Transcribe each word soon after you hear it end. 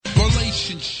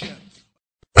relationship.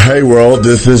 Hey world,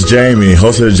 this is Jamie,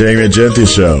 host of the Jamie and Genty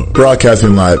Show,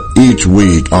 broadcasting live each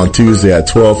week on Tuesday at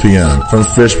 12 p.m. from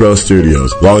Fishbowl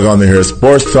Studios. Log on to hear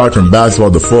sports talk from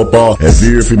basketball to football and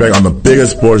view your feedback on the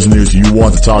biggest sports news you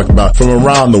want to talk about from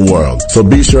around the world. So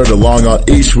be sure to log on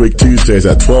each week Tuesdays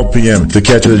at 12 p.m. to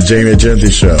catch the Jamie and Genty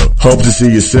Show. Hope to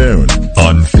see you soon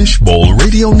on Fishbowl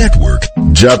Radio Network.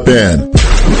 Jump in.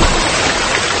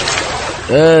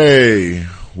 Hey.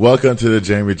 Welcome to the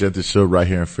Jamie Genty Show right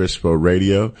here on Fishbowl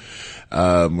Radio.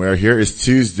 We're here. It's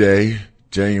Tuesday,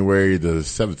 January the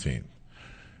 17th.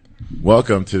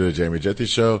 Welcome to the Jamie Genty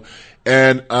Show.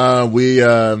 And, we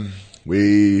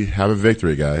have a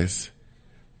victory, guys.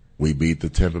 We beat the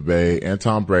Tampa Bay and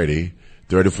Tom Brady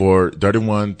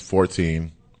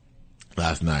 31-14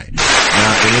 last night. Now,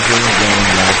 it was in the game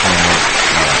last night.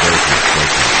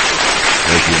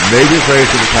 Thank you. Major praise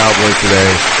to the Cowboys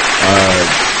today.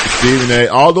 Stephen A.,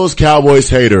 all those Cowboys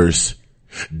haters,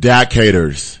 Dak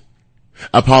haters,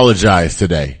 apologize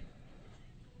today.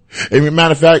 As a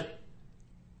matter of fact,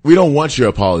 we don't want your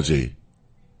apology.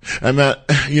 And that,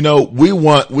 you know, we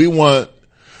want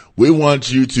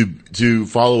you to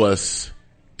follow us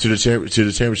to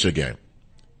the championship game.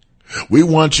 We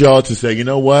want y'all to say, you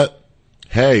know what?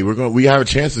 Hey, we have a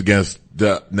chance against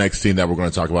the next team that we're going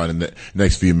to talk about in the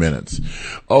next few minutes.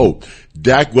 Oh,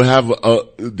 Dak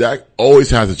always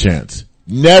has a chance.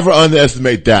 Never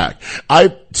underestimate Dak.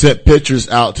 I sent pictures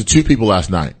out to two people last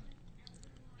night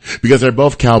because they're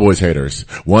both Cowboys haters.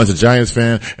 One's a Giants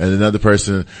fan and another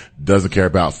person doesn't care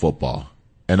about football.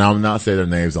 And I'm not saying their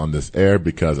names on this air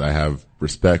because I have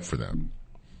respect for them.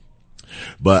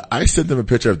 But I sent them a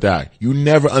picture of Dak. You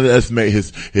never underestimate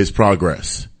his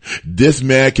progress. This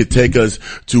man could take us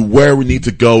to where we need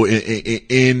to go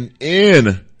in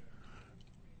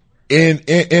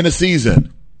a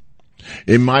season.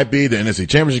 It might be the NFC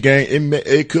Championship game.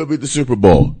 It could be the Super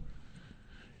Bowl.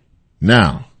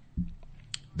 Now,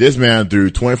 this man threw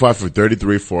 25 for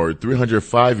 33 for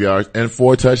 305 yards and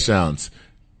 4 touchdowns.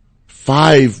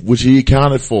 5, which he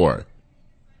accounted for.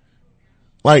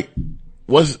 Like,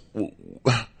 what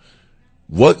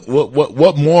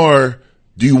more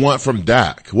do you want from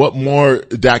Dak? What more,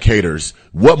 Dak haters?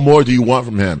 What more do you want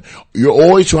from him? You're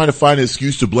always trying to find an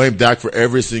excuse to blame Dak for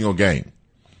every single game.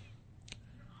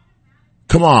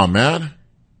 Come on, man.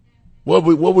 What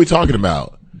are we talking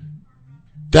about?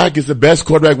 Dak is the best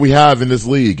quarterback we have in this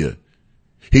league.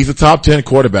 He's a top 10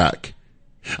 quarterback.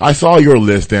 I saw your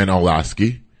list, Dan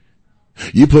Orlovsky.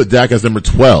 You put Dak as number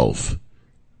 12.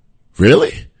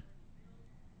 Really?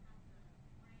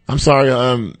 I'm sorry,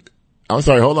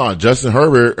 hold on. Justin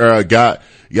Herbert, got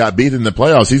beat in the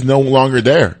playoffs. He's no longer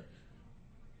there.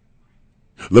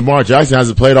 Lamar Jackson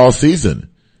hasn't played all season.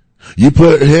 You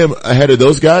put him ahead of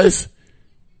those guys?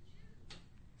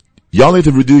 Y'all need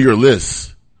to redo your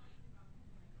lists.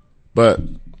 But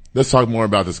let's talk more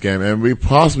about this game. And we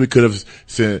possibly could have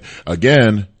seen,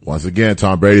 once again,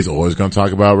 Tom Brady's always going to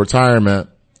talk about retirement.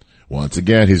 Once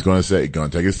again, he's going to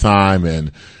take his time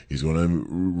and he's going to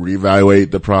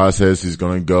reevaluate the process. He's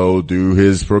going to go do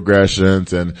his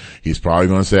progressions and he's probably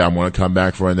going to say, I'm going to come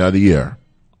back for another year.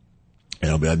 And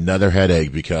it'll be another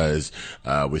headache because,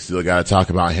 we still got to talk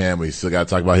about him. We still got to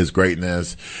talk about his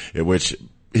greatness, in which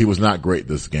he was not great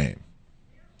this game.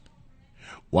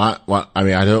 Why, I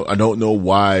mean, I don't know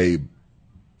why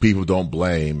people don't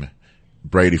blame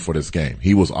Brady for this game.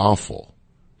 He was awful.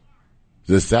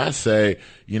 The stats say,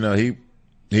 you know, he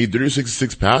threw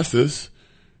 66 passes,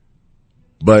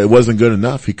 but it wasn't good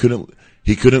enough. He couldn't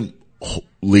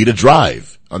lead a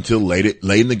drive until late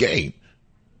in the game,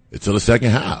 until the second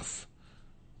half.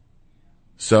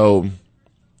 So,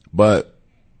 but,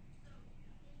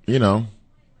 you know,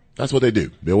 that's what they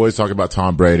do. They always talk about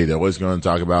Tom Brady. They're always going to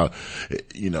talk about,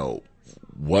 you know,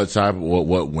 when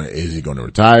is he going to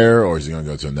retire or is he going to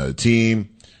go to another team?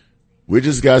 We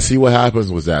just got to see what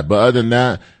happens with that. But other than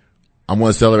that, I'm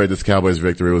going to celebrate this Cowboys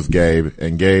victory with Gabe.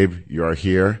 And Gabe, you are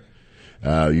here.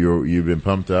 You've been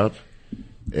pumped up.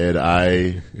 And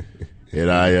I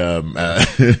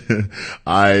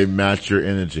match your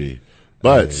energy.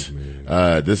 But,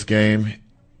 this game,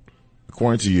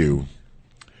 according to you,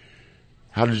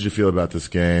 how did you feel about this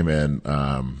game? And,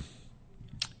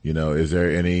 you know, is there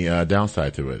any,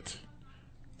 downside to it?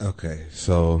 Okay.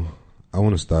 So I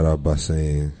want to start off by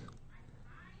saying,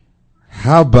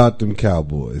 how about them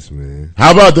Cowboys, man?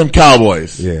 How about them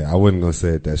Cowboys? Yeah, I wasn't going to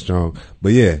say it that strong.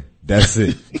 But yeah, that's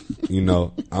it. You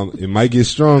know, it might get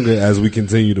stronger as we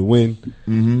continue to win.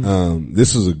 Mm-hmm.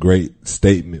 This was a great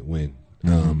statement win.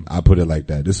 I put it like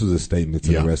that. This was a statement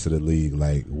to the rest of the league.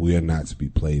 Like, we are not to be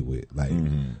played with. Like,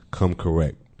 come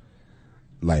correct.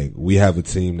 Like, we have a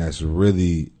team that's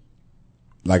really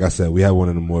like I said, we have one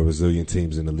of the more resilient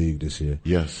teams in the league this year.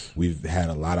 Yes. We've had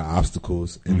a lot of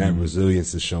obstacles, and that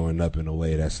resilience is showing up in a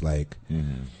way that's like,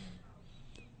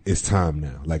 it's time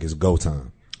now. Like, it's go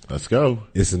time. Let's go.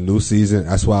 It's a new season.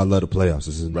 That's why I love the playoffs.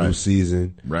 It's a Right. new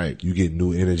season. Right. You get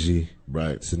new energy.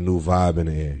 Right. It's a new vibe in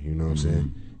the air. You know what I'm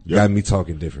saying? Yep. Got me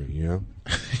talking different, you know?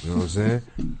 You know what I'm saying?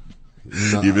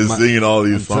 You know, You've been singing all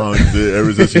these songs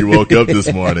ever since you woke up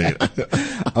this morning.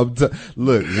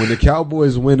 Look, when the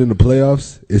Cowboys win in the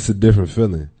playoffs, it's a different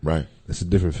feeling. Right. It's a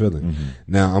different feeling.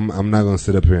 Now, I'm not gonna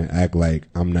sit up here and act like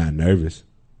I'm not nervous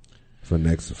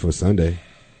for Sunday.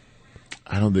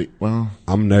 I don't think. Well,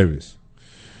 I'm nervous,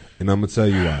 and I'm gonna tell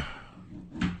you why.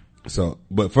 So,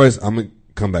 but first, I'm gonna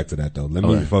come back to that though. Let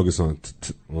me focus on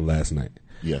last night.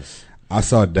 yes. I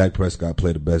saw Dak Prescott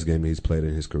play the best game that he's played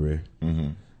in his career.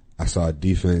 I saw a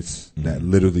defense that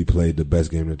literally played the best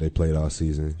game that they played all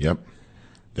season. Yep.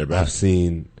 They're back. I've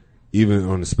seen, even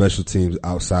on the special teams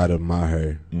outside of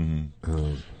Maher.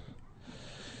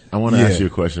 I want to ask you a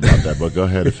question about that, but go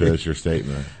ahead and finish your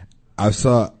statement. I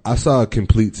saw a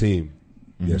complete team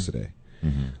yesterday,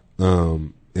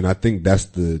 and I think that's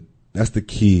the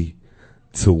key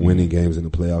to winning games in the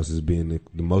playoffs is being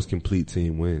the most complete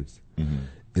team wins,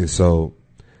 and so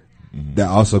that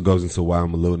also goes into why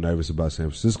I'm a little nervous about San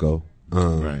Francisco,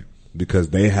 Right. because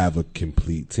they have a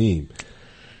complete team.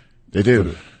 They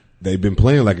do. They've been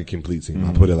playing like a complete team.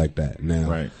 I'll put it like that. Now,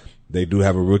 Right. they do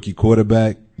have a rookie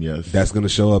quarterback. Yes. That's going to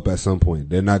show up at some point.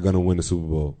 They're not going to win the Super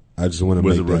Bowl. I just want to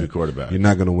With make a rookie that. quarterback. You're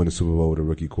not going to win a Super Bowl with a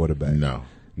rookie quarterback. No.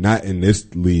 Not in this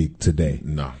league today.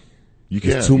 No. You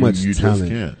can't. There's too much you talent.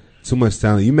 just can't. Too much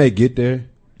talent. You may get there.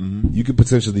 You could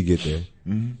potentially get there.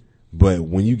 But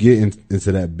when you get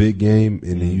into that big game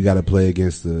and then you got to play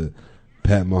against a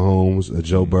Pat Mahomes, a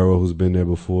Joe Burrow who's been there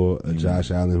before, a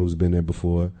Josh Allen who's been there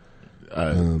before.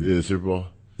 The Super Bowl?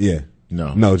 Yeah.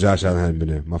 No, Josh Allen hadn't been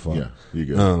there. My fault. Yeah, you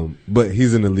good. But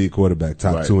he's in the league quarterback,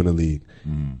 top Right. 2 in the league,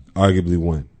 arguably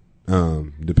one,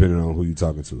 depending on who you're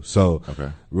talking to. So,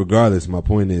 regardless, my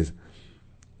point is,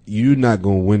 you're not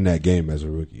going to win that game as a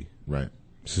rookie. Right.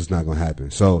 It's just not going to happen.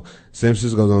 So, San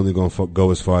Francisco's only going to go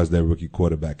as far as their rookie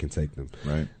quarterback can take them.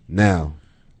 Right. Now,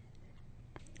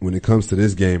 when it comes to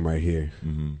this game right here,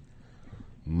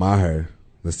 Maher,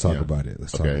 let's talk about it.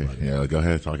 Let's talk about it. Yeah, go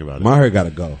ahead and talk about it. Maher got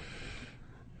to go.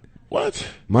 What?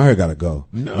 Maher got to go.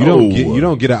 No. You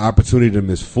don't get an opportunity to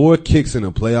miss 4 kicks in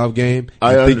a playoff game.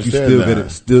 I think understand you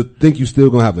that. think you still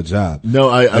gonna have a job. No,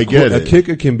 I get it. A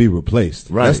kicker can be replaced.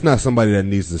 Right. That's not somebody that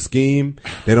needs to scheme.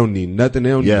 They don't need nothing.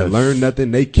 They don't need to learn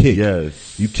nothing. They kick.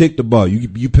 Yes. You kick the ball.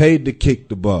 You paid to kick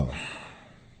the ball.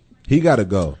 He got to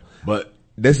go. But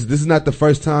This is not the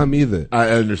first time either. I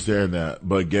understand that.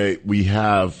 But Gabe,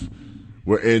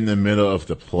 we're in the middle of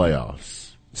the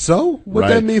playoffs. So what Right?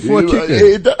 that mean for a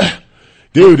kicker?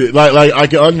 Dude, like I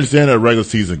can understand a regular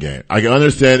season game. I can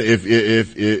understand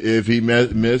if he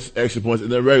missed extra points in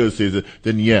the regular season,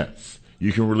 then yes,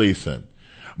 you can release him.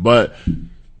 But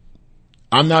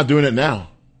I'm not doing it now.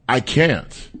 I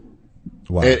can't.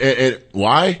 Why?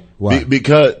 Why? Why?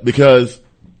 Because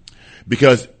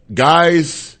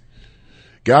guys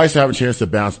have a chance to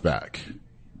bounce back.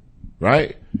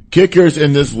 Right? Kickers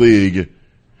in this league,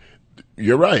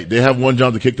 you're right. They have one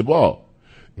job to kick the ball.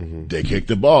 They kick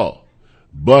the ball.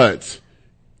 But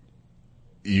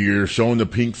you're showing the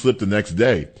pink slip the next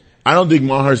day. I don't think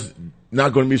Maher's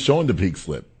not going to be showing the pink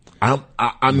slip. I'm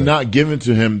not giving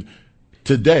to him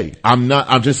today.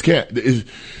 I just can't.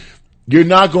 You're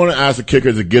not going to ask a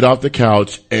kicker to get off the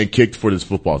couch and kick for this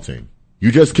football team.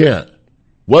 You just can't.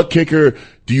 What kicker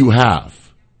do you have?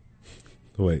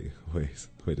 Wait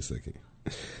a second.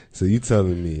 So you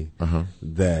telling me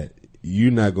that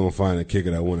you're not going to find a kicker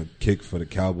that want to kick for the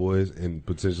Cowboys and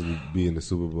potentially be in the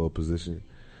Super Bowl position?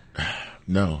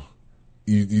 No.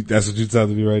 That's what you're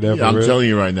telling me right now? Yeah, I'm telling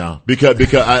you right now. Because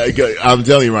I'm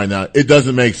telling you right now, it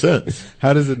doesn't make sense.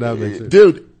 How does it not make sense?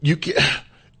 Dude, you can't,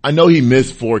 I know he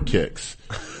missed 4 kicks,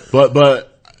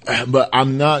 but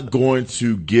I'm not going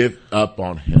to give up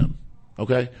on him.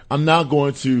 Okay? I'm not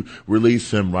going to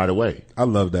release him right away. I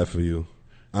love that for you.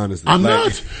 Honestly. I'm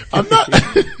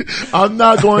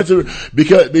not going to,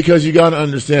 because you gotta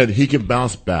understand, he can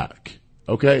bounce back.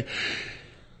 Okay?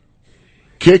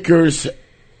 Kickers,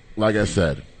 like I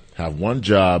said, have one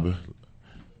job.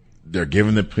 They're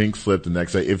given the pink slip the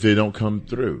next day if they don't come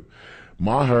through.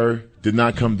 Maher did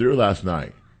not come through last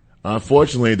night.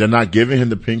 Unfortunately, they're not giving him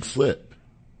the pink slip.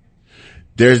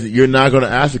 You're not going to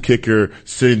ask a kicker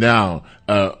sitting down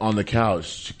on the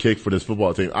couch to kick for this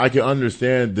football team. I can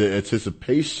understand the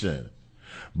anticipation,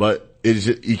 but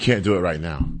you can't do it right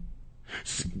now.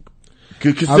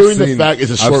 Considering the fact it's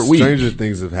a short week. Stranger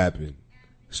things have happened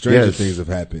Stranger things have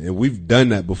happened, and we've done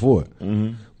that before.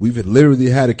 We've literally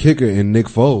had a kicker in Nick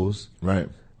Foles, right,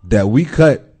 that we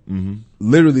cut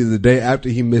literally the day after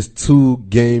he missed 2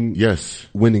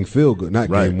 game-winning field goals. Not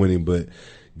game-winning, but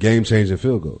game-changing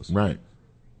field goals. Right.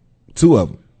 2 of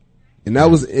them. And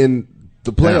that was in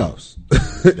the playoffs.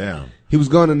 Damn. He was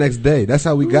gone the next day. That's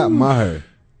how we got Maher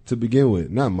to begin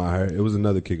with. Not Maher. It was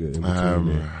another kicker in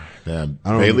between there.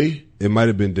 Bailey? It might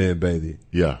have been Dan Bailey.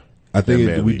 Yeah. I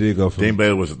think we did go from Dan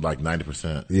Bailey was like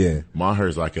 90%. Yeah. Maher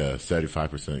is like a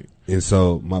 75%. And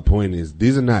so my point is,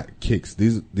 these are not kicks.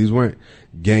 These weren't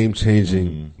game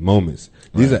changing moments.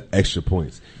 These are extra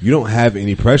points. You don't have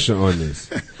any pressure on this.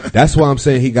 That's why I'm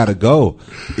saying he got to go.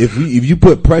 If you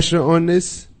put pressure on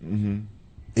this, and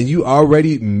you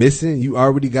already missing, you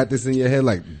already got this in your head.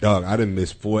 Like, dog, I done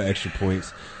missed 4 extra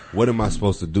points. What am I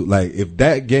supposed to do? Like, if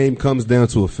that game comes down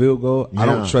to a field goal, I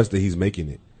don't trust that he's making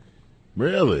it.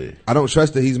 Really? I don't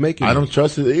trust that he's making it. I don't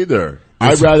trust it either.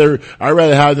 I'd rather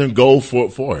have them go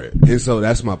for it. And so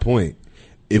that's my point.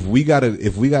 If we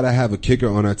gotta have a kicker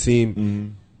on our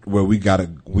team where we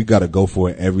gotta go for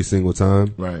it every single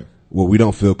time, right? Where we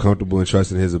don't feel comfortable in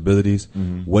trusting his abilities,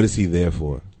 what is he there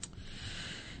for?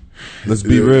 Let's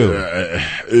be real.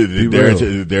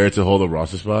 There to hold a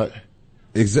roster spot.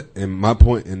 And my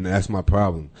point, and that's my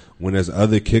problem. When there's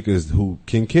other kickers who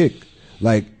can kick,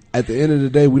 like, at the end of the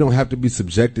day, we don't have to be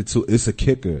subjected to, it's a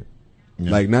kicker.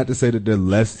 Yeah. Like, not to say that they're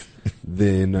less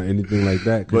than or anything like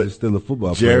that, because it's still a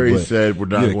football player. Jerry said we're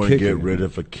not going to get rid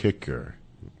of a kicker.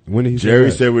 When did he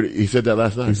Jerry say that? he said that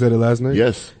last night. He said it last night?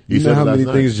 Yes. You know how many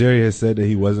things Jerry has said that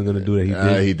he wasn't going to do that he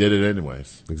did? He did it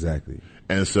anyways. Exactly.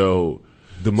 And so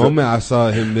the moment I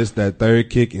saw him miss that third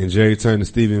kick and Jerry turned to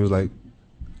Steven and was like,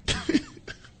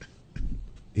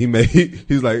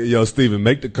 he's like, yo, Steven,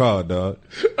 make the call, dog.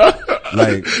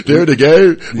 Like, during the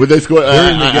game when they scored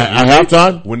at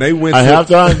halftime, when they went at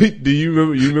halftime. Do you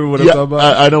remember what I'm talking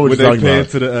about? I know what you're talking about. When they panned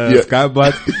to the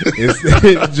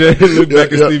skybox, and Jerry looked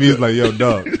back at Stevie. He's like, "Yo,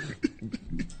 dog,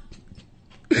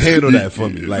 handle that for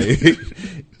me." Like,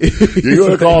 you're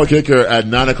going to call a kicker at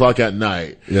 9:00 at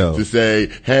night to say,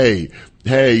 "Hey,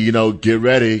 get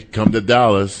ready, come to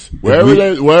Dallas,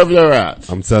 wherever they're at."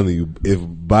 I'm telling you, if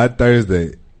by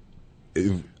Thursday.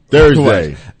 If we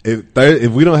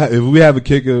have a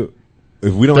kicker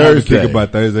by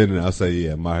Thursday, then I'll say,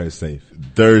 yeah, Maher's safe.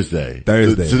 Thursday.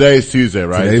 Today's Tuesday,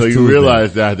 right? So you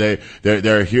realize that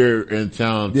they're here in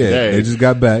town today. Yeah, they just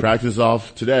got back. Practice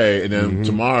off today, and then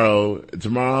tomorrow,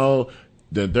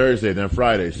 then Thursday, then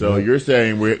Friday. So you're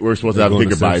saying we're supposed to have a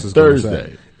kicker by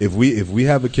Thursday. If we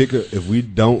have a kicker, if we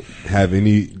don't have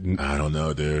any, I don't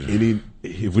know, dude.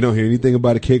 If we don't hear anything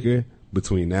about a kicker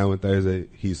between now and Thursday,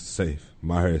 he's safe.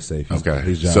 Maher is safe. His job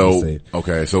is safe.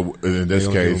 Okay, so in this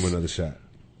case, give him another shot.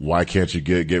 Why can't you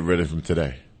get rid of him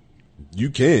today?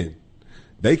 You can.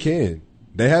 They can.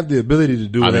 They have the ability to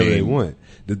do whatever they want.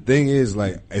 The thing is,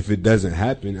 like, if it doesn't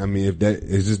happen,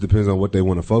 it just depends on what they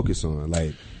want to focus on.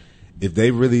 Like, if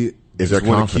they really just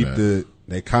want to keep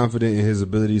they're confident in his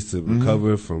abilities to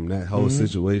recover from that whole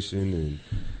situation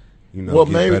and,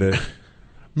 get better.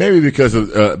 Maybe because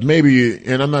of,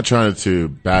 and I'm not trying to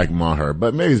bag Maher,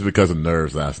 but maybe it's because of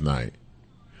nerves last night.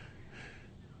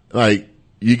 Like,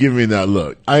 you give me that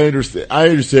look. I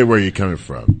understand where you're coming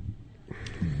from.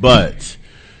 But,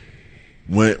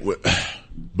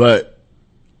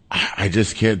 I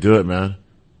just can't do it, man.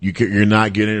 You're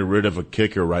not getting rid of a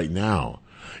kicker right now.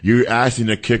 You're asking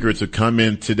a kicker to come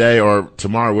in today or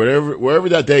tomorrow, wherever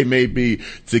that day may be,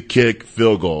 to kick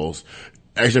field goals,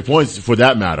 extra points for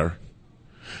that matter.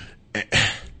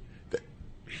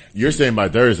 You're saying by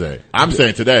Thursday. I'm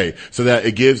saying today, so that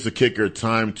it gives the kicker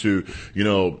time to,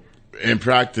 in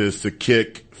practice to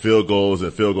kick field goals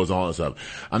and all that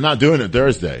stuff. I'm not doing it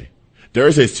Thursday.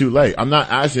 Thursday's too late. I'm not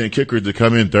asking a kicker to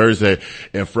come in Thursday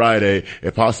and Friday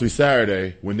and possibly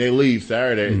Saturday when they leave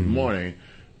Saturday morning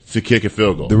to kick a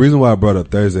field goal. The reason why I brought up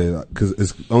Thursday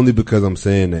is only because I'm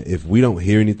saying that if we don't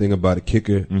hear anything about a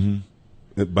kicker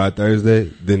by Thursday,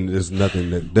 then there's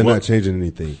nothing they're not changing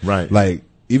anything. Right. Like,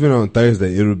 even on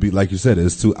Thursday, it would be, like you said,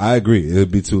 I agree. It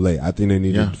would be too late. I think they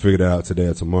need to figure that out today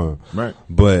or tomorrow. Right.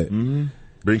 But.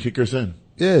 Bring kickers in.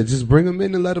 Yeah, just bring them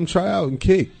in and let them try out and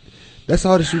kick. That's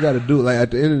all that you got to do. Like,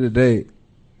 at the end of the day,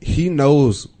 he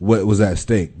knows what was at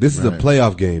stake. This is a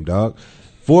playoff game, dog.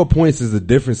 4 points is the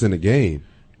difference in the game.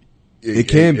 It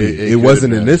can be. It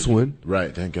wasn't in this one.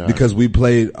 Right, thank God. Because we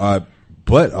played our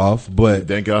butt off, but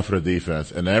thank God for the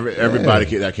defense and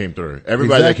everybody that came through.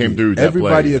 Everybody that came through.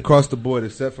 Everybody across the board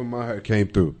except for Maher came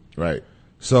through. Right.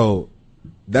 So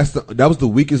that was the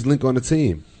weakest link on the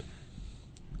team.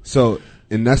 So,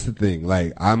 and that's the thing.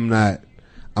 Like, I'm not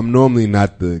I'm normally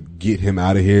not the get him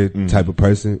out of here type of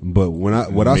person, but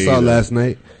what I saw last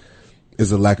night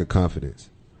is a lack of confidence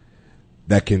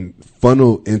that can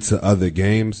funnel into other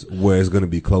games where it's going to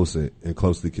be closer and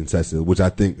closely contested, which I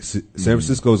think San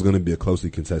Francisco is going to be a closely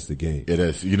contested game. It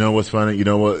is. You know what's funny? You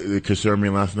know what concerned me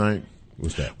last night?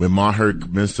 What's that? When Maher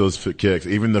missed those kicks,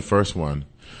 even the first one,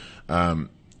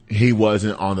 he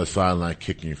wasn't on the sideline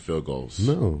kicking field goals.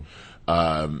 No.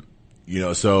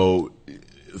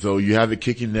 So you have the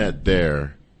kicking net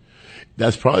there.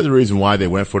 That's probably the reason why they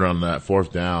went for it on that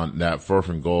fourth down, that fourth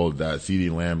and goal, that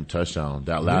CeeDee Lamb touchdown,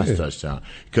 that last touchdown.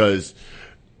 Because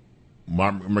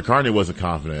McCartney wasn't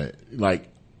confident. Like,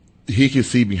 he could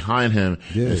see behind him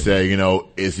and say,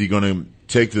 is he going to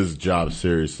take this job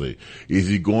seriously? Is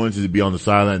he going to be on the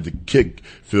sideline to kick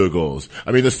field goals?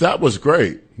 I mean, the snap was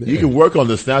great. Yeah. You can work on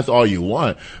the snaps all you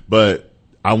want, but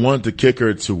I want the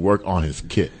kicker to work on his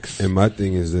kicks. And my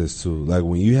thing is this too. Like,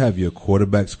 when you have your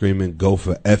quarterback screaming, go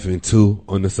for effing 2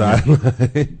 on the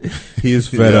sideline, he is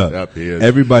fed up. He is.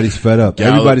 Everybody's fed up.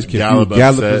 Everybody's confused.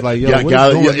 Gallup is like, what is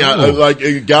going on?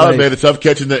 Like, Gallup made a tough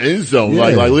catch in the end zone. Yeah.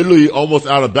 Like literally almost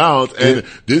out of bounds. And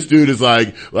this dude is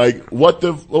like, what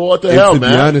the hell, man? To be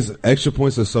honest, extra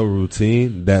points are so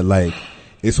routine that, like,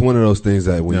 it's one of those things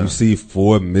that when you see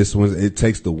 4 missed ones, it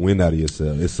takes the wind out of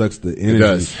yourself. It sucks the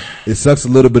energy. It sucks a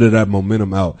little bit of that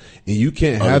momentum out. And you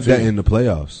can't have that in the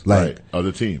playoffs. Like,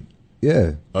 other team.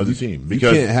 Yeah. Other team.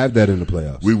 Because you can't have that in the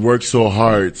playoffs. We work so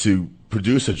hard to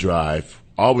produce a drive.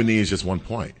 All we need is just 1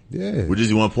 point. Yeah. We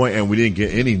just need 1 point, and we didn't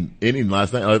get any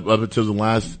last night up until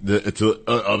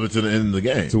up until the end of the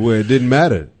game. To where it didn't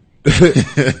matter. When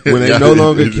they no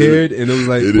longer cared, and it was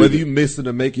like, whether you miss it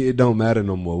or make it, it don't matter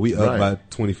no more. We up by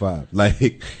 25.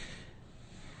 Like,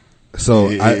 so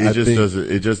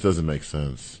it just doesn't make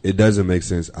sense. It doesn't make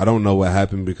sense. I don't know what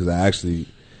happened, because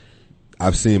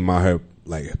I've seen Maher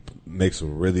like make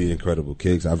some really incredible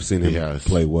kicks. I've seen him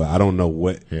play well. I don't know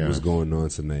what was going on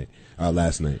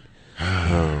last night.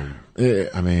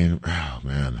 I mean, oh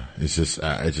man, it's just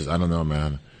I don't know,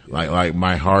 man. Like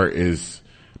my heart is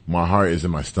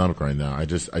in my stomach right now. I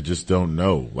just don't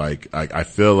know. Like, I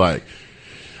feel like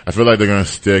they're gonna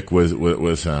stick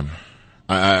with him.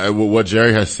 What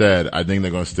Jerry has said, I think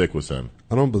they're gonna stick with him.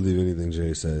 I don't believe anything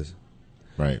Jerry says.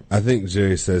 Right. I think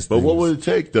Jerry says But what would it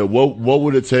take though? What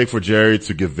would it take for Jerry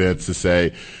to give Vince to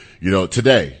say,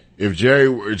 today, if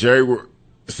Jerry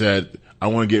said, I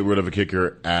want to get rid of a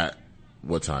kicker at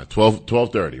what time?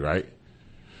 12:30, right?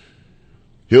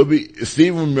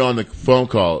 Steven will be on the phone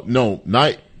call.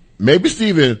 Maybe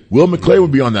Steven, Will McClay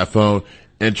would be on that phone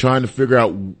and trying to figure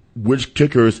out which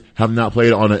kickers have not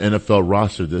played on an NFL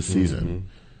roster this season.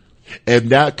 And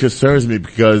that concerns me,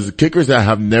 because kickers that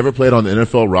have never played on the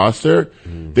NFL roster,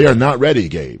 they are not ready,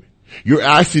 Gabe. You're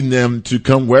asking them to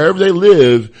come wherever they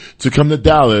live, to come to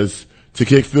Dallas to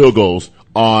kick field goals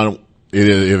on,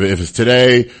 if it's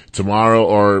today, tomorrow,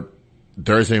 or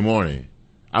Thursday morning.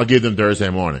 I'll give them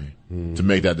Thursday morning to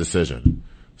make that decision.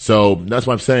 So that's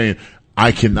what I'm saying.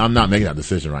 I'm not making that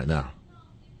decision right now.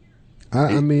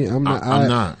 I'm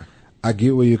not. I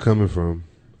get where you're coming from.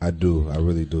 I do. I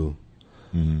really do.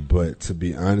 But to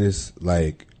be honest,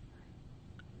 like,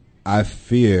 I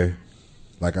fear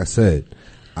the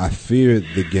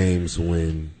games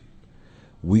when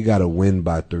we got to win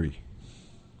by 3.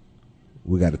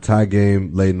 We got a tie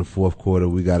game late in the fourth quarter.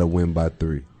 We got to win by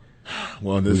 3.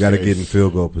 Well, we got to get in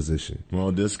field goal position. Well,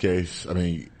 in this case,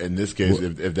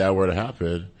 if that were to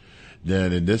happen,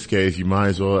 then in this case, you might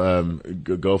as well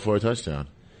go for a touchdown.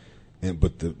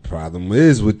 But the problem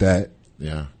is with that,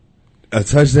 a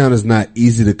touchdown is not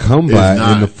easy to come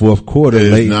by in the fourth quarter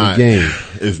late in the game.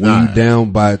 It's not.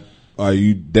 Are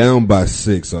you down by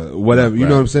 6 or whatever? You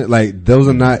know what I'm saying? Like, those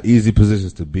are not easy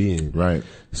positions to be in. Right.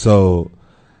 So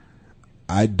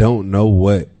I don't know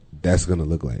what that's going to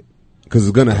look like. Because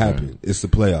it's gonna happen. It's the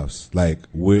playoffs. Like,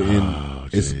 we're in.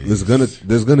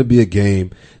 There's gonna be a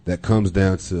game that comes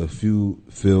down to a few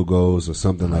field goals or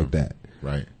something like that.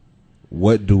 Right.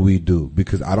 What do we do?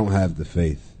 Because I don't have the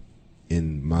faith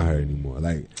in Maher anymore.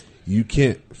 Like, you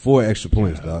can't 4 extra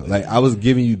points, dog. Like, I was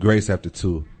giving you grace after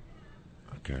 2.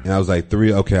 Okay. And I was like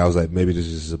 3. Okay, I was like, maybe this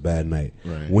is just a bad night.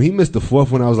 Right. When he missed the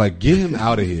 4th one, I was like, get him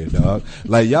out of here, dog.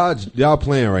 Like, y'all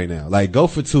playing right now. Like, go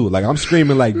for 2. Like, I'm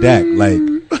screaming like Dak. Like,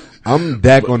 I'm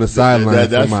Dak on the sideline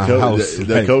from my house.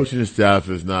 The coaching staff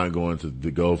is not going to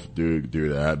go do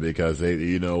that, because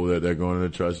they're going to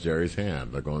trust Jerry's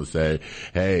hand. They're going to say,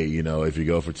 hey, if you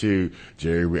go for 2,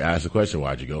 Jerry will ask the question,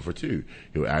 why'd you go for 2?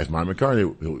 He'll ask Mike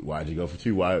McCartney, why'd you go for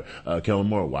 2? Why, Kellen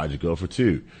Moore, why'd you go for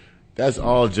 2? That's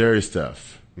all Jerry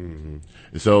stuff.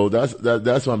 So that's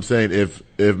what I'm saying. If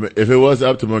it was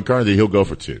up to McCartney, he'll go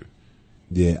for 2.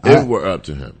 Yeah. If we're up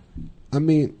to him. I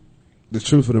mean, the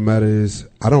truth of the matter is,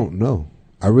 I don't know.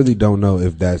 I really don't know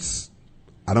if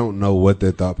I don't know what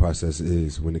their thought process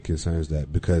is when it concerns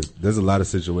that, because there's a lot of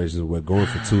situations where going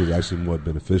for 2 is actually more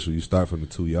beneficial. You start from the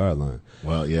 2-yard line.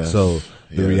 Well, yeah. So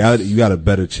the reality, you got a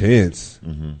better chance,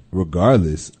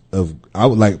 regardless of. I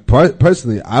would like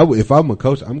personally. If I'm a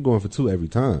coach, I'm going for 2 every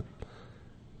time.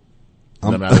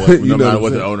 No matter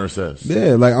what the owner says.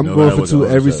 Yeah, like I'm going for 2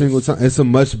 every single time. It's a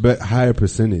much higher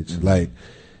percentage. Like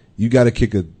you got to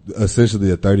kick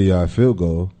essentially a 30-yard field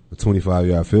goal, a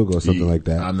 25-yard field goal, something like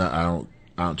that.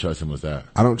 I don't trust him with that.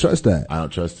 I don't trust that. I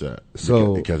don't trust that.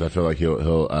 So because I feel like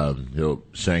he'll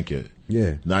shank it.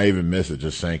 Yeah. Not even miss it,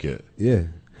 just shank it. Yeah.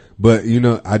 But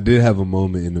I did have a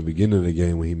moment in the beginning of the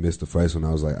game when he missed the first one.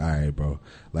 I was like, all right, bro.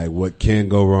 Like what can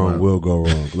go wrong will go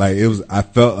wrong. Like I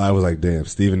was like, damn,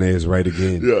 Stephen A is right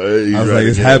again. Yeah, I was like,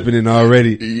 it's happening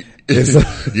already.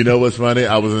 You know what's funny?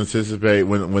 I was anticipating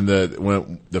when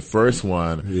the first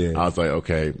one, I was like,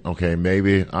 okay,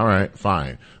 maybe, all right,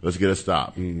 fine. Let's get a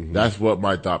stop. Mm-hmm. That's what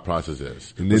my thought process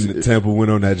is. And then Tampa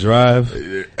went on that drive.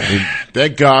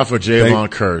 Thank God for Jalen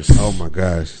Curse. Oh my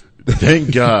gosh.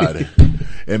 Thank God.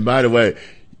 And by the way,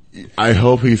 I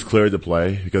hope he's cleared to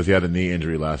play because he had a knee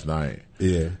injury last night.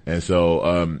 Yeah. And so,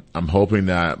 I'm hoping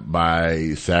that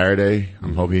by Saturday,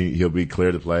 I'm hoping he'll be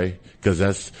cleared to play because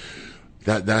that's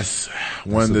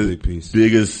one of the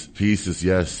biggest pieces.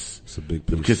 Yes. It's a big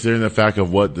piece. Considering the fact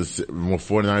of what the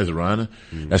 49ers run,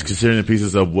 that's considering the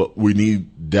pieces of what we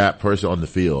need that person on the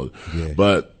field. Yeah.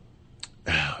 But,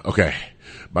 okay.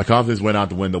 My confidence went out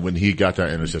the window when he got that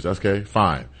interception. Okay,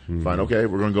 fine. Fine, okay,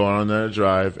 we're going to go on that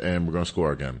drive and we're going to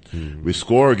score again. We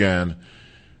score again.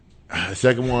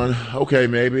 Second one, okay,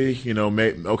 maybe,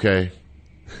 okay.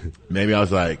 Maybe I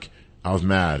was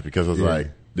mad because I was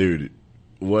like, dude,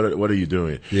 what are you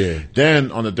doing? Yeah.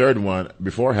 Then on the third one,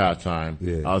 before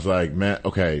halftime, I was like, man,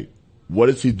 okay, what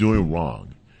is he doing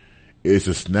wrong? Is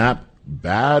the snap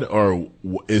bad or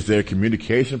is there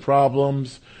communication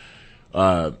problems?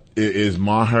 Is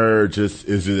Maher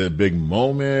is it a big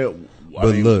moment?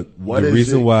 But look, the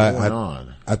reason why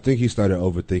I think he started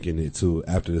overthinking it too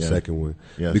after the second one.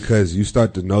 Yes. Because you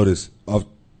start to notice off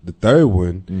the third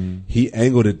one, he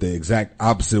angled it the exact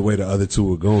opposite way the other 2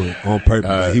 were going on purpose.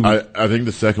 I think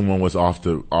the second one was off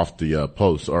the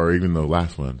post or even the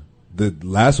last one. The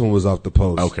last one was off the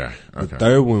post. Okay. The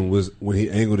third one was when he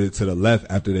angled it to the left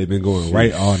after they've been going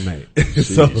right all night.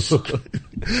 So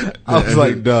I was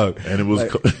like, dog. And it was,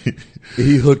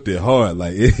 he hooked it hard.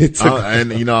 Like it took, I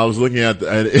was looking at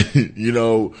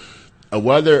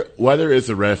whether it's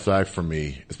a red flag for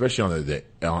me, especially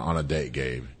on a date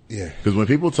game. Yeah. Because when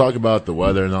people talk about the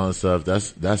weather and all that stuff,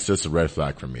 that's just a red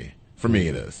flag for me. For me,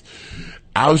 it is.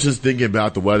 I was just thinking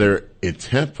about the weather in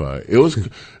Tampa. It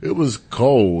was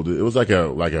cold. It was like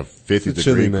a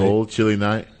 50-degree cold, chilly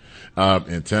night,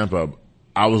 in Tampa.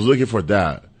 I was looking for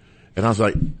that. And I was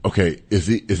like, okay, is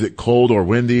it cold or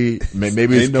windy?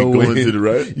 Maybe it's going to the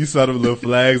right. You saw them little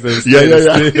flags that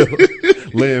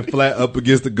still laying flat up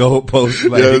against the goalpost.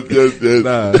 Like, yes.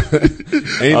 Nah,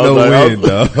 ain't no wind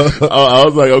though. I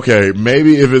was like, okay,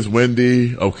 maybe if it's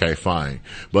windy, okay, fine.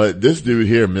 But this dude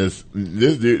here,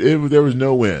 there was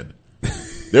no wind.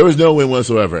 There was no wind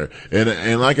whatsoever.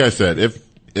 And like I said, if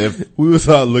we was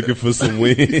all looking for some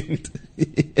wind.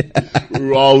 We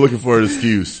were all looking for an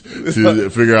excuse to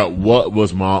figure out what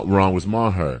was wrong with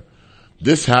Maher.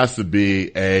 This has to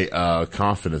be a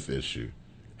confidence issue.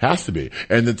 Has to be.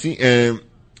 And the team, and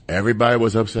everybody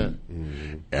was upset.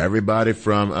 Mm-hmm. Everybody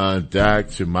from Dak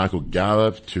to Michael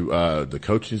Gallup to the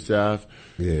coaching staff.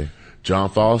 Yeah. John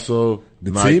Falso.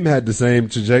 The team had the same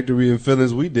trajectory and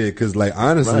feelings we did, cause like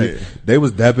honestly, they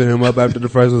was dapping him up after the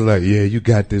first one, like, yeah, you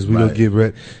got this, we gonna get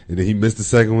ready. And then he missed the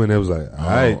second one, it was like,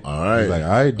 alright. Alright. Like,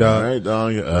 alright, dog. Alright,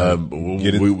 dog.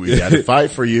 We gotta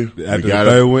fight for you. After the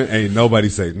third one, ain't nobody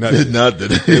say nothing. Nothing.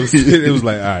 It was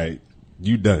like, alright,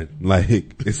 you done. Like,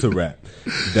 it's a wrap.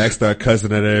 Dak started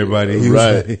cussing at everybody. He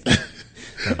was like,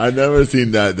 I've never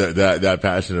seen that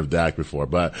passion of Dak before,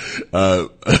 but I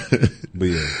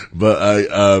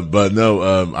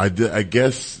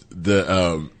guess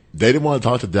they didn't want to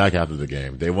talk to Dak after the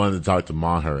game. They wanted to talk to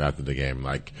Maher after the game.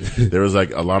 Like, there was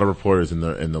like a lot of reporters in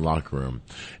the locker room,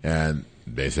 and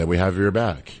they said, we have your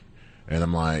back. And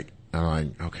I'm like,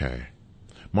 okay.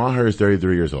 Maher is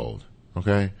 33 years old.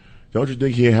 Okay. Don't you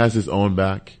think he has his own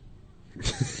back?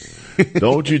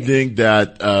 Don't you think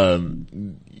that,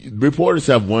 reporters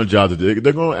have one job to do.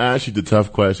 They're going to ask you the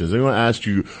tough questions. They're going to ask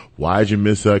you, why did you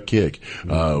miss that kick?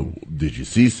 Did you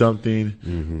see something?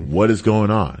 Mm-hmm. What is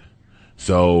going on?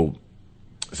 So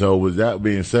with that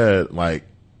being said, like,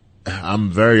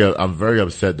 I'm very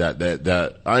upset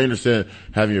that I understand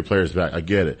having your players back. I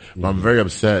get it. But I'm very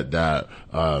upset that,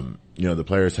 the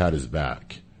players had his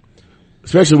back.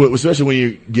 Especially when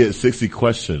you get 60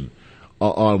 questions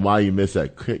on why you missed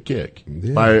that kick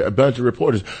by a bunch of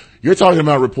reporters. You're talking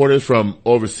about reporters from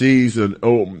overseas and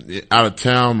out of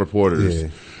town reporters. Yeah.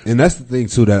 And that's the thing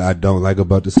too that I don't like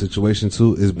about the situation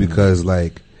too is because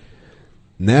like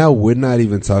now we're not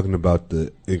even talking about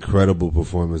the incredible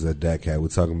performance that Dak had. We're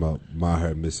talking about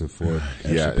Maher missing 4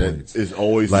 extra points. It's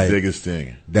always the biggest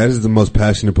thing. That is the most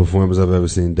passionate performance I've ever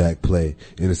seen Dak play,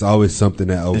 and it's always something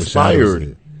that overshadows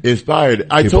it. Inspired.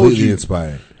 I Completely told you.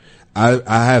 Inspired.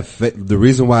 I have the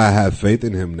reason why I have faith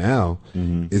in him now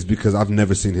is because I've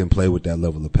never seen him play with that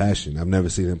level of passion. I've never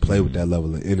seen him play with that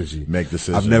level of energy. Make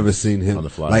decisions. I've never seen him on the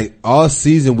fly. Like all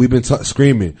season we've been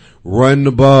screaming, "Run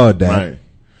the ball, Dak. Right.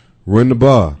 Run the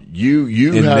ball." You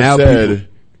and have said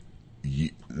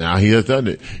now he has done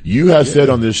it. You have said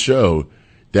on this show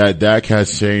that Dak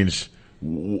has changed.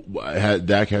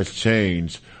 Dak has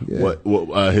changed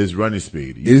his running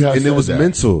speed. It was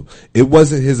mental. It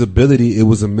wasn't his ability. It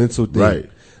was a mental thing. Right.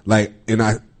 Like,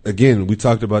 and we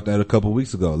talked about that a couple of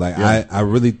weeks ago. Like, I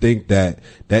really think that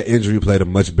injury played a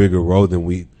much bigger role than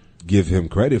we give him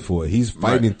credit for. He's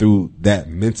fighting through that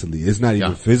mentally. It's not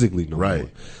even physically no more.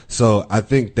 So I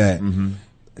think that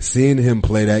seeing him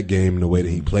play that game the way that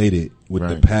he played it, with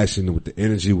the passion, with the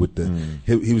energy, with the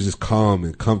he was just calm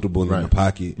and comfortable in the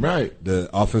pocket. Right. The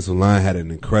offensive line had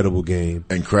an incredible game.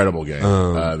 Everybody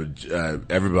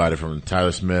from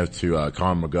Tyler Smith to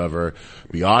Colin McGovern,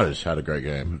 Biotish had a great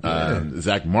game.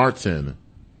 Zach Martin,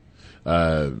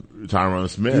 Tyron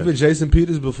Smith, even Jason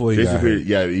Peters before he got hurt.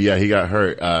 Yeah, he got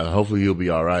hurt. Hopefully he'll be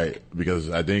all right because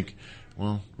I think,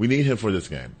 we need him for this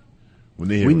game.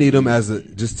 We need him as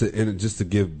just to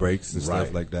give breaks and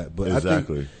stuff like that. But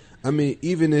exactly.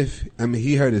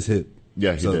 He hurt his hip.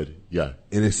 Yeah, he did. Yeah.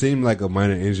 And it seemed like a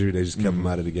minor injury. They just kept him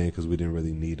out of the game because we didn't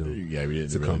really need him. Yeah, we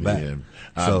didn't to really come back. Need him.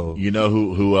 So you know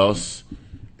who else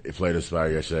played us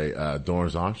fire yesterday?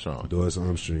 Doris Armstrong.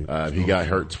 He got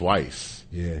hurt twice.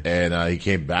 Yeah. And he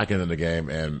came back into the game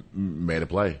and made a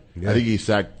play. Yeah. I think he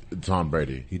sacked Tom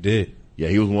Brady. He did. Yeah,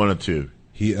 he was 1 of 2.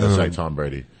 He sacked Tom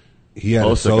Brady. He had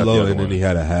a solo and then he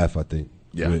had a half, I think.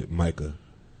 Yeah. With Micah.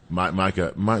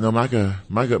 Micah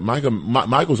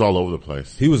was all over the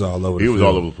place. He was all over the field. He was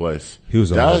all over the place. He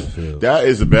was all over the field. That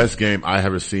is the best game I have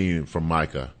ever seen from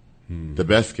Micah. The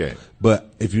best game.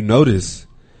 But if you notice,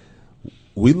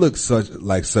 we look such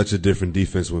a different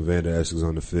defense when Van Der Esch was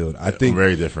on the field. I think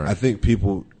very different. I think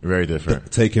people very different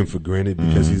take him for granted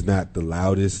because he's not the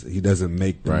loudest. He doesn't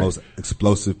make the most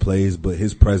explosive plays, but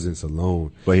his presence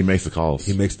alone. But he makes the calls.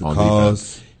 He makes the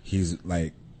calls.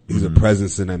 Defense. He's a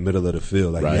presence in that middle of the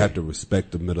field. Like you have to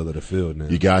respect the middle of the field now.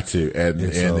 You got to, and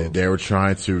they were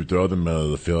trying to throw the middle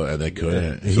of the field and they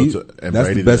couldn't. And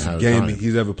that's the best game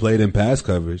he's ever played in pass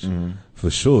coverage, for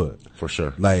sure. For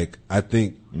sure. Like I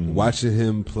think watching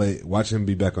him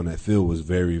be back on that field was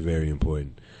very, very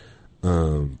important.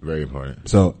 Very important.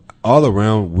 So all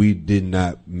around, we did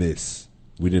not miss.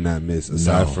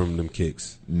 Aside from them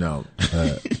kicks. No.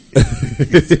 But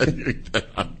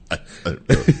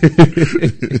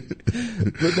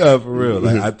no, for real.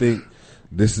 Like I think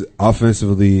this is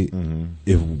offensively,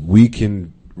 if we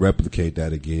can replicate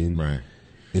that again, right?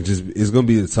 And it's going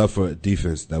to be a tougher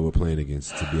defense that we're playing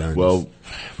against. To be honest, well,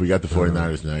 we got the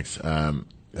 49ers next.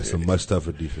 That's a much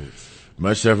tougher defense.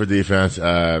 Much tougher defense.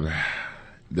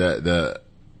 The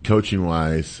coaching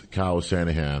wise, Kyle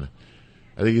Shanahan,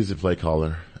 I think he's the play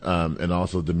caller. And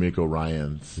also D'Amico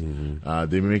Ryans.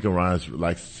 D'Amico Ryans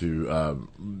likes to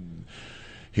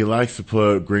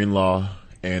put Greenlaw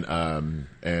and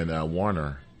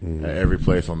Warner at every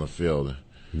place on the field.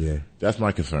 Yeah. That's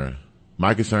my concern.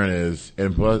 My concern is,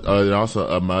 and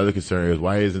also my other concern is,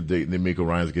 why isn't D'Amico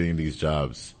Ryans getting these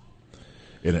jobs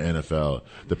in the NFL?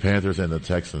 The Panthers and the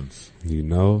Texans.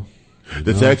 The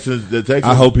Texans.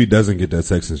 I hope he doesn't get that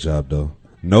Texans job though.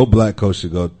 No black coach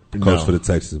should go coach for the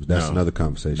Texans. That's another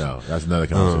conversation. No, that's another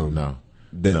conversation.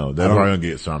 They're probably going to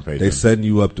get Sean Payton. They're setting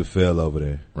you up to fail over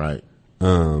there. Right.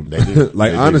 They do.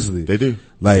 Honestly. They do.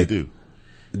 They do.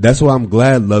 That's why I'm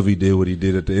glad Lovey did what he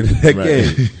did at the end of that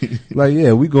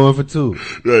game. We going for 2.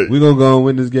 Right. We going to go and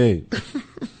win this game.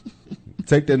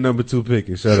 Take that number 2 pick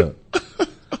and shut up.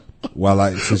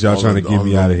 Since y'all trying to get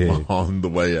me out of here. On the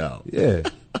way out. Yeah.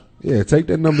 Yeah, take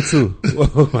that number 2.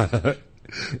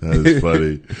 That is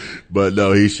funny. But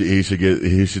no, he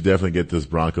should definitely get this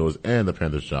Broncos and the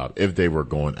Panthers job if they were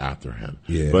going after him.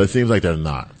 Yeah. But it seems like they're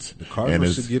not. The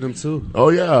Cardinals should get him too. Oh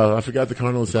yeah, I forgot the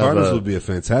Cardinals would be a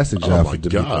fantastic job for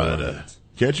D'Amico Ryans.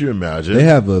 Can't you imagine? They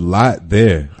have a lot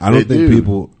there. I don't think do.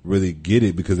 people really get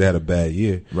it because they had a bad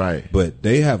year. Right. But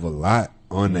they have a lot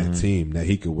on that team that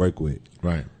he could work with.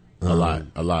 Right. A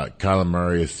lot. Kyler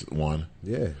Murray is one.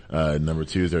 Yeah. Number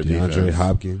 2 is their defense. DeAndre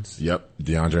Hopkins. Yep.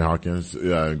 DeAndre Hopkins.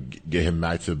 Get him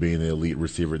back to being the elite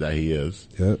receiver that he is.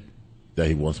 Yep. That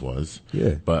he once was.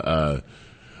 Yeah. But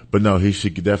no, he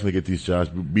should definitely get these jobs,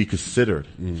 be considered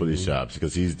for these jobs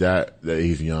because he's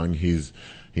he's young.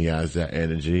 He has that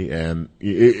energy, and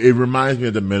it reminds me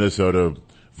of the Minnesota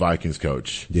Vikings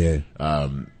coach. Yeah.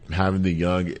 Having the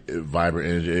young, vibrant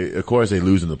energy. Of course, they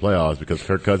lose in the playoffs because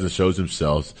Kirk Cousins shows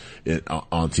himself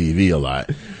on TV a lot.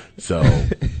 So,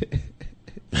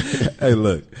 hey,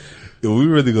 look, if we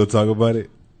really go talk about it,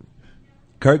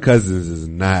 Kirk Cousins is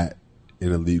not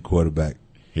an elite quarterback.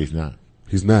 He's not.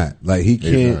 He's not. Like he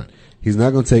can't. He's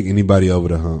not going to take anybody over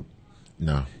the hump.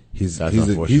 No, he's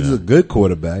a good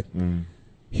quarterback.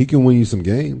 He can win you some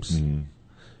games.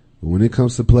 But when it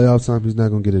comes to playoff time, he's not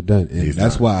going to get it done. And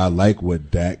that's why I like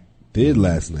what Dak did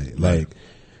last night. Like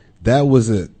that was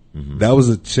a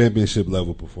championship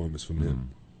level performance from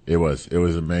him. It was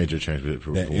a major championship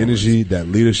performance. That energy, that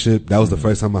leadership. That was the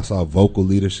first time I saw vocal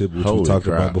leadership, which we talked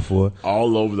about before.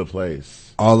 All over the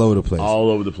place. All over the place. All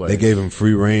over the place. They gave him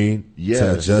free reign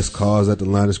to adjust calls at the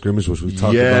line of scrimmage, which we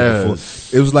talked about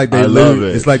before. It was like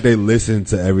it's like they listened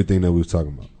to everything that we were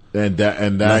talking about. And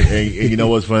you know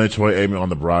what's funny? Troy Aikman on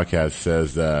the broadcast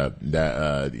says that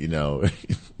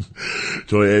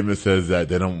Troy Aikman says that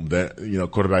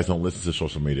quarterbacks don't listen to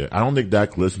social media. I don't think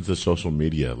Dak listened to social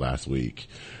media last week,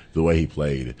 the way he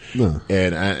played. No.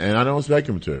 And I don't expect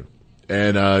him to.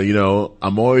 And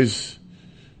I'm always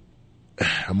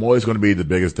going to be the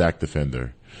biggest Dak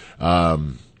defender.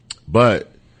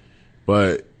 But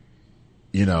hopefully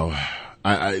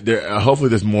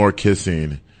there's more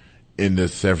kissing in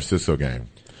this San Francisco game.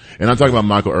 And I'm talking about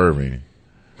Michael Irvin.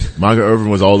 Michael Irvin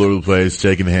was all over the place,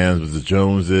 shaking hands with the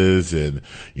Joneses and,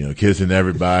 kissing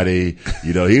everybody.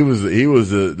 He was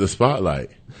the spotlight.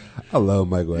 I love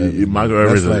Michael Irvin. Michael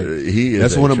Irvin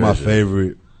that's one of my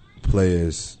favorite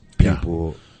players,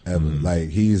 people ever.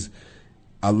 Like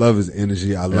I love his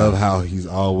energy. I love how he's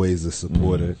always a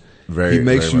supporter. He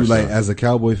makes you as a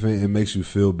Cowboy fan, it makes you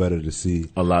feel better to see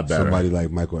a lot better somebody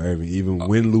like Michael Irvin, even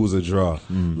win, lose, or draw.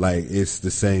 Like it's the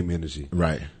same energy,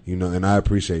 right? And I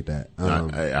appreciate that.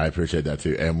 I appreciate that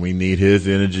too, and we need his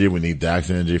energy. We need Dak's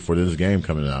energy for this game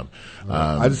coming up.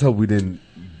 I just hope we didn't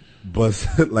bust.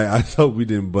 I just hope we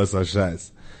didn't bust our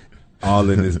shots all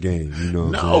in this game.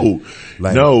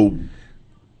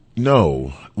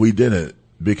 No, we didn't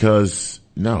because.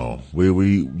 No,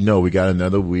 we got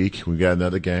another week. We got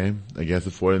another game against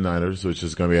the 49ers, which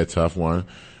is going to be a tough one.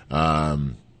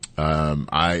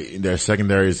 Their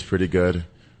secondary is pretty good.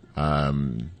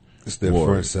 It's their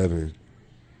front seven.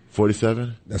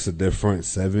 47? That's their front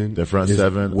seven. Their front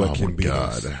seven? What can beat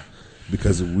us?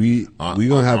 Because we're going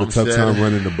to have a tough time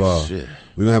running the ball. Shit.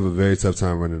 We're going to have a very tough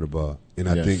time running the ball. And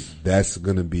I think that's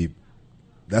going to be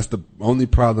that's the only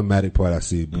problematic part I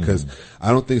see because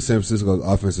I don't think San Francisco's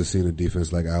offense has seen a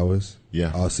defense like ours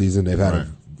all season. They've had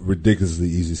a ridiculously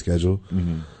easy schedule.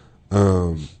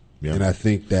 And I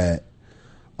think that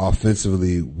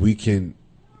offensively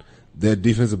their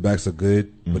defensive backs are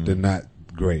good, but they're not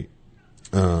great.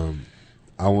 I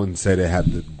wouldn't say they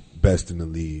have the best in the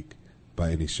league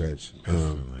by any stretch.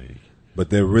 But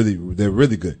they're really good.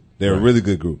 They're a really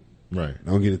good group. Right.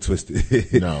 Don't get it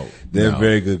twisted. No. They're a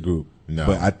very good group. No.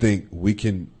 But I think it's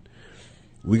going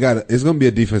to be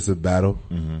a defensive battle.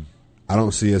 I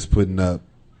don't see either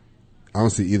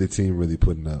team really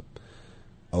putting up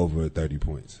over 30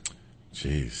 points.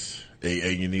 Jeez.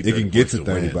 It can get to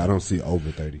 30, but I don't see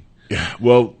over 30. Yeah.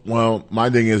 Well, my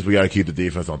thing is we got to keep the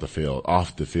defense off the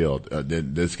field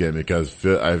this game because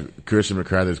Christian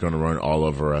McCaffrey is going to run all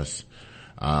over us.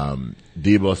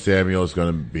 Deebo Samuel is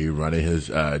going to be running his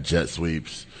jet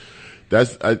sweeps.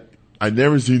 I've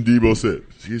never seen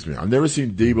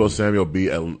Deebo Samuel be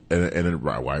a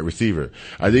wide receiver.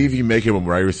 I think if you make him a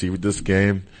wide receiver this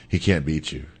game, he can't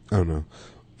beat you. I don't know.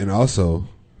 And also,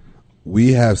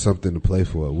 we have something to play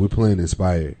for. We're playing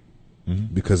inspired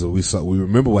because we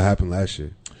remember what happened last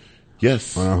year.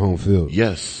 Yes. On our home field.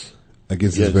 Yes.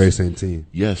 Against this very same team.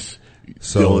 Yes.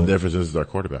 So the only difference is our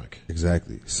quarterback.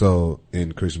 Exactly. So,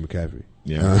 in Christian McCaffrey.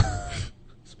 Yeah.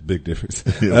 It's a big difference.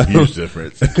 Huge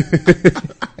difference.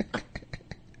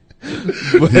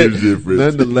 But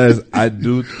nonetheless, I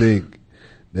do think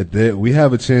that we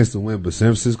have a chance to win, but San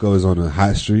Francisco is on a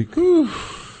hot streak.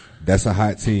 That's a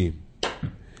hot team.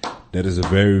 That is a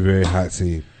very, very hot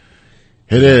team.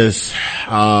 It is.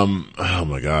 Oh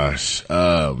my gosh.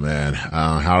 Oh man.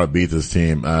 How to beat this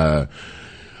team.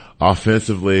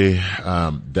 Offensively,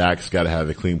 Dak's got to have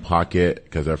a clean pocket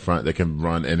because their front, they can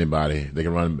run anybody. They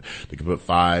can put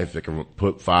 5, they can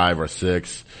put 5 or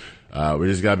 6. We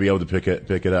just got to be able to pick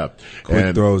it up.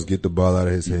 Quick throws, get the ball out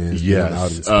of his hands.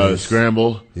 Yes.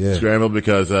 Scramble. Yeah. Scramble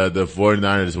because, the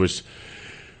 49ers, which,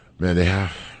 man, they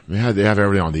have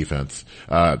everything on defense.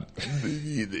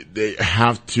 They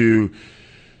have to,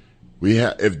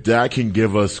 if Dak can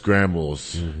give us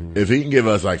scrambles, if he can give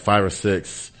us like 5 or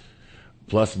 6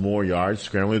 plus more yards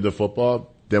scrambling the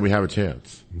football, then we have a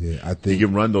chance. Yeah, I think he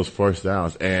can run those first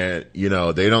downs, and they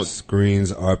don't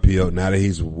screens, RPO. Now that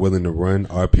he's willing to run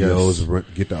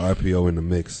RPOs, get the RPO in the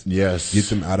mix. Yes, get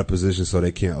them out of position so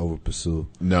they can't over pursue.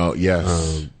 No,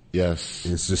 yes, yes.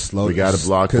 It's just slow. We got to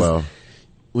block well.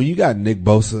 When you got Nick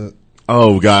Bosa.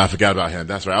 Oh God, I forgot about him.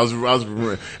 That's right. I was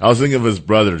thinking of his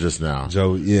brother just now.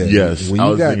 Joe. Yeah. Yes. When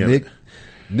you got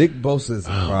Nick Bosa is a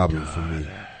problem for me.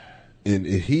 And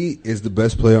if he is the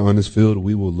best player on this field,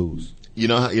 we will lose. You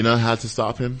know how to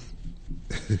stop him?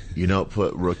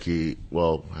 Put rookie.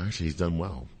 Well, actually, he's done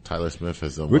well. Tyler Smith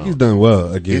has done well. Rookie's done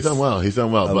well against. He's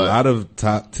done well. A lot of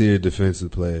top tier defensive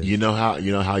players. You know how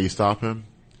you stop him?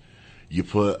 You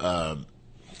put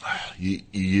you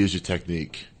use your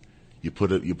technique. You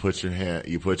put your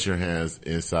hands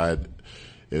inside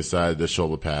the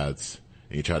shoulder pads,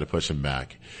 and you try to push him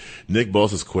back. Nick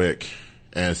Bosa's quick.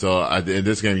 And so in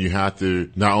this game, you have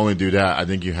to not only do that, I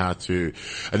think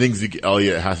Zeke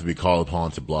Elliott has to be called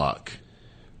upon to block.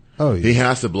 Oh, yeah. He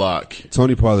has to block.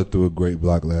 Tony Pollard threw a great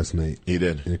block last night. He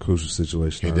did. In a crucial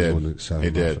situation. He did. He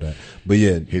did. For that. But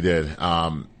yeah. He did.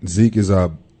 Zeke is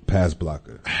our pass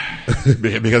blocker.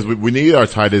 Because we need our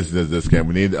tight ends in this game.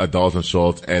 We need a Dalton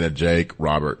Schultz and a Jake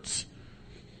Roberts.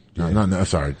 No,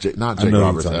 sorry. Not Jake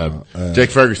Roberts. Jake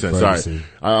Ferguson. Sorry.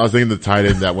 I was thinking the tight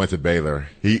end that went to Baylor.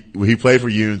 He played for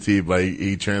UNT, but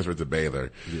he transferred to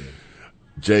Baylor. Yeah.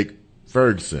 Jake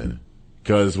Ferguson.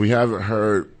 Cause we haven't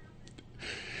heard,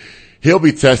 he'll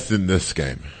be tested in this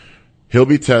game. He'll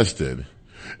be tested.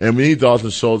 And we need Dalton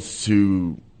Schultz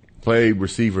to play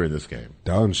receiver in this game.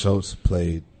 Dalton Schultz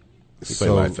played. He played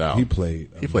lights out. He plays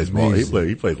ball.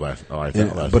 He played lights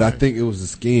out. But I think it was a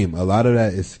scheme. A lot of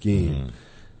that is scheme. Mm-hmm.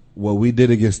 What we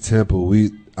did against Tampa,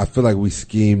 I feel like we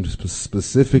schemed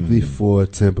specifically for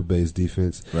Tampa Bay's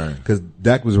defense. Right. Because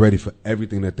Dak was ready for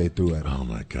everything that they threw at him. Oh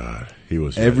my God. He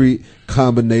was every ready.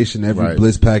 Combination, every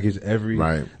blitz package,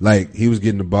 right. Like he was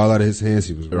getting the ball out of his hands.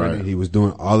 He was running. Right. He was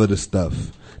doing all of the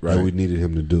stuff that we needed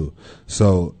him to do.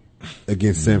 So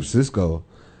against San Francisco,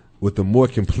 with a more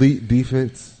complete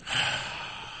defense,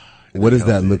 what does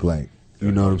that look like?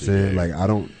 You know what I'm saying? Like I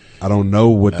don't know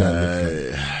what that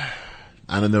looks like.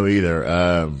 I don't know either.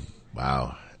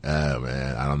 Wow.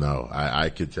 Man, I don't know. I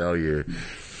could tell you,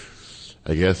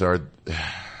 I guess I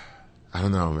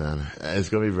don't know, man. It's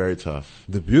going to be very tough.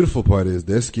 The beautiful part is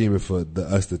they're scheming for the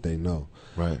us that they know.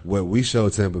 Right. What we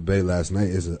showed Tampa Bay last night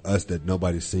is us that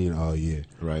nobody's seen all year.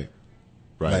 Right.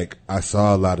 Like, I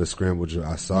saw a lot of scramble drill.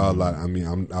 I saw a lot. I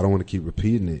mean, I don't want to keep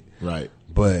repeating it. Right.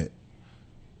 But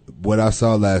what I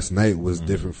saw last night was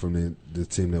different from the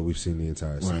team that we've seen the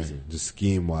entire season. Just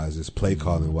scheme-wise, just play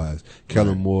calling-wise.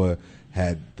 Kellen Moore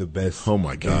had the best game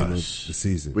of the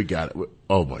season. We got it.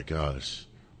 Oh, my gosh.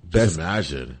 Just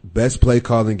imagine. Best play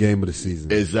calling game of the season.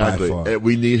 Exactly. By far.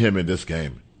 We need him in this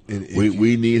game.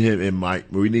 We need him in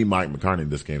we need Mike McCartney in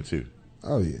this game, too.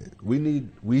 Oh, yeah. We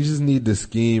just need the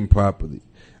scheme properly.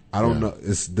 I don't know.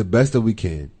 It's the best that we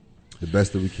can. Because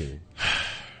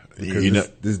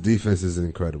this defense is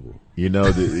incredible. I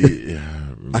gotta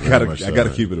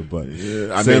keep it a buck.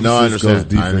 Yeah, I understand.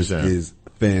 Defense is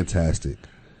fantastic.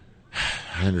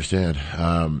 I understand.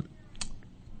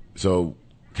 So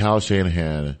Kyle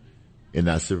Shanahan in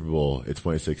that Super Bowl in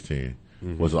 2016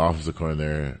 was the offensive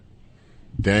coordinator.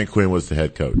 Dan Quinn was the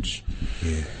head coach.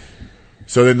 Yeah.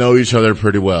 So they know each other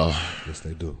pretty well. Yes,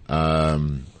 they do.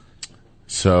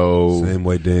 So same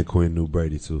way Dan Quinn knew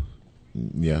Brady too.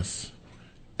 Yes.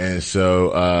 And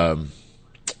so,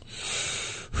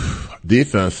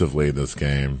 defensively this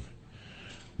game,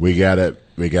 we gotta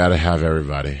have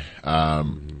everybody.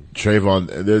 Trayvon,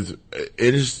 there's an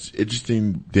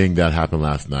interesting thing that happened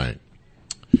last night.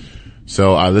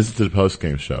 So I listened to the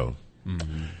post-game show,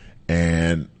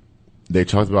 and they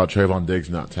talked about Trayvon Diggs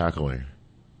not tackling.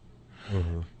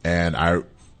 And I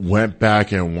went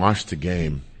back and watched the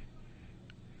game,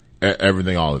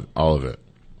 everything, all of it.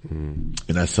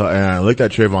 And I looked at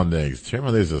Trayvon Diggs.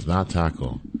 Trayvon Diggs does not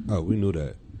tackle. Oh, we knew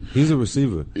that. He's a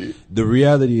receiver. The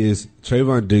reality is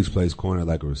Trayvon Diggs plays corner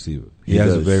like a receiver. He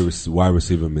has a very wide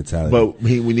receiver mentality. But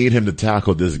we need him to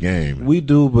tackle this game. We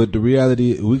do, but the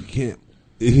reality, we can't.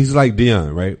 He's like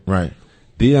Deion, right? Right.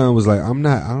 Dion was like,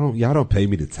 y'all don't pay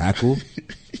me to tackle.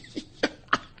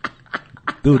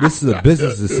 Dude, this is a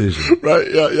business decision. Right,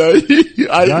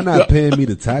 yeah. Y'all not paying me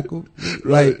to tackle?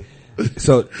 Right. Like,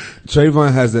 so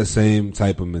Trayvon has that same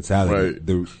type of mentality.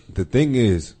 Right. The thing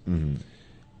is,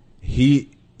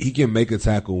 he can make a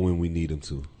tackle when we need him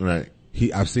to. Right.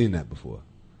 I've seen that before.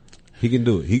 He can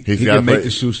do it. He He's can make play.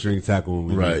 the shoestring tackle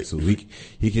when we need him to.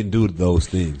 He can do those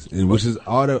things, and which is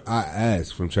all that I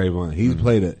ask from Trayvon.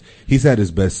 He's had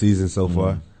his best season so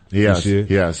far. He has. This year.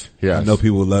 He has. I know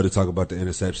people would love to talk about the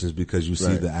interceptions because you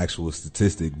see the actual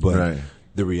statistic, but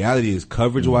the reality is,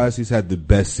 coverage-wise, he's had the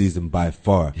best season by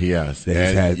far. He has. That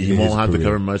he's had he won't have to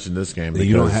cover much in this game.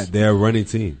 You don't have. They're a running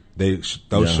team. They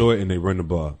throw short and they run the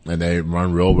ball, and they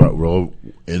run roll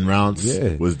in rounds.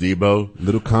 Yeah. With Debo,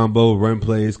 little combo run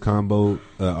plays, combo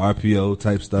RPO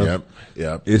type stuff.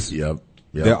 Yep.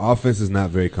 Their offense is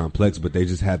not very complex, but they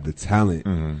just have the talent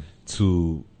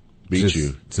to beat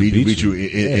you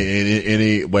in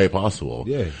any way possible.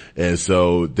 Yeah, and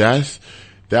so that's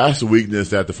the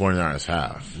weakness that the 49ers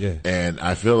have. Yeah, and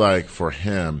I feel like for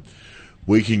him,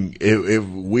 we can if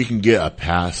we can get a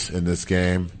pass in this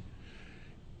game,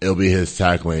 it'll be his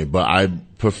tackling. But I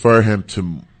prefer him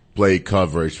to play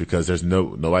coverage because there's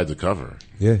nobody to cover.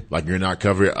 Yeah, like you're not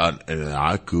covering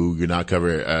Aku, you're not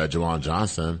covering Jawan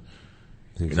Johnson.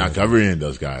 Exactly. You're not covering any of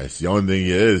those guys. The only thing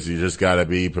is you just got to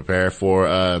be prepared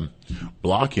for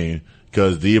blocking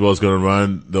because Debo's going to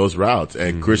run those routes,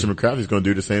 and Christian McCaffrey's going to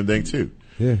do the same thing too.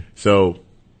 Yeah. So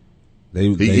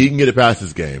he can get it past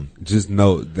this game. Just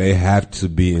know they have to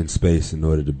be in space in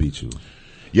order to beat you.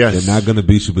 Yes. They're not going to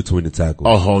beat you between the tackles.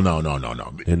 Oh, no.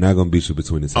 They're not going to beat you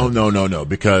between the tackles. Oh, no.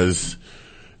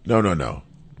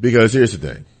 Because here's the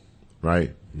thing,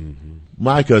 right?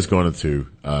 Micah's going to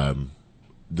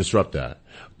disrupt that.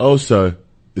 Osa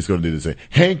is going to do the same.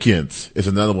 Hankins is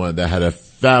another one that had a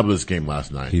fabulous game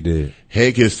last night. He did.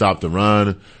 Hankins stopped the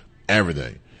run,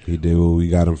 everything. He did what we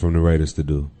got him from the Raiders to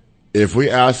do. If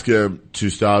we ask him to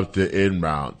stop the in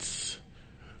routes,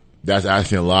 that's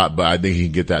asking a lot, but I think he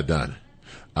can get that done.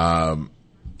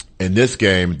 In this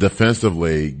game,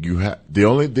 defensively, the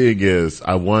only thing is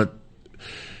I want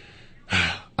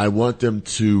them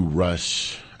to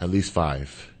rush at least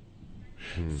 5.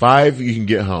 5 you can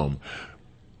get home.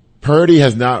 Purdy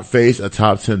has not faced a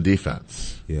top 10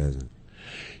 defense. He hasn't.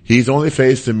 He's only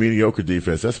faced a mediocre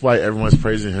defense. That's why everyone's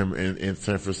praising him in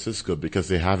San Francisco because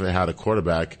they haven't had a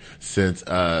quarterback since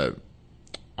Steve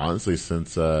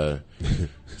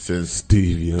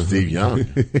Young.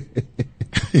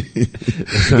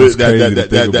 Sounds crazy to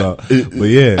think about. But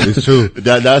yeah, it's true.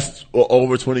 That's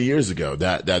over 20 years ago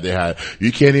that they had.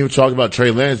 You can't even talk about Trey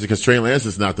Lance because Trey Lance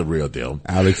is not the real deal.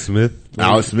 Alex Smith.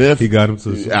 He got him to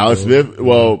the Super Bowl. Alex Smith.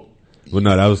 Well,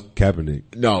 no, that was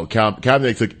Kaepernick. No,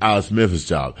 Kaepernick took Alex Smith's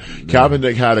job. No.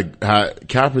 Kaepernick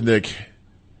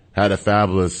had a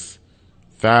fabulous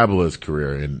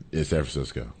career in San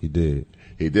Francisco. He did.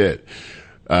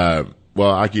 Well,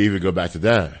 I can even go back to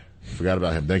that. Forgot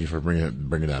about him. Thank you for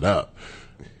bringing that up.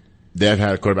 They've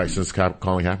had a quarterback since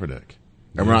Colin Kaepernick.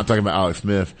 And we're not talking about Alex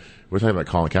Smith. We're talking about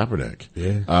Colin Kaepernick.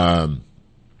 Yeah.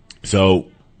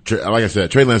 So, like I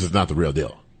said, Trey Lance is not the real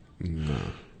deal. No.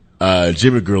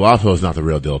 Jimmy Garoppolo is not the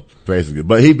real deal, basically.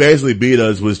 But he basically beat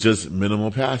us with just minimal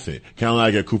passing. Kind of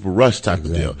like a Cooper Rush type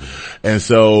of deal. And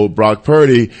so, Brock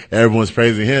Purdy, everyone's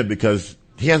praising him because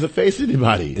he hasn't faced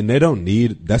anybody. And they don't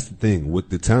need, that's the thing,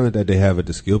 with the talent that they have at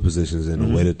the skill positions and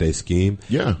the way that they scheme,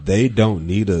 they don't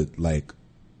need a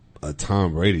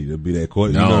Tom Brady to be that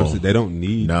quarterback. No. You know what I'm saying? They don't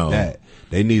need that.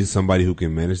 They need somebody who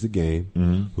can manage the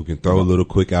game, who can throw little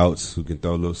quick outs, who can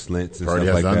throw little slants and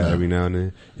stuff like that every now and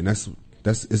then. And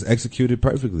it's executed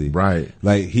perfectly. Right.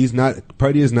 Like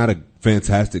Purdy is not a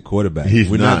fantastic quarterback.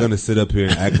 We're not going to sit up here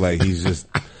and act like he's just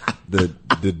the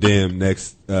damn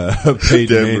next Peyton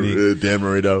Manning. Dan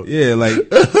Marino. Yeah, like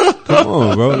come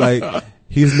on, bro. Like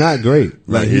he's not great.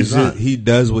 Like he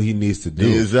does what he needs to do.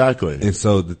 Exactly. And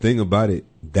so the thing about it,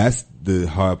 that's the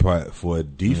hard part for a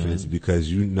defense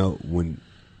because you know when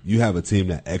you have a team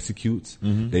that executes,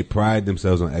 they pride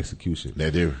themselves on execution.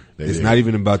 They do. It's not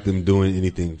even about them doing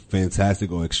anything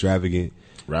fantastic or extravagant.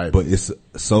 Right. But it's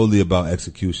solely about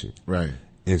execution. Right.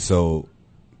 And so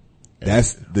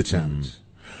that's the challenge.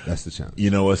 That's the challenge. You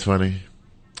know what's funny?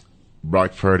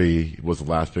 Brock Purdy was the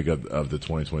last pick of the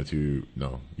 2022.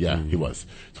 No. Yeah, he was.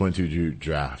 22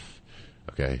 draft.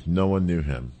 Okay. No one knew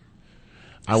him.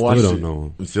 Still don't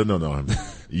know him. Still don't know him.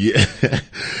 Yeah.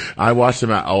 I watched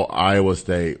him at Iowa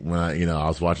State when I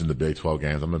was watching the Big 12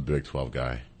 games. I'm a Big 12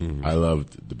 guy. Mm-hmm. I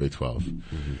loved the Big 12.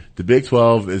 Mm-hmm. The Big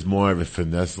 12 is more of a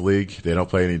finesse league. They don't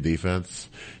play any defense.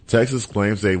 Texas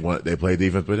claims they play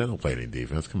defense, but they don't play any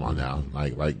defense. Come on now.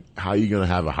 Like, how are you going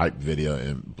to have a hype video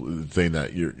and saying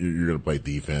that you're going to play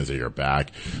defense or you're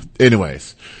back?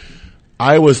 Anyways,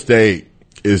 Iowa State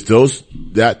is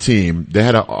that team. They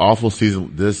had an awful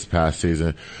season this past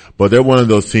season, but they're one of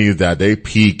those teams that they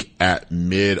peak at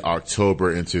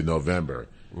mid-October into November.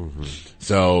 Mm-hmm.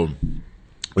 So,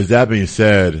 with that being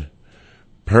said,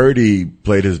 Purdy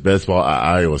played his best ball at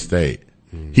Iowa State.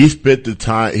 Mm-hmm. He spent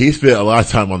a lot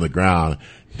of time on the ground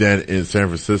than in San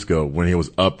Francisco when he was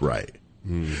upright.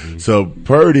 Mm-hmm. So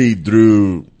Purdy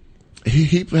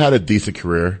he had a decent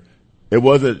career. It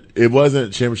wasn't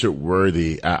championship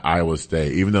worthy at Iowa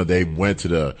State, even though they went to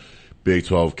the Big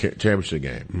 12 championship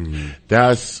game. Mm-hmm.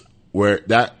 That's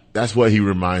what he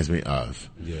reminds me of.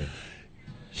 Yeah.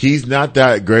 He's not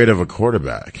that great of a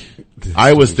quarterback.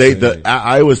 Iowa State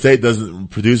doesn't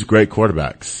produce great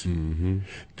quarterbacks. Mm-hmm.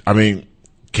 I mean,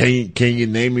 can you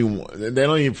name me one? They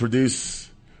don't even produce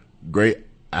great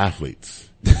athletes.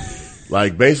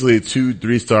 Like basically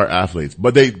 2-3-star athletes,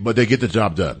 but they get the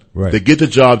job done. Right. They get the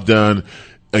job done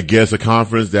against a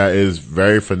conference that is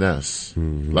very finesse.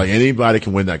 Mm-hmm. Like anybody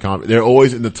can win that conference. They're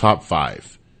always in the top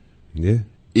 5. Yeah.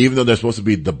 Even though they're supposed to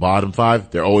be the bottom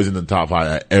 5, they're always in the top 5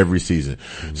 at every season.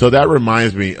 Mm-hmm. So that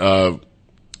reminds me of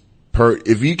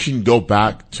if you can go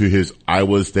back to his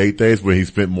Iowa State days where he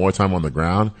spent more time on the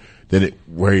ground than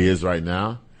where he is right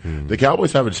now, mm-hmm. the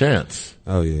Cowboys have a chance.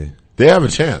 Oh yeah. They have a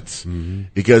chance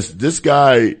because this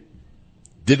guy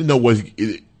didn't know most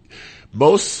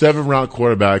 7-round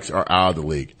quarterbacks are out of the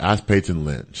league. Ask Peyton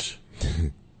Lynch.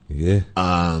 Yeah.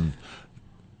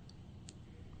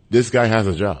 This guy has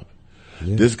a job.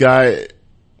 Yeah. This guy,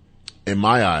 in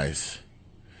my eyes,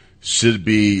 should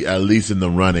be at least in the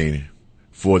running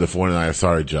for the 49ers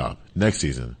starting job next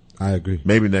season. I agree.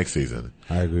 Maybe next season.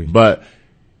 I agree. But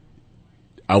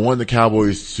I want the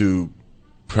Cowboys to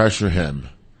pressure him.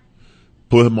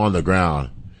 Put him on the ground.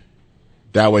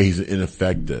 That way he's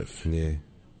ineffective. Yeah.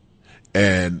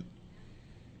 And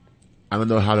I don't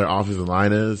know how their offensive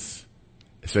line is.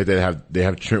 Expect they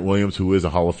have Trent Williams, who is a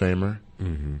Hall of Famer.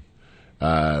 Mm-hmm.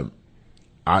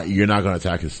 You're not going to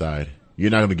attack his side.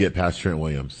 You're not going to get past Trent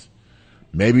Williams.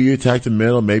 Maybe you attack the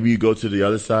middle. Maybe you go to the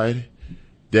other side.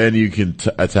 Then you can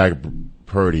attack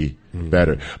Purdy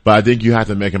better. But I think you have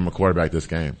to make him a quarterback this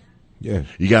game. Yeah.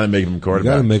 You got to make him a quarterback.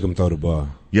 You got to make him throw the ball.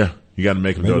 Yeah. You got to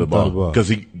make him throw the ball.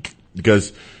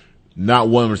 Because not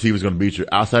one receiver is going to beat you.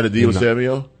 Outside of Deebo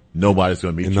Samuel, nobody's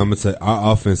going to beat you. And I'm going to say,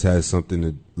 our offense has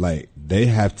something they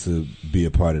have to be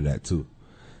a part of that too.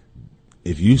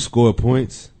 If you score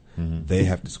points, they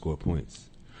have to score points.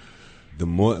 The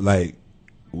more,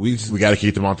 we got to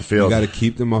keep them off the field. We got to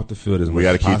keep them off the field as much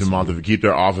as possible. We got to keep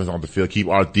their offense on the field, keep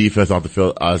our defense off the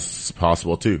field as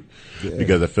possible too. Yeah.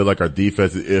 Because I feel like our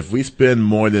defense, if we spend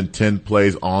more than 10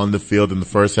 plays on the field in the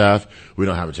first half, we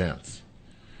don't have a chance.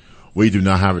 We do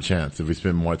not have a chance if we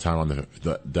spend more time on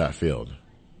that field.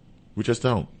 We just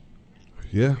don't.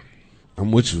 Yeah.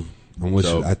 I'm with you.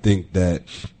 You. I think that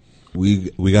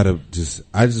we gotta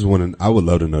I would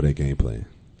love to know their game plan.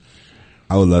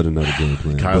 I would love to know the game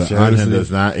plan. Kyle Shanahan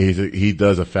does not. He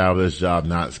does a fabulous job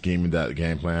not scheming that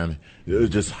game plan.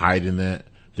 Just hiding it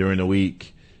during the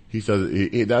week.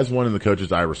 That's one of the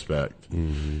coaches I respect.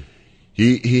 Mm-hmm.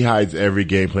 He hides every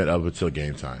game plan up until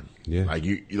game time. Yeah.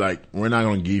 We're not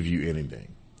going to give you anything.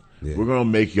 Yeah. We're going to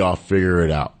make y'all figure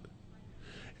it out.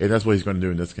 And that's what he's going to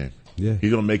do in this game. Yeah.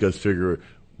 He's going to make us figure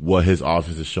what his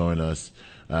offense is showing us.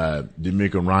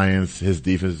 D'Amico Ryans, his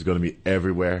defense is going to be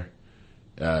everywhere.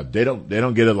 They don't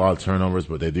get a lot of turnovers,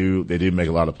 but they do make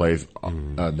a lot of plays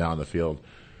down the field.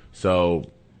 So,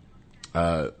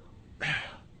 it's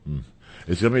going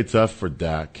to be tough for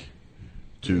Dak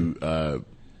to,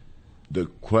 the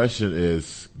question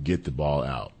is get the ball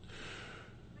out.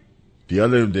 The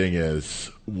other thing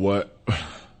is what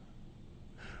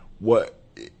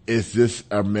is this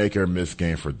a make or miss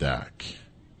game for Dak?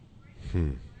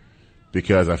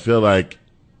 Because I feel like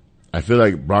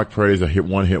Brock Purdy's a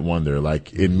one-hit wonder.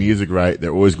 Like in music, right?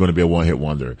 They're always going to be a one-hit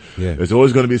wonder. Yeah. There's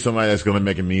always going to be somebody that's going to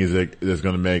make that's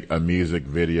going to make a music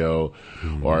video,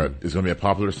 or it's going to be a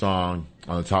popular song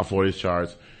on the top 40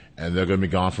 charts, and they're going to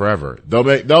be gone forever.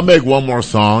 They'll make one more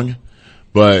song,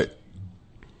 but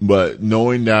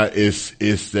knowing that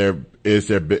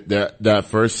that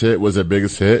first hit was their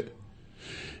biggest hit,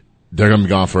 they're going to be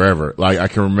gone forever. Like I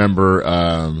can remember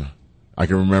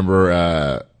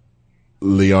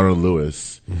Leona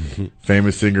Lewis,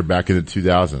 famous singer back in the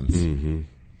 2000s.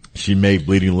 She made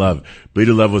Bleeding Love.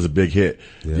 Bleeding Love was a big hit.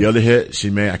 Yeah. The other hit she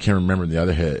made, I can't remember the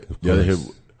other hit. The other hit,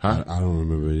 huh? I don't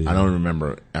remember it either. I don't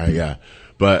remember. Yeah.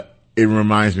 But it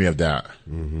reminds me of that.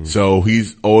 Mm-hmm. So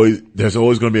there's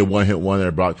always going to be a one hit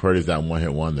wonder. Brock Purdy's that one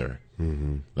hit wonder.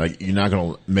 Mm-hmm. Like, you're not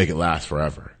going to make it last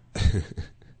forever.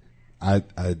 I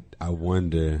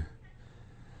wonder,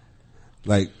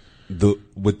 like,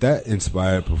 with that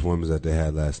inspired performance that they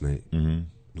had last night,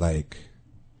 like,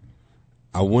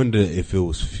 I wonder if it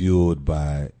was fueled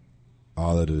by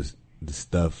all of the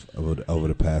stuff over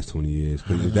the past 20 years.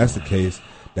 Because if that's the case,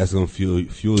 that's going to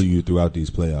fuel you throughout these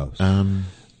playoffs.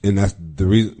 And that's the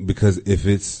reason, because if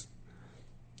it's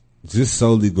just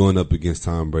solely going up against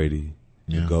Tom Brady,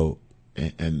 the GOAT,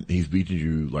 and he's beaten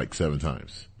you like 7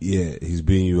 times. Yeah, he's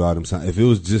beating you out himself. If it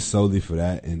was just solely for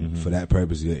that and for that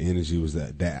purpose, your energy was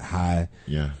that high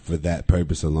for that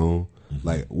purpose alone.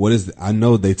 Like, I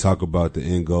know they talk about the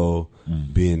end goal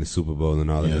being the Super Bowl and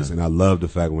all of this, and I love the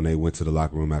fact when they went to the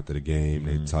locker room after the game,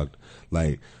 they talked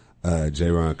like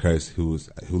J-Ron Curse, who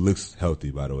looks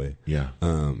healthy, by the way. Yeah.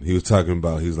 He was talking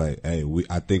about, he was like, hey,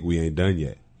 I think we ain't done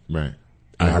yet. Right.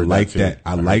 I like that.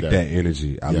 I like that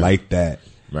energy. I like that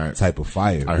type of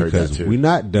fire. I heard that too. We're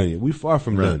not done yet. We far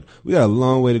from done. We got a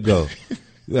long way to go.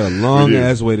 We got a long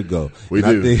ass way to go. We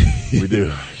and do. I think We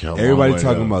do. Everybody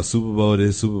talking about Super Bowl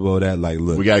this, Super Bowl that. Like,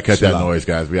 look, we gotta cut that noise,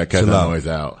 guys. We gotta cut that noise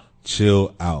out.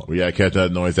 Chill out. We gotta cut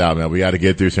that noise out, man. We gotta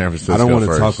get through San Francisco. I don't want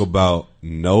to first. talk about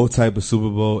no type of Super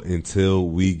Bowl until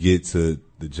we get to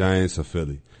the Giants or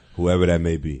Philly, whoever that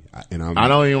may be. I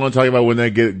don't even want to talk about when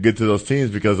they get to those teams,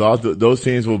 because those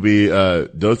teams will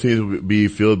be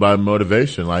fueled by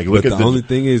motivation. Like, look at the only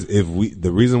thing is,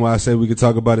 the reason why I said we could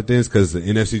talk about it then is because the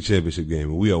NFC Championship game,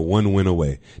 and we are 1 win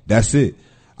away. That's it.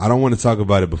 I don't want to talk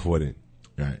about it before then.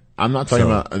 Right. I'm not talking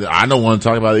about. I don't want to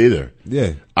talk about it either.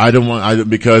 Yeah. I don't want.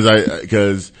 Because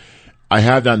I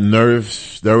have that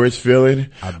nervous feeling.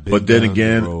 But then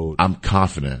again, I'm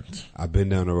confident. I've been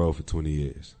down the road for 20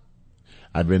 years.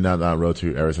 I've been down that road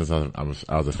too ever since I was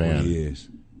a fan. 20 years.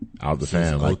 I was a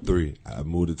fan. Since 03. I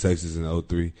moved to Texas in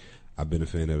 03. I've been a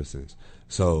fan ever since.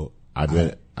 So I've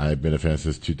been a fan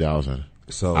since 2000.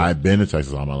 So I've been in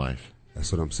Texas all my life.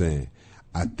 That's what I'm saying.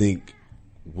 I think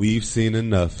we've seen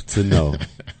enough to know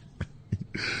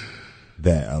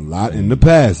that a lot in the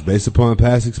past, based upon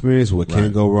past experience, what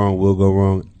can go wrong will go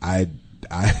wrong.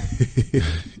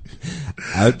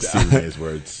 Stephen A's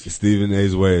words. Stephen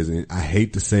A's words, and I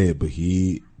hate to say it, but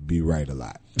he be right a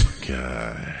lot.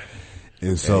 God.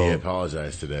 And so he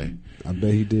apologized today. I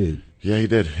bet he did. Yeah, he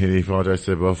did. He apologized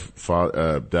to both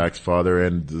Dak's father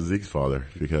and Zeke's father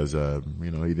because he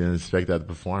didn't expect that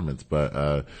performance. But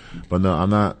no, I'm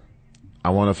not.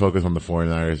 I want to focus on the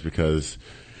 49ers because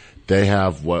they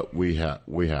have what we have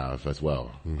as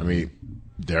well. Mm-hmm. I mean,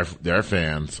 their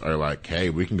fans are like, hey,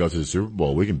 we can go to the Super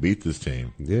Bowl. We can beat this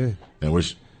team. Yeah. And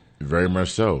which very much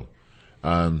so.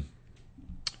 And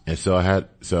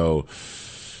so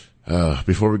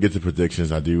before we get to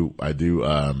predictions, I do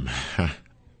I'm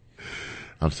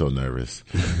so nervous.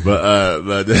 But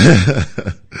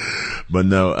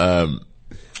no,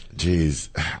 geez,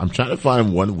 I'm trying to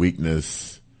find one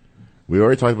weakness. We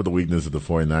already talked about the weakness of the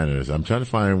 49ers. I'm trying to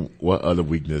find what other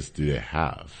weakness do they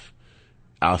have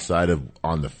outside of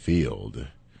on the field.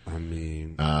 I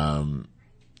mean,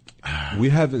 we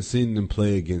haven't seen them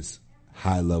play against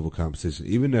high level competition.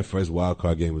 Even their first wild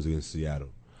card game was against Seattle.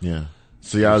 Yeah.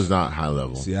 Seattle's not high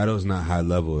level. Seattle's not high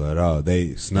level at all.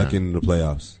 They snuck into the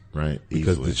playoffs. Right.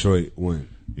 Because easily. Detroit won.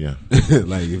 Yeah.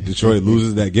 Like, if Detroit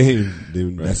loses that game,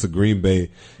 then that's a Green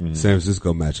Bay San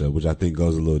Francisco matchup, which I think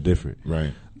goes a little different.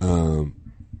 Right.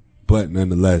 But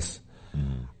nonetheless,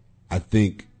 I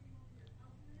think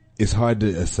it's hard to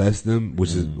assess them,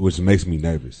 which makes me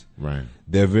nervous. Right.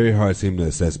 They're a very hard team to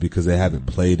assess because they haven't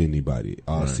played anybody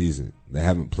all season. They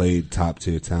haven't played top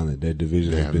tier talent. Their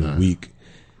division has been weak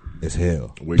as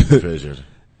hell. Weak division.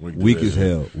 Weak as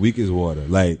hell. Weak as water.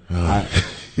 Like,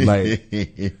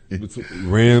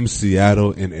 Rams,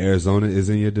 Seattle, and Arizona is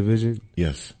in your division.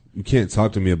 Yes. You can't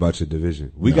talk to me about your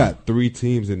division. We got 3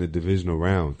 teams in the divisional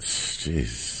round.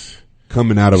 Jeez.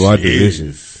 Coming out of our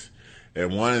division.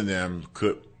 And one of them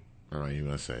could, I don't even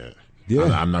want to say it. Yeah.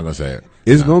 I'm not going to say it.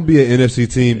 It's going to be an NFC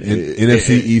team, NFC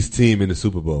East team in the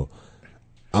Super Bowl.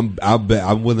 I'm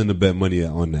willing to bet money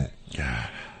on that. God.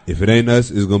 If it ain't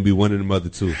us, it's going to be one of them other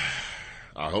 2.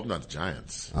 I hope not the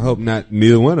Giants. I hope not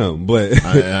neither one of them, but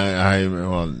I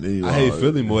hate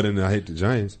Philly more than I hate the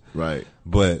Giants. Right.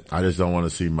 But I just don't want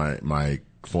to see my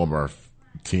former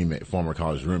teammate, former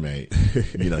college roommate.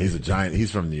 He's a Giant. He's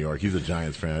from New York. He's a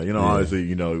Giants fan.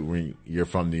 Obviously, when you're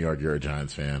from New York, you're a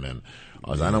Giants fan, and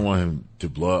I don't want him to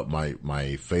blow up my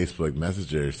Facebook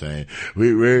Messenger saying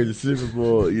we're in the Super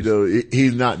Bowl.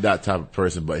 He's not that type of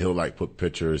person, but he'll like put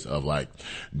pictures of like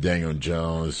Daniel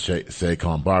Jones,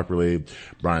 Saquon Barkley,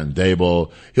 Brian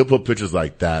Dable. He'll put pictures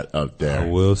like that up there. I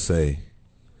will say,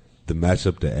 the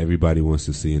matchup that everybody wants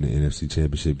to see in the NFC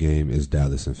Championship game is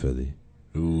Dallas and Philly.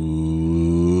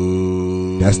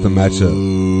 Ooh. That's the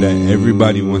matchup that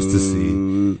everybody wants to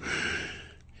see,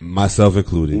 myself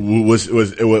included.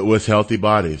 With healthy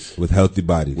bodies. With healthy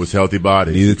bodies. With healthy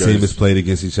bodies. Neither team has played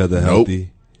against each other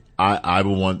healthy. I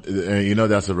would want,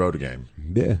 that's a road game.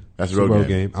 Yeah. That's a road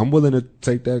game. I'm willing to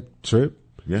take that trip.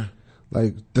 Yeah.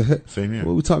 Like, the heck? Same here.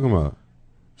 What are we talking about?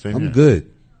 Same I'm here.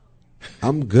 good.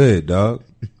 I'm good, dog.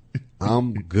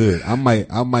 I'm good. I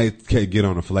might get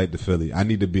on a flight to Philly. I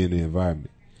need to be in the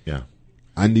environment. Yeah.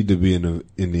 I need to be in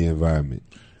the environment.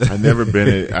 I've never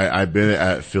been I've been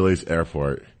at Philly's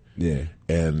airport. Yeah.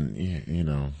 And,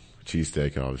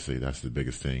 cheesesteak, obviously, that's the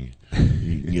biggest thing.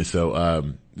 So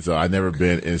I've never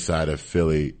been inside of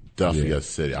Philadelphia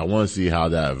City. I want to see how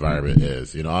that environment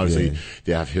is. Obviously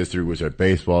they have history with their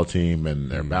baseball team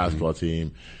and their basketball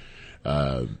team.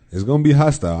 It's gonna be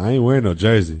hostile. I ain't wearing no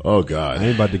jersey. Oh God. I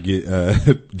ain't about to get,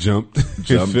 jumped.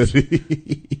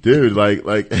 Dude,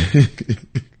 like,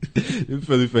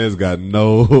 Philly fans got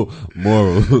no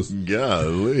morals.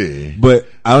 Golly. But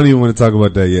I don't even want to talk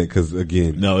about that yet because,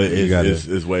 again. No,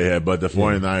 it's way ahead. But the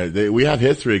 49ers, we have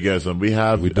history against them. We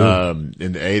have, in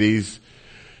the 80s,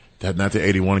 that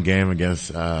 1981 game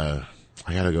against, I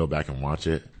gotta go back and watch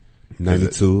it.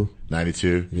 92.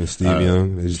 Yeah, Steve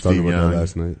Young. They just talked about that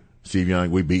last night. Steve Young,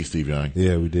 we beat Steve Young.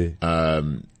 Yeah, we did.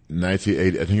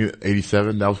 1980, I think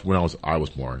 87, that was when I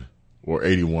was born. Or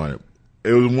 81.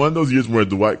 It was one of those years where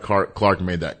Dwight Clark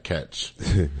made that catch.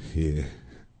 Yeah.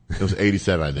 It was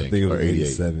 87, I think. I think it was or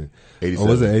 87. 87.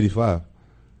 Or was it 85?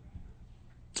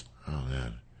 Oh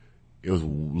man. It was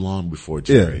long before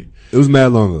Jerry. Yeah. It was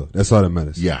mad long ago. That's all that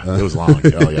matters. Yeah, it was long.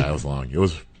 Oh yeah, it was long. It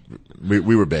was, we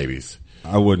were babies.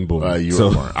 I wasn't born. You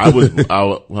were born.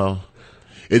 Well,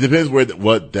 it depends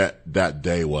what that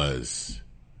day was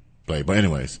played. But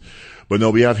anyways, no,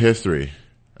 we have history.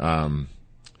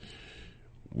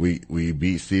 We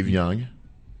beat Steve Young.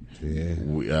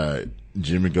 Yeah.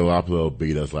 Jimmy Garoppolo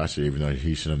beat us last year, even though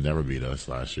he should have never beat us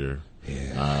last year.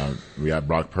 Yeah. We got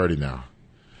Brock Purdy now.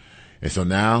 And so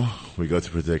now we go to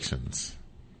predictions.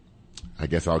 I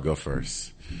guess I'll go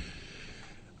first.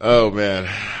 Oh man.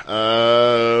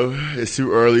 It's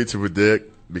too early to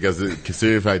predict because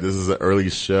considering the fact this is an early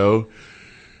show,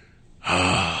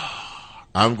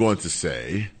 I'm going to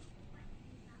say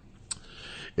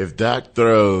if Dak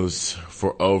throws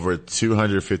for over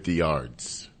 250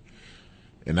 yards,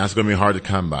 and that's going to be hard to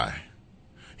come by.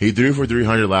 He threw for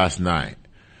 300 last night.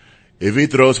 If he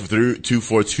throws for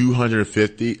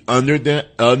 250, under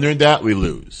that we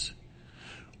lose.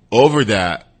 Over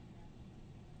that,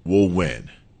 we'll win.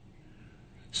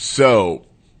 So,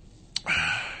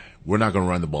 we're not going to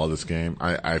run the ball this game.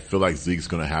 I feel like Zeke's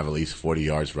going to have at least 40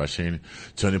 yards rushing.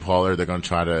 Tony Pollard, they're going to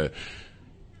try to,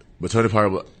 but Tony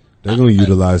Pollard, they're going to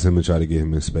utilize him and try to get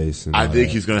him in space. I think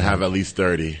he's going to have at least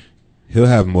 30. He'll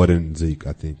have more than Zeke,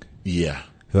 I think. Yeah.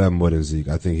 He'll have more than Zeke.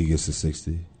 I think he gets to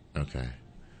 60. Okay.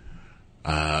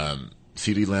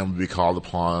 CeeDee Lamb will be called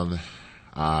upon.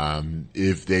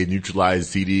 If they neutralize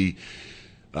CeeDee,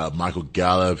 Michael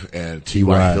Gallup and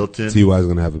T.Y. Hilton. T.Y.'s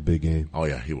going to have a big game. Oh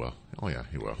yeah, he will.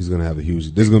 He's going to have a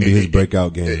huge, this is going to be his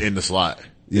breakout game. In the slot.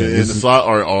 Yeah, in the slot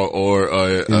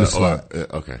or in the slot.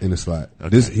 Okay. In the slot.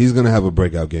 Okay. He's going to have a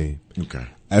breakout game. Okay.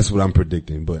 That's what I'm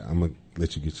predicting, but I'm going to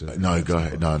let you get your. No, go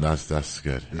ahead. No, that's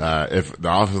good. If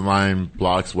the offensive line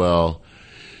blocks well,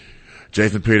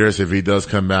 Jason Peters, if he does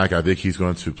come back, I think he's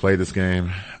going to play this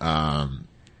game. Other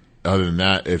than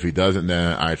that, if he doesn't,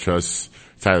 then I trust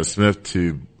Tyler Smith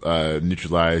to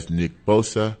neutralize Nick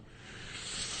Bosa.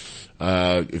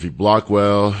 If he block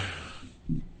well,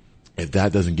 if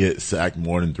that doesn't get sacked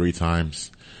more than 3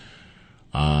 times,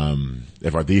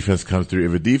 if our defense comes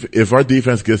through, if our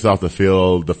defense gets off the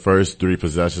field the first 3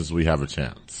 possessions, we have a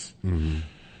chance.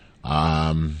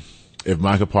 Mm-hmm. If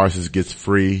Micah Parsons gets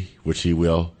free, which he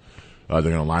will, they're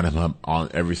going to line him up on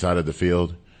every side of the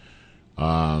field.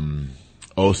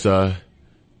 Osa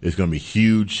is going to be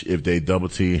huge if they double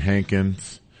team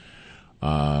Hankins.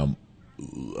 Van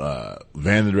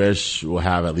Der Esch will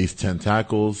have at least 10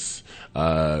 tackles.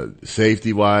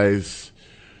 Safety wise,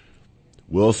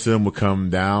 Wilson will come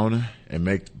down and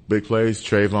make big plays.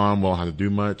 Trayvon won't have to do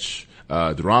much.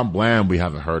 Deron Bland we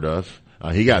haven't heard of.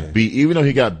 He got beat, even though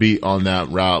he got beat on that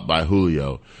route by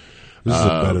Julio. This is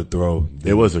a better throw.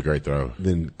 It was a great throw.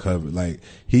 Than cover. Like,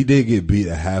 he did get beat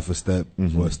a half a step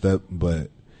or a step,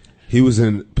 but He was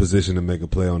in position to make a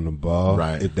play on the ball,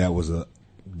 Right. if that was a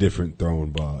different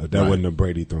throwing ball. If that wasn't a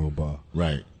Brady throwing ball,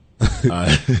 Right.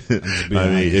 I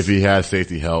mean, if he had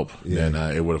safety help, Yeah.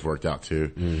 then it would have worked out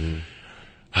too. Mm-hmm.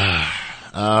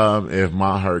 If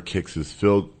Maher kicks his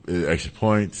extra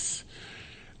points,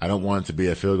 I don't want it to be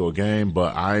a field goal game,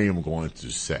 but I am going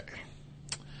to say,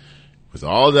 with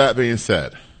all that being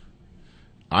said,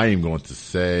 I am going to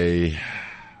say,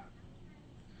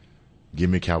 give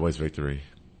me Cowboys victory.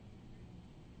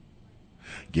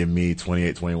 Give me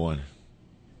 28-21.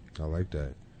 I like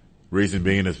that. Reason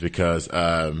being is because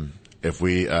if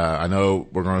we, I know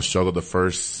we're going to struggle the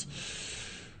first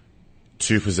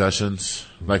 2 possessions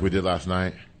like we did last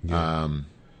night. Yeah.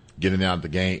 Getting out the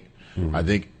gate. Mm-hmm. I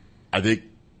think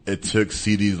it took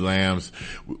CeeDee Lamb's.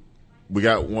 We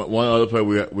got one other play.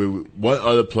 One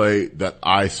other play that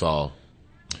I saw.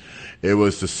 It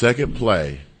was the second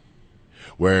play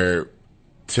where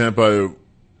Tampa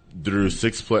drew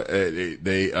 6 play.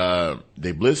 They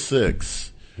blitzed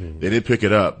 6. Mm-hmm. They didn't pick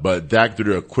it up, but Dak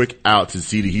threw a quick out to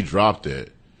CeeDee. He dropped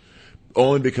it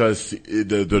only because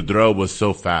the throw was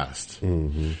so fast.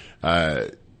 Mm-hmm.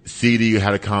 CeeDee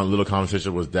had a little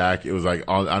conversation with Dak. It was like,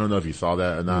 I don't know if you saw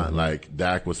that or not. Mm-hmm. Like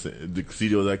Dak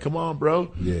CeeDee was like, "Come on,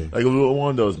 bro." Yeah. Like one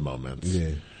of those moments.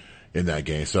 Yeah. In that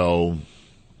game. So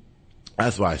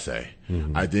that's why I say,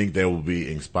 I think they will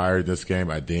be inspired this game.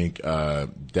 I think,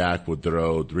 Dak would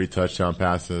throw 3 touchdown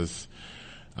passes.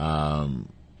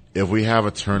 If we have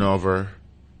a turnover,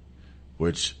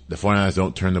 which the 49ers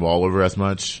don't turn the ball over as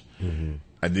much,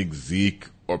 I think Zeke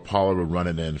or Pollard will run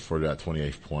it in for that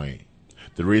 28th point.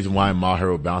 The reason why Maher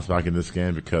will bounce back in this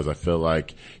game because I feel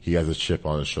like he has a chip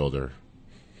on his shoulder.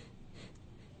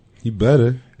 He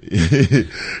better.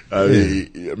 I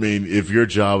mean, if your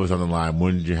job was on the line,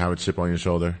 wouldn't you have a chip on your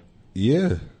shoulder?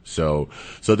 Yeah. So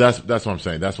that's what I'm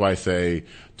saying. That's why I say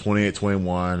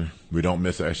 28-21. We don't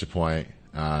miss an extra point.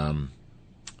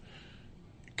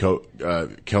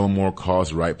 Kellen Moore calls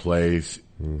the right plays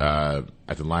at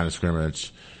the line of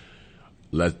scrimmage.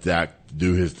 Let Dak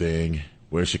do his thing.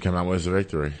 Where should come out with a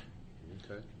victory.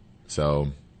 Okay.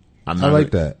 So I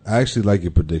like that. I actually like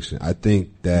your prediction. I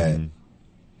think that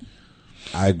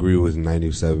I agree with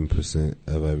 97%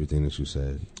 of everything that you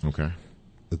said. Okay.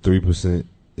 The 3%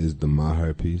 is the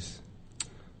Maher piece.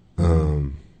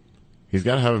 He's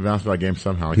got to have a bounce back game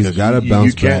somehow. He's got to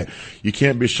bounce back. You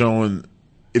can't be showing.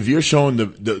 If you're showing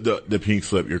the pink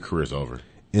slip, your career's over.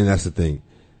 And that's the thing,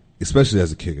 especially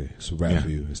as a kicker. It's a wrap for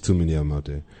you. There's too many of them out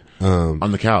there.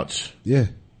 On the couch. Yeah.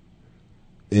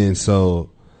 And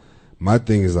so my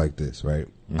thing is like this, right?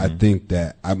 I think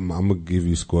that I'm going to give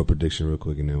you a score prediction real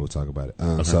quick and then we'll talk about it.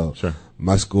 Okay, so sure.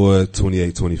 My score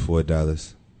 28-24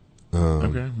 Dallas.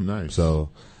 Okay, nice. So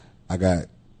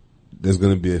there's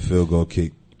going to be a field goal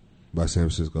kick by San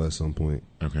Francisco at some point.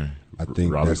 Okay. I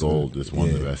think Robbie Gould is one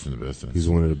of the best in the business. He's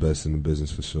one of the best in the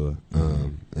business for sure.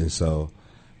 And so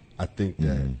I think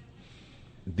that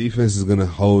defense is going to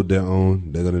hold their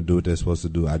own. They're going to do what they're supposed to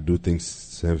do. I do think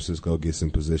San Francisco gets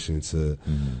in position to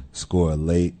score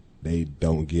late. They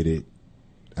don't get it.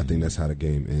 I think that's how the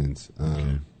game ends.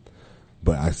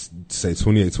 But I say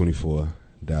 28-24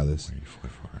 Dallas.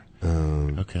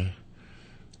 Okay.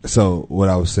 So what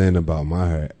I was saying about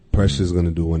Maher, pressure is going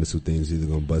to do one of 2 things. Either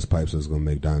going to bust pipes or it's going to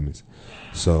make diamonds.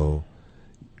 So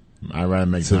I'd rather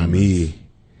make to diamonds. me,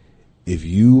 if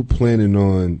you planning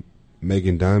on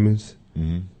making diamonds,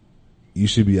 you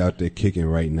should be out there kicking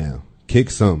right now. Kick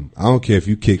something. I don't care if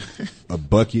you kick a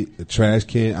bucket, a trash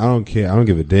can. I don't care. I don't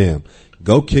give a damn.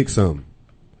 Go kick something.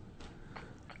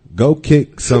 Go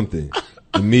kick something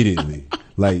immediately.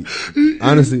 Like,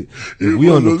 honestly, if we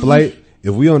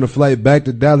on the flight back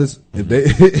to Dallas,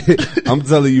 I'm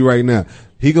telling you right now,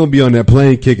 he gonna be on that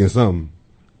plane kicking something.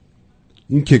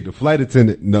 You can kick the flight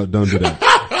attendant. No, don't do that.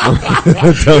 Don't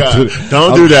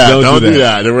do that. Don't do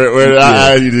that.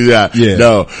 I you do that. Yeah,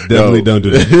 no, definitely don't do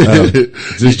that.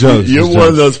 Just jokes. You're one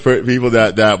of those people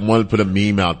that want to put a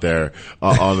meme out there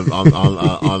on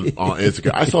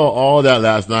Instagram. I saw all that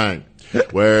last night,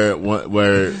 where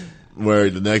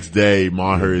the next day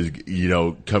Maher is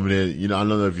coming in. I don't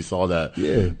know if you saw that.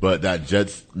 Yeah. But that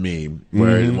Jets meme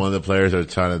where one of the players are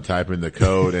trying to type in the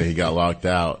code and he got locked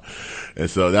out. And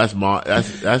so that's what I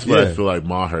feel like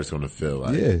Maher's going to feel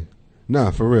like. Yeah.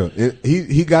 Nah, for real. And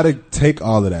he got to take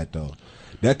all of that though.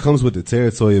 That comes with the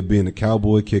territory of being a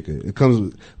Cowboy kicker. It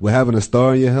comes with having a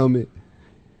star in your helmet.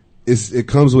 It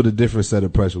comes with a different set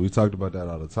of pressure. We talked about that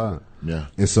all the time. Yeah.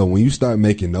 And so when you start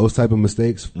making those type of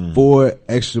mistakes, 4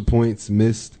 extra points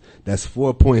missed, that's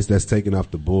 4 points that's taken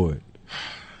off the board.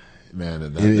 Man,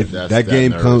 and if that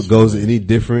game goes any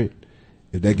different,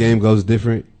 if that game goes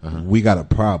different, we got a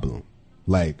problem.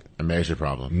 Like a major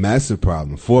problem. Massive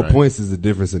problem. 4 points is the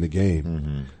difference in the game.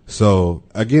 Mm-hmm. So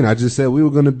again, I just said we were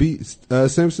going to beat San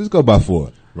Francisco by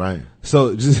 4. Right.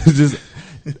 So just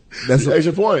that's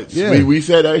extra points. Yeah. We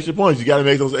said extra points. You got to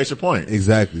make those extra points.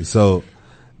 Exactly. So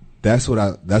that's what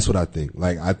I think.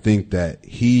 Like I think that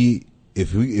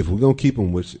if we're going to keep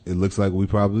him, which it looks like we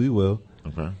probably will.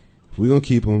 Okay. If we're going to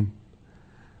keep him,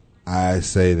 I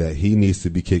say that he needs to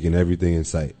be kicking everything in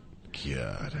sight.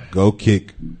 God. Go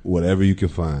kick whatever you can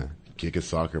find. Kick a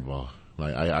soccer ball.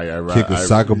 Like kick a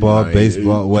soccer ball,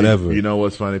 baseball, whatever. You know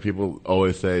what's funny? People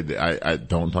always say that I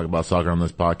don't talk about soccer on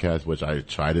this podcast, which I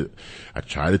tried it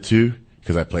to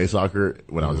because I played soccer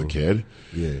when I was a kid.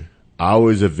 Yeah. I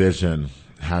always envision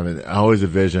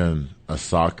a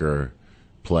soccer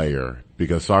player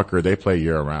because soccer they play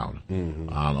year round. Mm-hmm.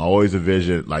 I always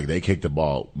envision like they kick the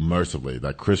ball mercifully.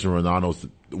 Like Cristiano Ronaldo's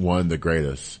one of the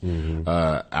greatest. Mm-hmm.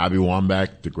 Abby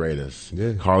Wambach, the greatest.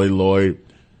 Yeah. Carly Lloyd.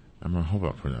 I hope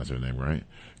I pronounced her name right.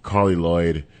 Carly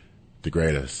Lloyd, the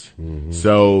greatest. Mm-hmm.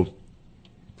 So,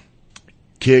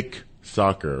 kick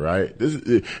soccer, right?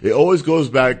 It always goes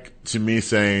back to me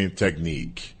saying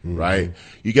technique, mm-hmm. right?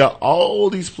 You got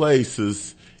all these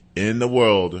places in the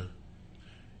world,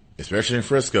 especially in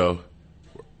Frisco.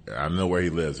 I don't know where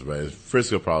he lives, but it's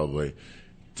Frisco probably,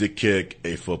 to kick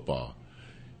a football.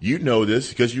 You know this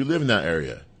because you live in that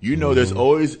area. You know there's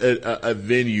always a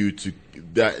venue to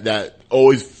that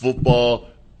always football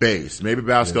base, maybe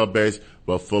basketball base,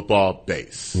 but football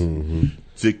base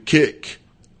to kick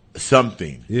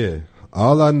something. Yeah.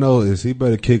 All I know is he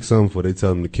better kick something before they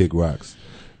tell him to kick rocks.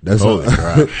 That's Holy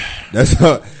crap. That's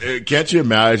how. Can't you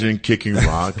imagine kicking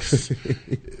rocks?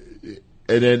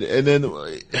 and then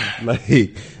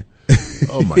Like,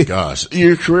 oh my gosh,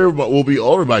 your career will be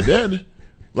over by then.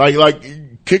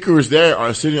 Like kickers there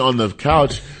are sitting on the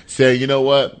couch saying, you know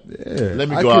what? yeah, Let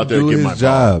me go out there and get my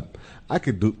job. I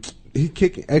could do. He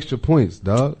kicking extra points,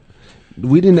 dog.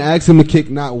 We didn't ask him to kick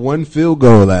not one field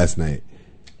goal last night.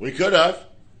 We could have.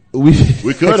 We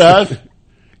could have.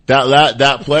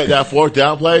 That fourth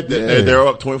down play, they're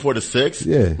up 24-6.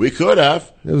 Yeah. We could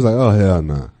have. It was like, oh hell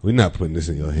no, we're not putting this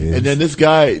in your hands. And then this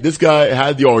guy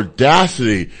had the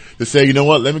audacity to say, you know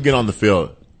what? Let me get on the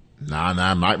field.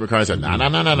 Nah. Mike McCarthy said,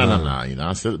 nah. You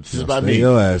know, sit by me.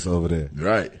 Your ass over there.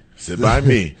 Right. Sit by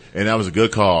me. And that was a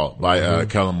good call by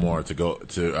Kellen Moore to go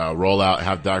to roll out,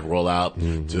 have Dak roll out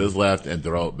to his left and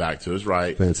throw it back to his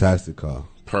right. Fantastic call.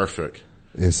 Perfect.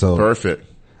 And so perfect.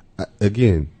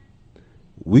 Again,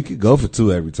 we could go for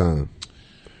 2 every time.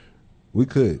 We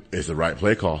could. It's the right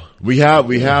play call. We have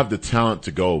the talent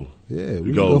to go. Yeah, we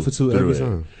can go for 2 every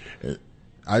time. It.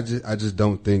 I just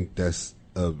don't think that's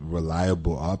a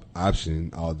reliable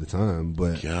option all the time.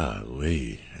 But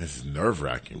golly, it's nerve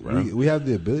wracking, bro. We have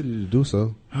the ability to do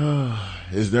so.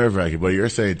 It's nerve wracking, but you're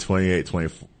saying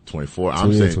 28-24.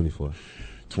 I'm saying 24.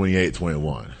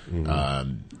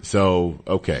 28-21.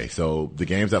 So the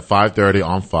game's at 5:30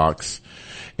 on Fox.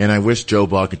 And I wish Joe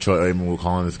Buck and Troy Aikman were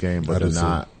calling this game, but they're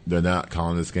not. They're not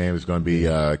calling this game. It's going to be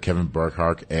Kevin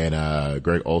Burkhardt and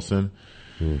Greg Olson.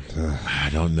 I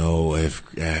don't know if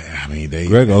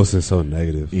Greg Olson's so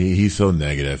negative. He's so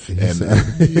negative,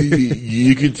 and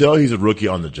you can tell he's a rookie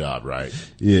on the job, right?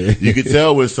 Yeah, you can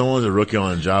tell when someone's a rookie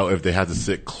on the job if they have to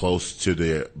sit close to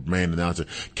the main announcer.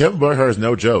 Kevin Burkhardt is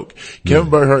no joke. Kevin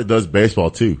Burkhardt does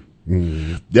baseball too.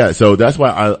 Yeah, so that's why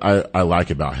I like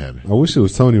about him. I wish it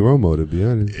was Tony Romo, to be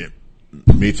honest.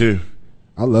 Me too.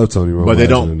 I love Tony Romo, but they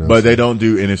don't. But they don't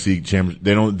do NFC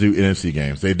They don't do NFC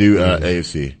games. They do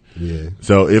AFC. Yeah.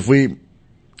 So considering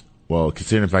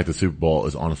the fact the Super Bowl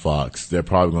is on Fox, they're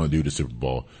probably going to do the Super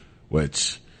Bowl.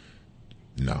 Which,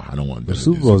 no, I don't want. The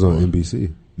Super Bowl's on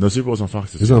NBC. No, Super Bowl's on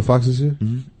Fox this year. It's on Fox this year.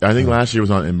 Mm-hmm. I think last year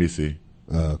was on NBC.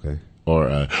 Oh, okay. Or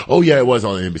it was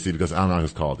on NBC because I don't know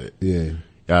who's called it. Yeah.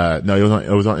 No, it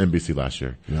was on NBC last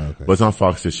year. Oh, okay. But it's on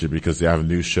Fox this year because they have a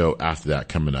new show after that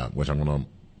coming up, which I'm going to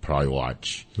probably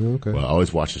watch. Okay. Well, I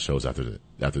always watch the shows after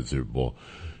the Super Bowl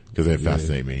because they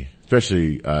fascinate me,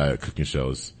 especially cooking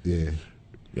shows. Yeah.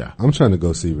 Yeah. I'm trying to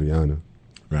go see Rihanna.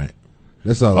 Right.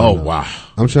 That's all. Oh, wow.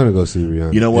 I'm trying to go see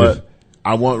Rihanna. You know what?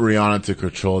 I want Rihanna to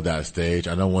control that stage.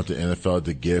 I don't want the NFL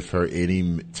to give her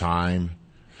any time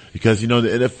because, the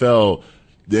NFL,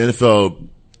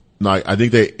 like, I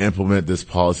think they implement this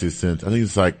policy since, I think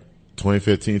it's like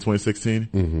 2015, 2016.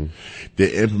 Mm-hmm.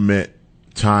 They implement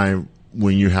time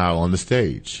when you have on the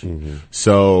stage. Mm-hmm.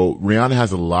 So Rihanna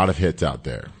has a lot of hits out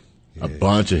there. Yeah. A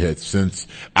bunch of hits since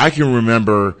I can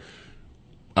remember,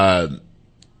 I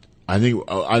think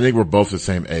we're both the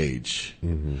same age.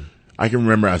 Mm-hmm. I can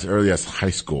remember as early as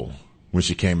high school when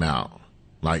she came out.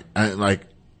 Like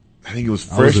I think it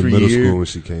was I was in freshman middle year. school when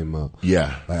she came out.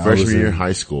 Yeah, Like, freshman year in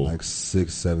high school. Like 6th,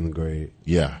 7th grade.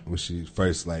 Yeah. When she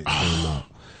first like came out.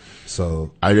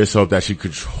 So I just hope that she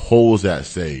controls that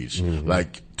stage.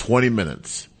 Like 20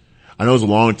 minutes. I know it's a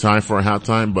long time for a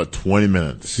halftime, but 20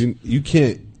 minutes. you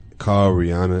can't call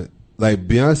Rihanna. Like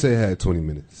Beyonce had 20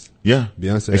 minutes. Yeah.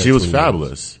 Beyonce And had she was 20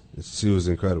 fabulous. minutes. She was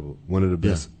incredible. One of the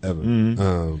best ever.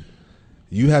 Mm-hmm.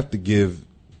 You have to give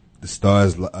the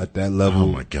stars at that level. Oh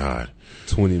my God.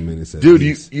 20 minutes at Dude,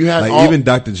 least. you had like even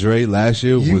Dr. Dre last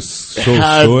year was so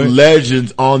had short.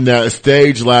 legends on that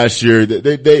stage last year.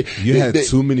 You had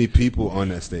too many people on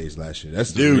that stage last year.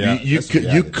 That's the dude. You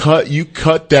reality.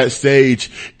 cut that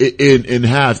stage in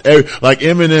half. Like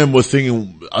Eminem was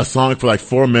singing a song for like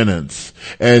 4 minutes,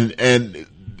 and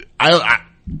I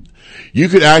you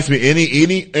could ask me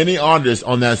any artist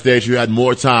on that stage who had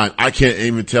more time. I can't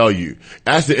even tell you.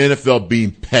 That's the NFL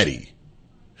being petty.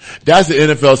 That's the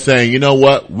NFL saying, you know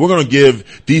what? We're going to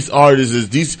give these artists,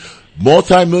 these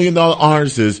multi-million-dollar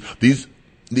artists,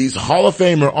 these Hall of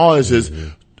Famer artists,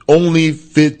 only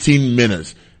 15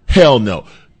 minutes. Hell no.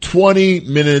 20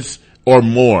 minutes or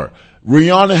more.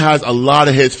 Rihanna has a lot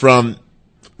of hits from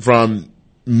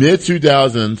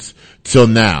mid-2000s till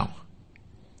now.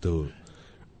 Dude.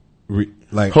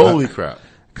 Holy crap.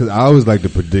 Cause I always like to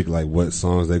predict like what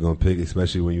songs they're going to pick,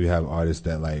 especially when you have artists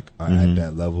that like are at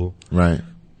that level. Right.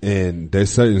 And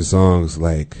there's certain songs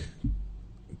like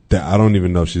that I don't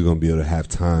even know if she's going to be able to have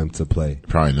time to play.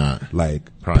 Probably not.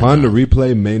 Like Ponder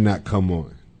Replay may not come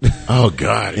on. Oh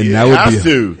God. And it that would has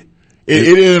to.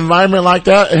 In an environment like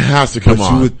that, it has to come but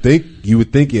on. You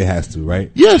would think it has to, right?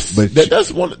 Yes. But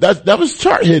that was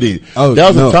chart hitting. Oh, that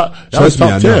was no. top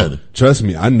 10. Trust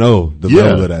me, I know the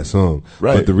level of that song.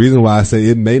 Right. But the reason why I say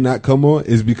it may not come on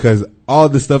is because all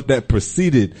the stuff that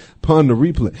preceded Ponder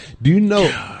Replay. Do you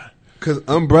know? Cause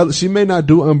Umbrella, she may not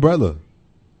do Umbrella.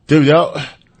 Dude,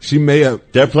 she may have.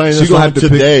 They're playing this song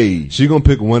today. She's gonna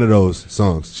pick one of those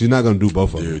songs. She's not gonna do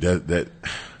both of them. Dude,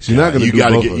 she's not gonna do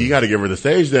both of them. You gotta give her the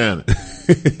stage then.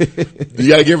 You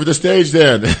gotta give her the stage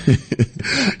then.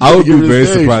 I would be very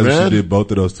surprised if she did both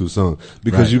of those two songs.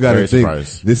 Because you gotta think,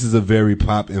 this is a very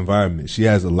pop environment. She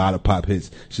has a lot of pop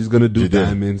hits. She's gonna do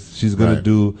Diamonds. She's gonna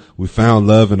do We Found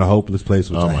Love in a Hopeless Place,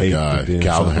 which I hate. Oh my God.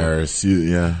 Calvin Harris.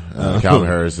 Calvin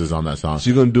Harris is on that song.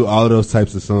 She's gonna do all of those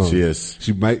types of songs. She is.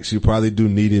 She'll probably do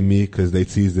Needing Me because they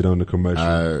teased it on the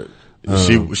commercial.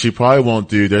 She probably won't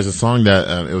do, there's a song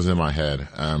that, it was in my head.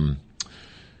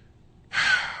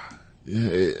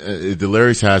 The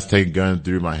lyrics has taken gun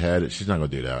through my head. She's not gonna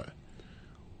do that.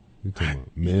 You talking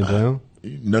about Man Down?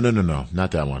 No,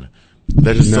 not that one.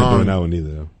 There's a You're not song. doing that one either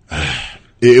though.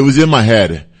 It was in my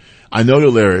head. I know the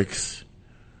lyrics.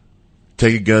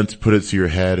 Take a gun to put it to your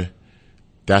head.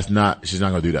 She's not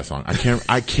gonna do that song. I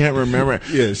can't remember.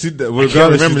 Yeah, I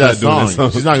can't remember that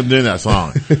song. She's not gonna do that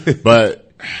song.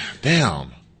 But,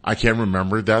 damn, I can't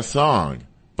remember that song.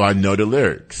 But I know the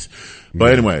lyrics.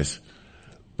 But anyways.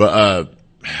 But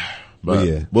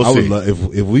yeah, we'll see.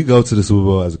 If we go to the Super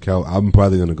Bowl as a Cowboy, I'm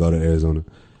probably gonna go to Arizona.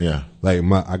 Yeah. Like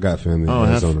I got family in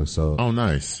Arizona, so. Oh,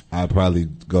 nice. I'd probably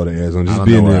go to Arizona. Just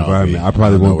be in the environment. I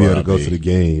probably won't be able to go to the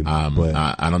game. But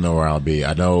I don't know where I'll be.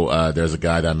 I know, there's a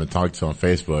guy that I've been talking to on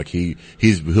Facebook.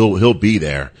 He'll be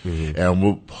there. And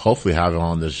we'll hopefully have him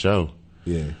on this show.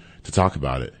 Yeah. To talk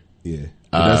about it. Yeah.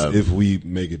 But that's if we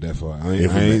make it that far.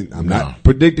 I'm not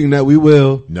predicting that we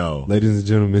will. No. Ladies and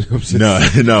gentlemen.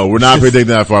 No, we're not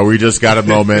predicting that far. We just got a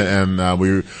moment and,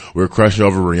 we're crushed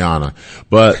over Rihanna.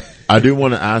 But I do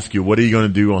want to ask you, what are you going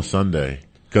to do on Sunday?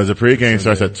 Cause the pregame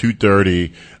starts at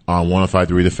 2:30 on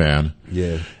 105.3 The Fan.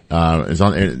 Yeah. It's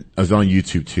on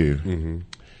YouTube too.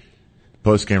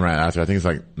 Post game right after. I think it's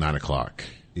like 9:00.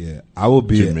 Yeah. I will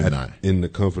be midnight in the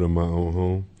comfort of my own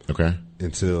home. Okay.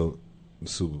 Until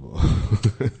Super Bowl.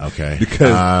 Okay.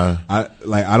 Because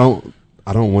I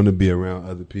don't want to be around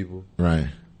other people. Right.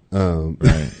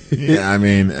 Right. Yeah, I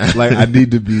mean like I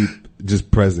need to be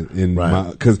just present in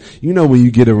my, cause you know when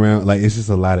you get around, like it's just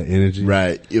a lot of energy.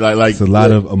 Right. Like it's a lot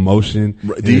of emotion.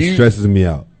 And it stresses me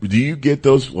out. Do you get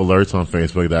those alerts on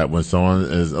Facebook that when someone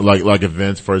is like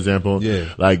events, for example?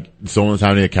 Yeah. Like someone's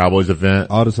having a Cowboys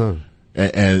event. All the time.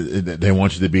 And they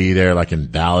want you to be there, like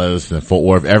in Dallas and Fort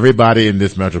Worth. Everybody in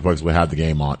this metroplex will have the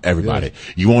game on. Everybody. Yeah.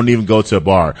 You won't even go to a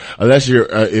bar unless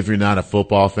if you're not a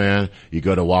football fan. You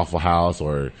go to Waffle House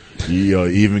or you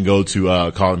even go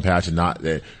to Carlton Patch and not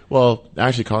there. Well,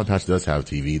 actually, Carlton Patch does have a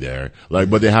TV there, but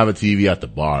they have a TV at the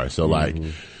bar. So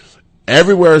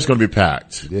everywhere is going to be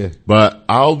packed. Yeah. But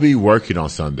I'll be working on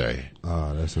Sunday.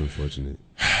 Oh, that's unfortunate.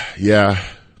 Yeah,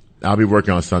 I'll be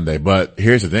working on Sunday. But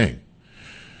here's the thing.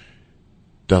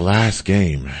 The last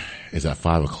game is at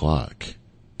 5:00.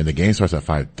 and the game starts at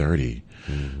 5:30.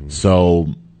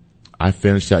 So I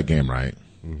finished that game, right?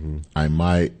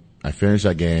 I finished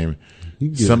that game. You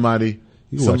can watch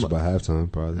it by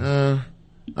halftime, probably.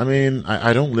 I mean,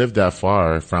 I don't live that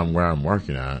far from where I'm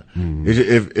working at.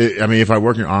 If I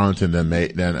work in Arlington, then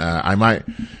I might.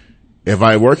 If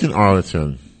I work in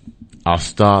Arlington, I'll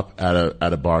stop at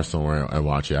a bar somewhere and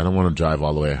watch it. I don't want to drive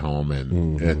all the way home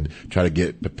and try to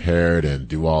get prepared and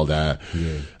do all that.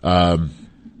 Yeah.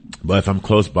 But if I'm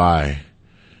close by,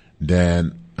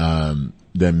 then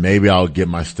maybe I'll get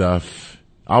my stuff.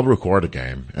 I'll record a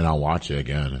game and I'll watch it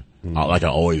again. Like I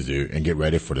always do, and get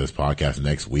ready for this podcast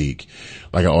next week,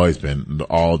 like I've always been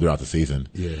all throughout the season.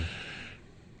 Yeah.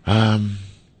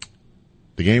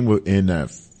 The game will end at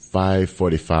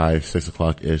 5:45, 6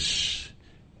 o'clock ish,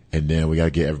 and then we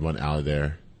gotta get everyone out of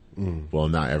there. Well,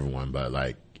 not everyone, but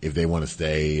like if they want to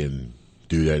stay and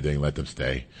do their thing, let them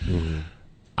stay.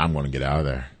 I'm gonna get out of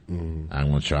there. I'm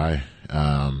gonna try.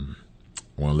 I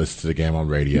want to listen to the game on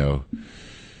radio.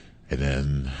 And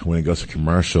then when it goes to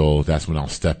commercial, that's when I'll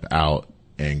step out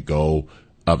and go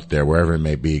up there, wherever it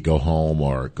may be, go home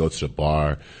or go to the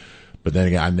bar. But then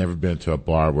again, I've never been to a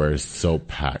bar where it's so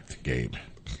packed, Gabe.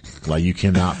 Like you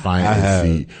cannot find a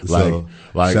seat.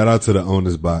 Like shout out to the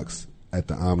owner's box at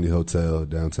the Omni Hotel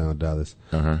downtown Dallas.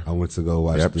 I went to go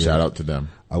watch. Shout out to them.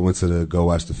 I went to go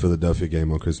watch the Philadelphia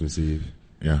game on Christmas Eve.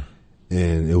 Yeah.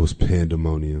 And it was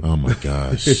pandemonium. Oh my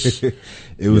gosh.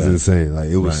 It was insane. Like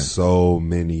it was so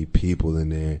many people in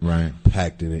there. Right.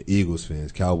 Packed in there. Eagles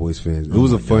fans, Cowboys fans. It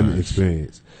was a fun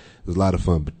experience. It was a lot of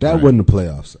fun. But that wasn't the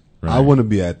playoffs. Right. I want to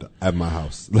be at my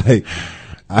house. Like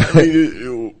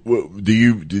do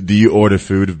you order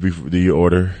food before do you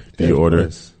order? You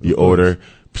order.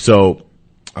 So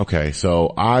okay,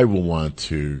 so I will want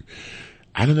to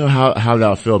I don't know how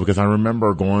that'll feel because I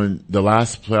remember going the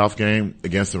last playoff game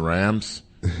against the Rams.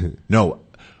 No,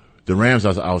 the Rams.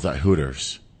 I was at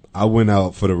Hooters. I went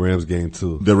out for the Rams game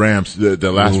too. The Rams, the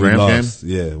last Rams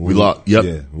game. Yeah, we lost. Yep.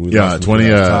 Yeah, 20.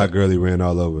 Todd Gurley ran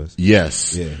all over us.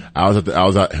 Yes. Yeah. I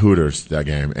was at Hooters that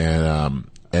game, and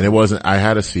it wasn't. I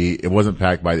had a seat. It wasn't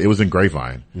packed by. It was in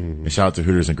Grapevine. And shout out to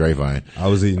Hooters in Grapevine. I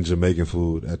was eating Jamaican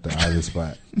food at the island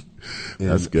spot.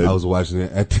 That's good. I was watching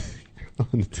it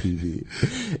on the TV,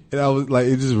 and I was like,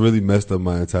 it just really messed up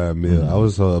my entire meal. I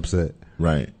was so upset.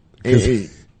 Right. I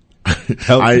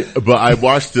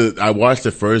watched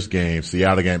the first game,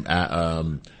 Seattle game at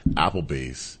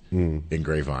Applebee's in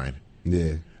Grapevine.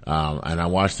 Yeah. And I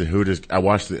watched the Hooters. I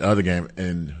watched the other game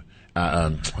in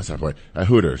what's that place? At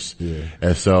Hooters. Yeah.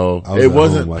 And so it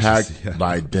wasn't packed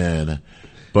by then,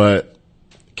 but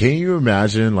can you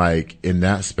imagine like in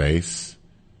that space?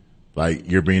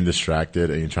 Like you're being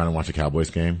distracted and you're trying to watch a Cowboys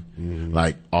game,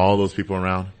 like all those people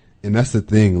around. And that's the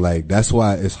thing, like that's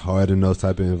why it's hard in those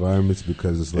type of environments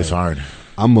because it's like it's hard.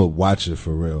 I'm a watcher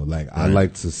for real. Like I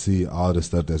like to see all the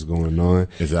stuff that's going on,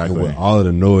 exactly, and with all of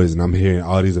the noise, and I'm hearing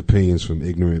all these opinions from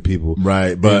ignorant people.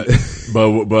 Right, but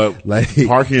like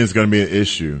parking is going to be an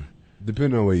issue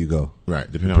depending on where you go.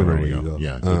 Right, depending on where you go.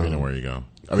 Yeah, depending on where you go.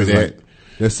 I mean,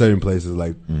 there's certain places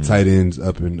like tight ends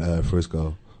up in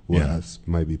Frisco. Well, I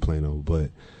might be Plano, but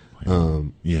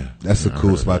that's a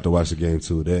cool spot to watch the game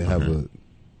too. They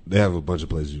have a bunch of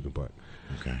places you can park.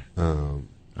 Okay.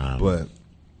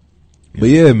 But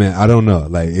yeah, man, I don't know.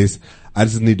 Like I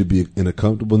just need to be in a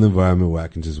comfortable environment where I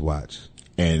can just watch.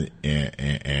 And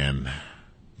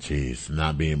geez,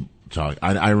 not being talked.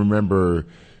 I remember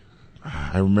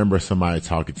somebody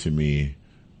talking to me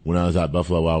when I was at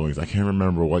Buffalo Wild Wings. I can't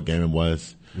remember what game it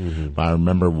was. But I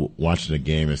remember watching the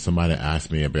game and somebody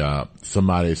asked me about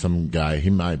some guy, he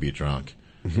might be drunk,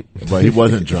 but he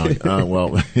wasn't drunk.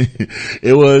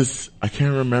 It was, I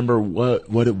can't remember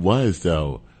what it was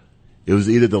though. It was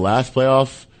either the last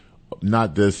playoff,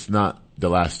 not the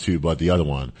last two, but the other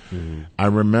one. I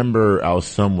remember I was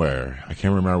somewhere, I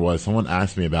can't remember what, someone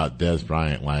asked me about Dez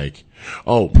Bryant, like,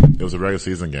 it was a regular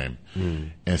season game.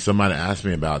 And somebody asked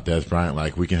me about Dez Bryant,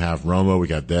 like, we can have Romo, we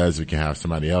got Dez, we can have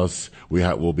somebody else,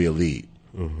 we'll be elite.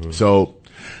 So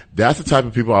that's the type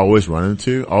of people I always run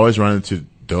into. I always run into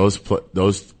those, but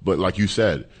like you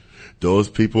said, those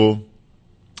people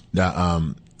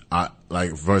that,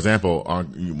 like, for example,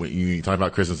 when you talk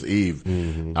about Christmas Eve,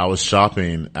 I was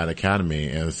shopping at Academy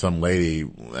and some lady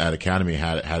at Academy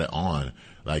had it on.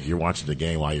 Like, you're watching the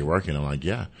game while you're working. I'm like,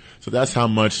 yeah. So that's how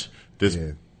much this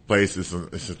place is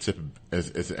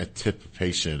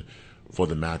anticipation for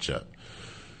the matchup.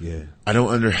 Yeah. I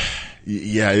don't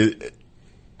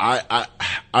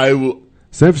I will.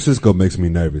 San Francisco makes me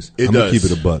nervous. I'm gonna keep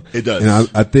it a buck. It does. And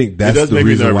I think that's the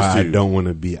reason why I don't want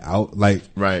to be out. Like,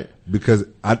 right. Because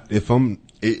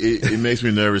it makes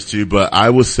me nervous too, but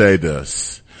I will say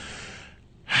this.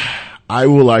 I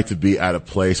would like to be at a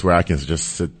place where I can just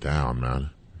sit down, man.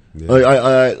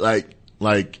 Yeah.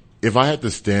 Like if I had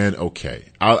to stand, okay.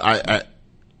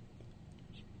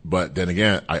 But then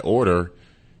again, I order.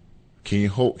 Can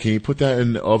you put that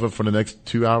in the oven for the next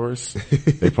 2 hours?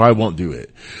 They probably won't do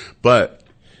it. But,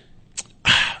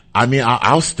 I mean,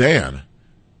 I'll stand.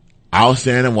 I'll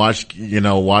stand and watch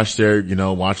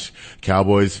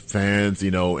Cowboys fans,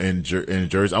 in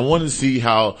Jersey. I want to see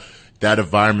how that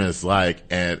environment is like,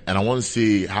 and I want to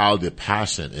see how the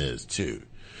passion is too.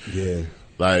 Yeah.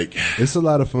 Like, it's a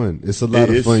lot of fun. It's a lot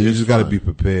of fun. You just got to be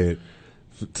prepared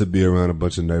to be around a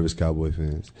bunch of nervous Cowboy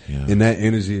fans. Yeah. And that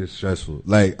energy is stressful.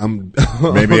 Like,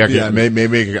 maybe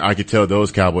I could tell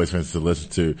those Cowboys fans to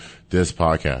listen to this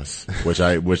podcast,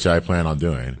 which I plan on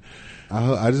doing.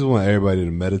 I just want everybody to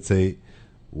meditate,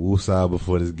 woosah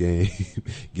before this game,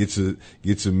 get your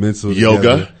mental yoga.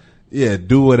 Together. Yeah,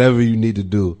 do whatever you need to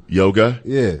do. Yoga?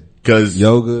 Yeah. Cause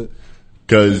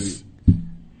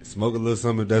smoke a little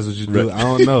something if that's what you do. I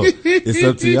don't know. It's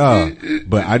up to y'all.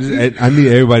 But I need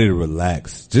everybody to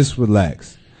relax. Just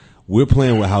relax. We're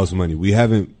playing with house money. We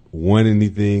haven't won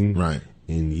anything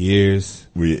in years.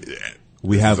 We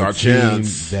have a team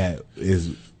that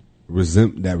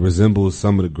resembles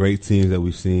some of the great teams that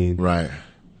we've seen. Right.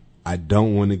 I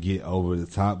don't want to get over the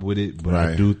top with it, but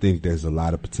I do think there's a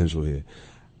lot of potential here.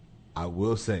 I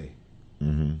will say,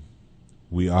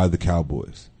 we are the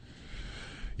Cowboys.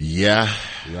 Yeah.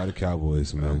 We are the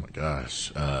Cowboys, man. Oh my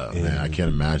gosh. Man, I can't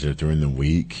imagine if during the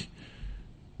week,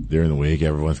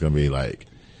 everyone's going to be like,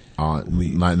 not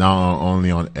only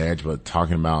on edge, but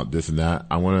talking about this and that.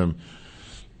 I want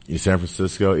to, in San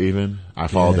Francisco even, I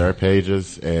follow their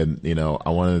pages and, I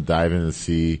want to dive in and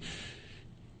see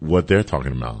what they're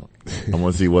talking about. I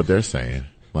want to see what they're saying.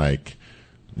 Like,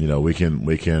 we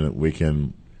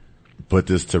can put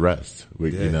this to rest.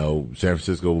 San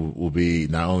Francisco will be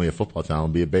not only a football town, will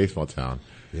be a baseball town.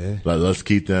 Yeah. But let's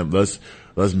keep them, let's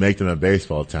make them a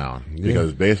baseball town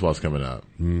because baseball's coming up.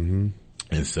 Mm-hmm.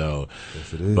 And so,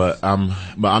 yes, it is. but I'm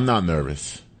not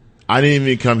nervous. I didn't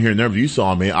even come here nervous. You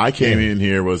saw me. I came in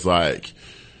here was like,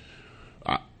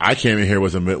 I came in here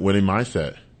with a winning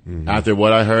mindset. Mm-hmm. After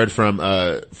what I heard from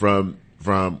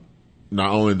not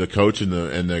only the coach and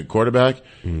the quarterback,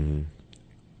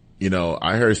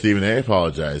 I heard Stephen A.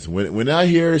 apologize. When I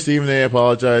hear Stephen A.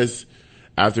 apologize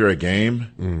after a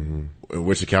game in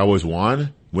which the Cowboys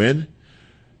win,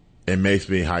 it makes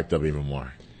me hyped up even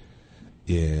more.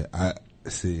 Yeah, I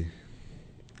see.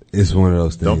 It's one of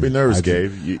those things. Don't be nervous,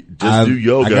 Gabe. Just do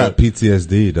yoga. I got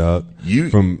PTSD, dog.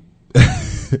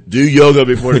 Do yoga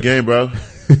before the game, bro.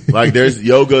 Like there's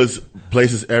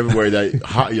places everywhere that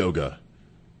hot yoga.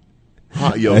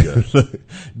 Hot yoga.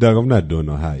 Doug, I'm not doing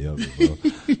no hot yoga, bro.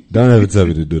 Don't ever tell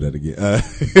me to do that again.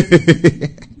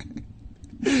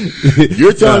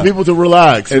 You're telling people to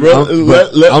relax.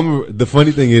 The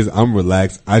funny thing is, I'm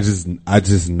relaxed. I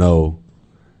just know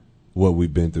what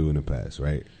we've been through in the past,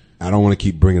 right? I don't want to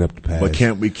keep bringing up the past. But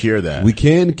can't we cure that? We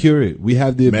can cure it. We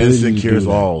have the ability. Medicine cures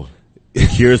all.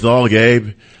 It cures all,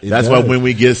 Gabe. That's why when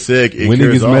we get sick, it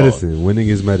cures all. Winning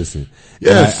is medicine.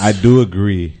 Yes. I do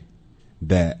agree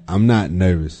that I'm not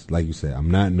nervous. Like you said, I'm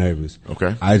not nervous.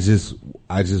 Okay. I just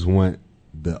want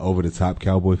the over the top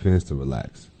Cowboy fans to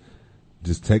relax.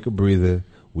 Just take a breather.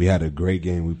 We had a great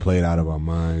game. We played out of our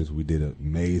minds. We did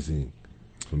amazing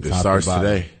from top to bottom. It starts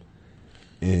today.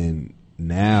 And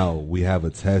now we have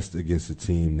a test against a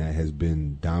team that has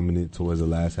been dominant towards the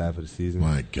last half of the season.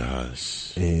 My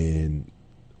gosh. And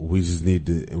we just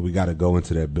we got to go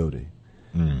into that building.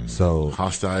 So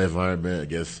hostile environment, I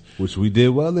guess. Which we did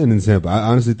well in Tampa. I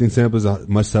honestly think Tampa's a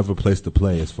much tougher place to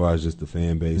play as far as just the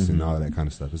fan base and all that kind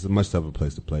of stuff. It's a much tougher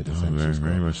place to play than San Francisco.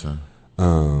 Very much so.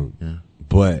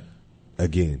 But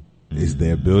again, it's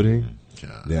their building.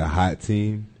 God. They're a hot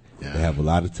team. Yeah. They have a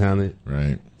lot of talent.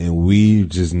 Right. And we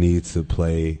just need to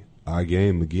play our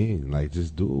game again. Like,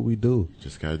 just do what we do.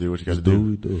 Just got to do what you got to do. Do what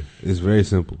we do. It's very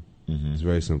simple. It's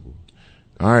very simple.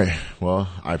 All right. Well,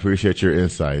 I appreciate your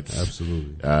insights.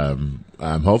 Absolutely.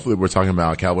 Hopefully we're talking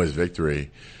about Cowboys victory.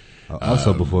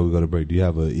 Also, before we go to break, do you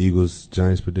have an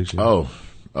Eagles-Giants prediction? Oh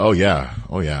yeah.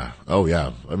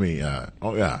 Let me,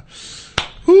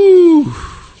 Whoo.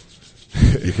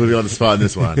 You put me on the spot in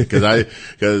this one because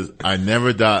I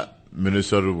never thought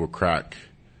Minnesota would crack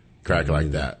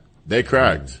like that. They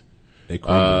cracked. They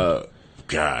crumbled.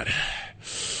 God,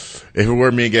 if it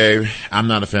were me, Gabe, I'm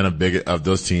not a fan of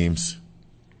those teams.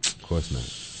 Of course not.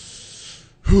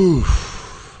 Whew.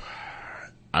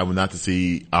 I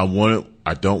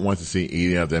don't want to see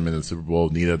either of them in the Super Bowl.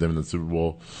 Neither of them in the Super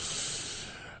Bowl.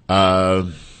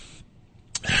 I'm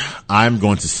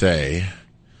going to say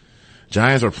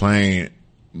Giants are playing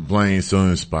playing so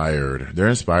inspired. They're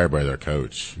inspired by their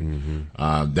coach.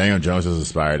 Mm-hmm. Daniel Jones is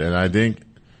inspired, and I think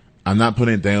I'm not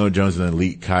putting Daniel Jones in the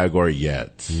elite category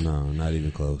yet. No, not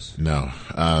even close. No.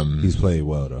 He's played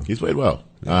well though. He's played well.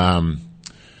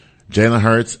 Jalen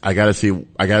Hurts, I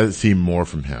gotta see more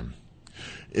from him.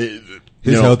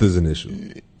 His health is an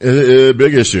issue. A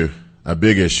big issue.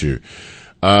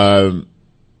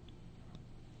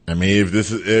 I mean, if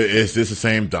this is the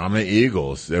same dominant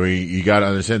Eagles, I mean, you got to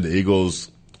understand the Eagles,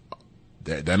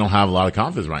 they don't have a lot of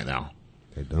confidence right now.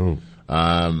 They don't.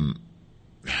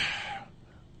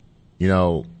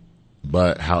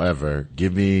 But however,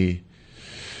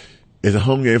 it's a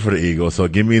home game for the Eagles, so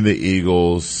give me the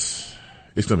Eagles.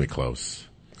 It's going to be close.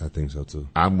 I think so too.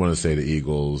 I'm going to say the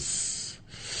Eagles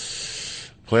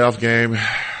playoff game.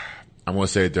 I'm going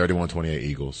to say 31-28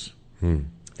 Eagles. Okay.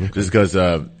 Just because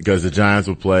the Giants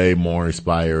will play more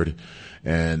inspired,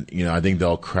 and I think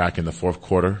they'll crack in the fourth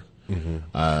quarter.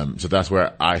 Mm-hmm. So that's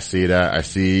where I see that. I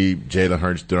see Jalen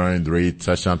Hurts throwing 3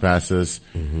 touchdown passes.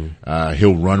 Mm-hmm.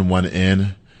 He'll run one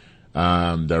in.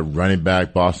 The running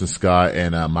back Boston Scott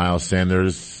and Miles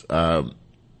Sanders. It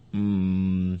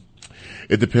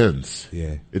depends.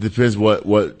 Yeah, it depends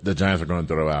what the Giants are going to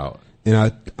throw out. And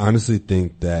I honestly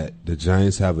think that the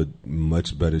Giants have a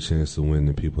much better chance to win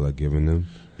than people are giving them.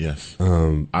 Yes.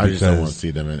 I just don't want to see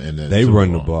them in the they Super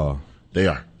run Bowl. the ball. They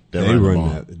are. They run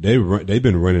that. They've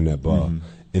been running that ball. Mm-hmm.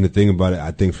 And the thing about it, I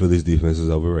think Philly's defense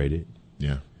is overrated.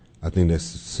 Yeah. I think that's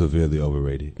severely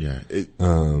overrated. Yeah.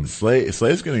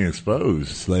 Slay's getting exposed.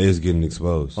 Slay is getting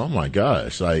exposed. Oh my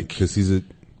gosh. Because oh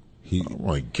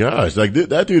my gosh.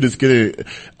 That dude is getting,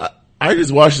 I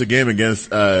just watched the game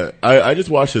against, I just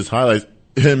watched his highlights.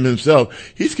 Him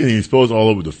himself, he's getting exposed all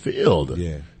over the field.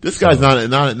 Yeah. This guy's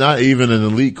not even an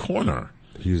elite corner.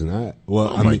 He's not.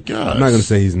 Well, oh my gosh. I'm not going to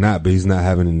say he's not, but he's not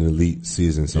having an elite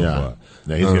season so far.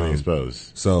 Yeah, he's getting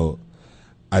exposed. So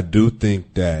I do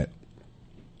think that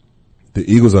the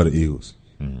Eagles are the Eagles.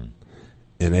 Mm-hmm.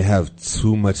 And they have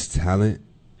too much talent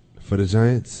for the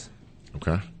Giants.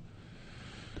 Okay.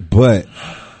 But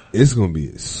it's going to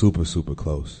be super, super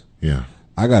close. Yeah.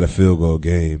 I got a field goal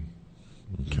game.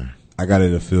 Okay. I got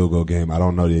it a field goal game. I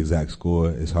don't know the exact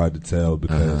score. It's hard to tell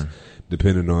because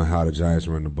depending on how the Giants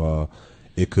run the ball,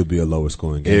 it could be a lower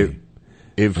scoring game.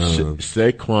 If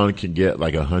Saquon can get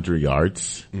 100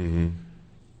 yards, the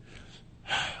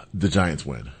Giants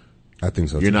win. I think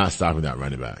so too. You're not stopping that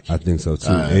running back. I think so too.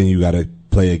 And you got to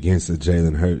play against a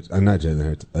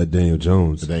Daniel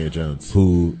Jones. Daniel Jones.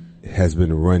 Who has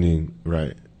been running.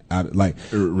 Right.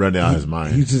 Running out his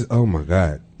mind. He just, oh my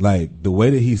God. The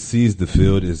way that he sees the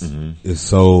field is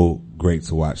so great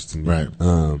to watch to me. Right.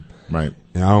 Right.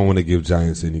 And I don't want to give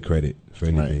Giants any credit for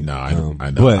anything. Right. No, I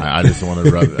know. But I just want to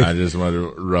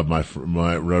rub my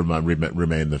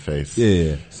remain in the face.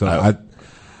 Yeah. So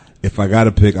if I got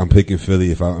to pick, I'm picking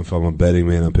Philly. If I'm a betting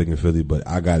man, I'm picking Philly, but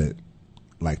I got it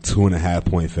 2.5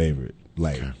 point favorite.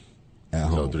 At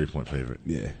home. So 3-point favorite.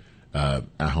 Yeah.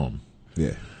 At home.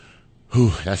 Yeah.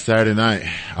 Whew, that's Saturday night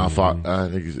on Fox. I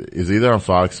think it's either on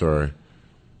Fox or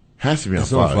has to be on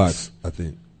Fox. On Fox, I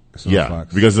think. It's on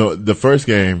Fox. Because the first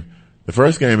game is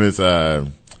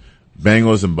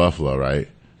Bengals and Buffalo, right?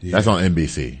 Yeah. That's on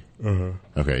NBC.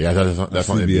 Okay, yeah, that's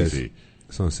on NBC.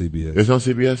 It's on CBS. It's on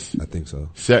CBS? I think so.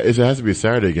 It has to be a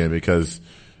Saturday game because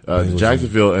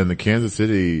Jacksonville and the Kansas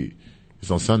City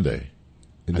is on Sunday.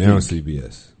 And they're on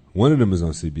CBS. One of them is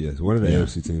on CBS. One of the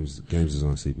AFC teams games is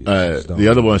on CBS. The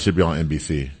other one should be on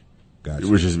NBC. Gotcha.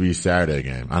 Which is be Saturday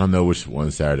game. I don't know which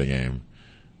one's Saturday game,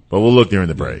 but we'll look during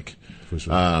the break. For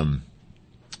sure.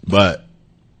 But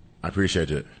I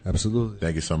appreciate it. Absolutely.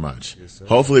 Thank you so much. Yes, sir.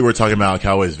 Hopefully we're talking about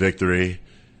Cowboys victory,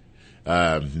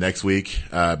 next week.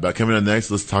 But coming up next,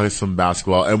 let's talk some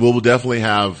basketball, and we'll definitely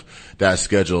have that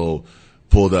schedule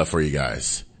pulled up for you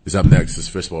guys. It's up next. It's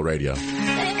Fishbowl Radio.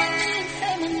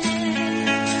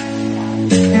 If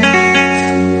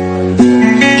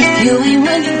you ain't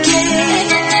what you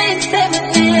get, ain't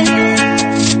feminine.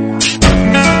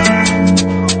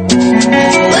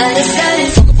 What is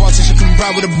that? Fuck a boss, she come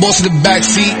ride with a boss in the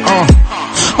backseat.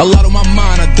 A lot on my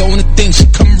mind, I don't wanna think. She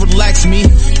come relax me.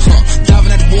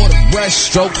 Diving at the water,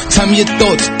 breaststroke. Tell me your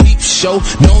thoughts, peep show.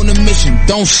 Knowing the mission,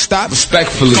 don't stop.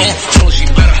 Respectfully. She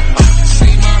better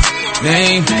say my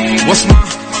name. What's my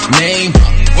name?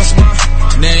 What's my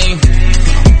name?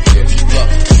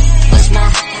 My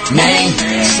name,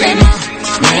 say my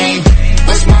name,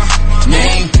 what's my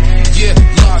name? Yeah,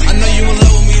 look, I know you in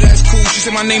love with me, that's cool. She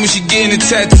said my name and she getting a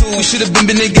tattoo. We should've been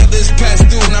together, it's past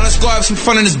due. Now let's go have some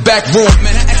fun in this back room.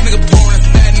 Man, that ex nigga born, that's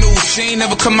bad news. She ain't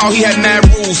never come out, he had mad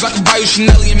rules. I could buy you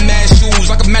Chanel and mad shoes.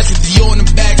 I could match with Dior in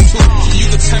the bag too. You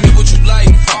could tell me what you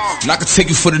like, and I could take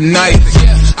you for the night.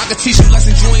 I could teach you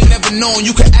lessons you ain't never known.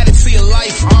 You could add it to your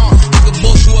life. I could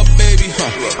boss you up, baby.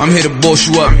 I'm here to boss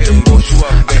you up. I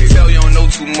can tell you don't know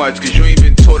too much, cause you ain't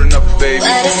been taught enough, baby.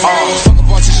 Fuck a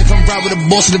politician, come ride with the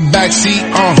boss in the backseat.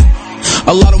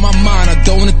 A lot on my mind, I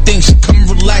don't wanna think. She come and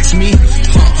relax me.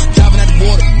 Diving at the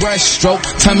water, breaststroke.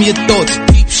 Tell me your thoughts,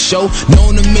 peep show.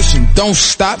 Knowing the mission, don't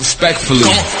stop. Respectfully. Come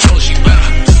on, she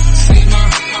better say my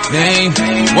name.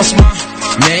 What's my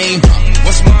name?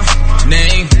 What's my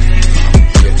name?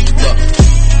 Look.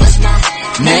 What's my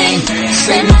name?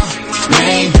 Say my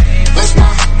name. What's my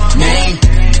name?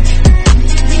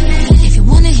 If you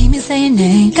wanna hear me say your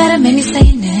name, gotta make me say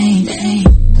your name.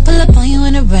 Pull up on you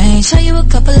in the rain, show you a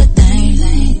couple of things.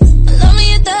 Love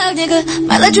me a thug, nigga.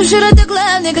 Might let you shoot at the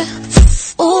club, nigga.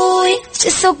 Ooh, it's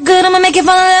just so good, I'ma make you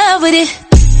fall in love with it.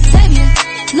 Baby,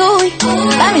 Louis,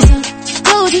 buy me some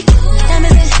Gucci,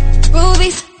 diamonds and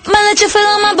rubies. Might let you feel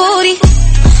on my booty.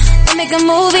 We'll make a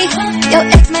movie. Your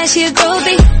ex-man, she a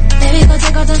groupie. Baby, go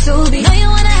take off the Subi. Know you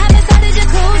wanna have inside the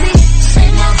jacuzzi. Say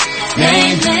my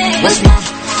Name. What's my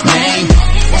name?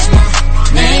 What's my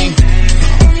name?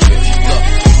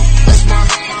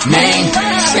 Name,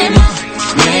 say my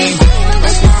name,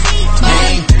 what's my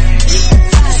name?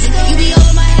 You be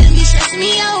over my head and be stressing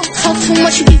me out. Talk too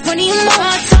much, you be running your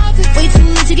mouth. Talking way too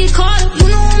much to get caught up. You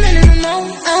know I'm in the mode.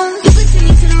 You could take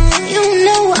me to the room, you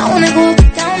know I wanna go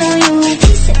down on you. He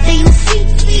said that you freak,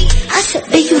 I said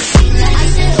that you freak. I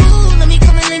said, ooh, let me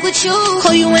come and link with you.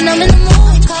 Call you when I'm in the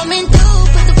mood. Coming through,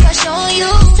 put the pressure on you.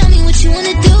 Tell me what you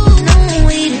wanna do. No, I'm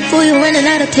waiting for you, running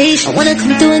out of patience. I wanna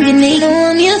come through and get naked. Know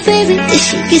I'm your favorite. This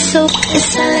shit get so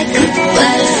it's not like a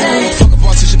Fuck a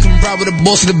politician, come ride with the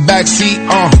boss in the backseat.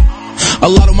 A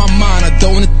lot on my mind, I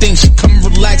don't wanna think. She come and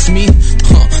relax me.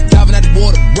 Diving at the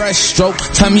water, breaststroke.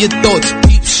 Tell me your thoughts,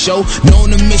 peep show.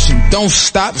 Knowing the mission, don't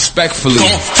stop. Respectfully.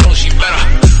 Come on, she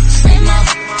better say my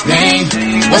name.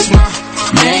 What's my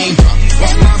name?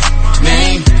 What's my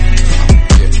name?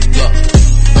 Look.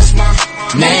 What's my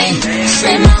name?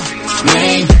 Say my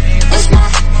name. What's my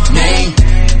name?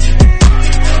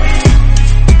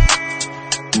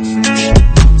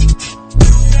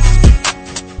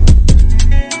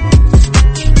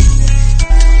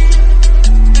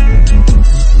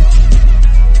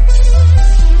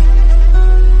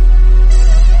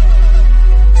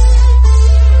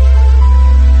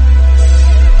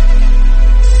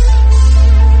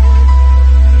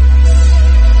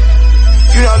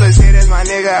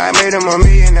 I made him $1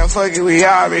 million, now fuck it, we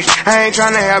all rich. I ain't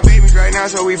tryna have babies right now,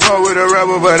 so we fuck with a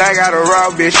rubber, but I got a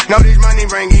raw bitch. Know this money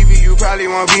bring EV, you probably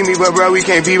won't beat me, but bro, we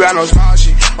can't be by no small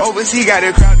shit. Overseas got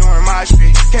a crowd doing my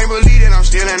shit. Can't believe that I'm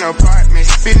still in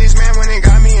apartments. Businessman when they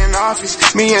got me in office.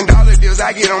 $1 million deals,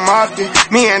 I get them often.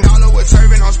 $1 million was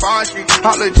serving on Spawn Street.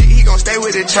 All legit, he gon' stay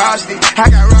with the chopstick. I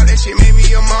got raw, that shit made me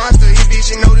a monster. He bitch,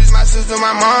 she know this my sister,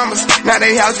 my mama's. Now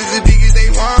they houses as big as they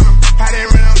want them. I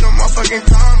didn't run up no motherfucking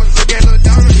commas. Look at Lil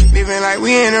Donna. Living like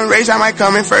we in a race, I might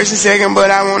come in first and second, but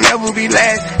I won't ever be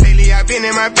last. Lately I been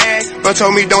in my bag, but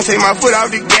told me don't take my foot off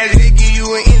the gas. They give you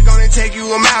an inch, gonna take you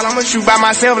a mile. I'ma shoot by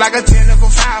myself like a technical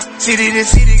foul. City to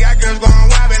city, got girls going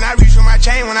wild, and I reach for my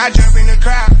chain when I jump in the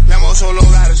crowd. Lambo solo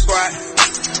out of squad.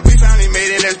 We finally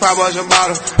made it, let's pop us a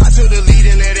bottle. I took the lead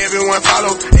and let everyone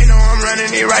follow. They know I'm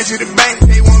running it right to the bank.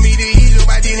 They want me to ease up,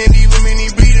 I didn't leave them in the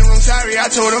bleeding room. Sorry,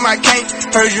 I told them I can't.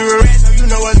 Heard you a rat, so you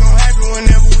know what's gonna happen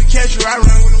whenever we catch you. I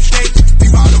run with them snakes.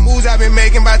 All the moves I've been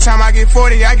making, by the time I get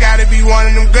 40, I gotta be one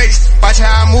of them greats. Watch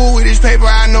how I move with this paper,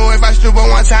 I know if I stoop on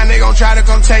one time, they gon' try to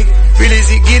come take it. Real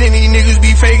as it getting, these niggas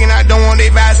be faking. I don't want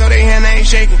they vibe, so they hand ain't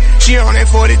shaking. She on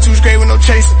that 42 straight with no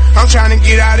chaser. I'm trying to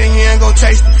get out of here and go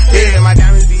taste it. Yeah, my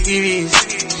diamonds be VVs.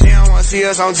 She don't wanna see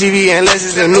us on TV unless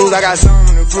it's the news. I got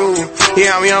something to prove.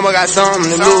 Yeah, I'm young, but got something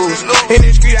to lose. In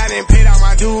the street, I done paid out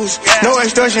my dues. No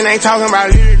extortion, ain't talking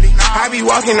about literally. I be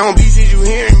walking on beats, is you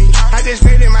hearing me? I just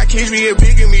pray that my kids be a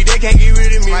bigger me. They can't get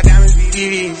rid of me. My diamonds be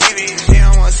DVDs. They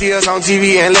don't wanna see us on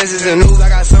TV unless it's the news. I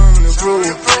got something to prove.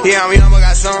 Yeah, I'm young, but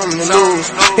got something to lose.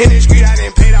 In the street, I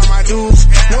done paid out my dues.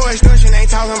 No extortion,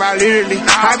 ain't talking about literally.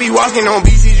 I be walking on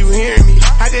beats, is you hearing me?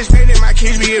 I just pray that my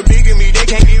kids be a bigger me. They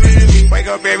can't get rid of me. Wake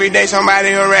up every day,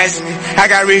 somebody harassing me. I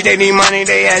got rich, they need money,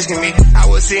 they asking me. I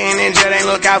was sitting in jail, they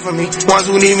look out for me. Ones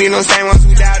who need me, no same ones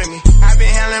who doubted me. I been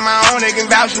handling my own, they can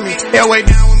vouch for me. They'll way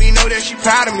down with me, know that she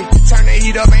proud of me. Turn the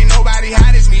heat up, ain't nobody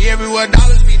hot as me. Everywhere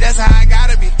dollars be, that's how I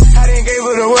gotta be. I didn't gave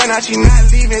her the word, now she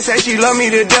not leaving. Say she love me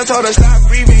to death, told her stop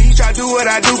breathing. He try to do what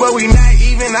I do, but we not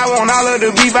even. I want all of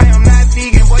the beef, I am not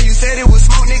vegan. Boy, you said it was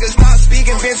smoke, niggas stop speaking. dick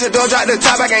and bent to door, drop the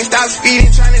top, I can't stop speeding.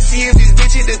 Trying to see if this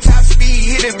bitch hit the top speed.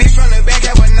 Hit a bitch from the back,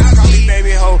 have a knock on me,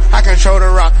 baby hoe. I control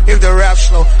the rock, if the rap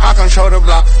slow, I control the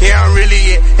block. Yeah, I'm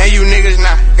really it, and you niggas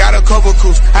not. Got a couple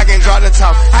coups, I can draw the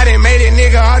top. I done made it,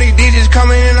 nigga, all these digits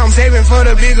coming in, I'm saving for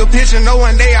the bigger picture. No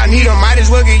one day I need them, might as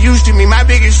well get used to me. My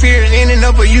biggest fear is ending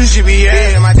up where you should be,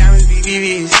 yeah. My diamonds be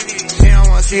VVs. They don't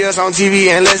wanna see us on TV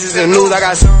unless it's the news. I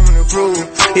got something to prove.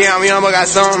 Yeah, I'm young, but got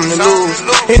something to lose.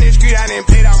 In the street, I done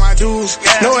paid all my dues.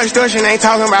 No extortion, ain't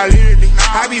talking about literally.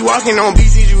 I be walking on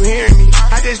BCs, you hearing me.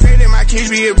 I just pray that my kids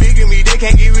be a bigger me. They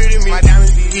can't get rid of me. My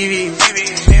diamonds be VVs.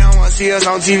 They don't wanna see us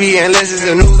on TV unless it's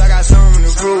the news. I got something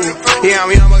to prove. Yeah,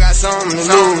 I'm young, but got something to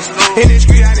lose. In the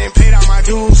street, I done paid all my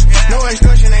dues. No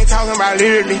extortion, ain't talking about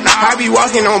literally. I be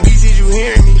walking on BCs, you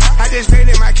hearing me. I just pray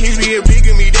that my kids be a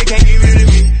bigger me. They can't get rid of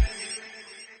me.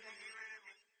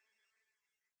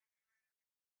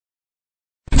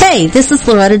 Hey, this is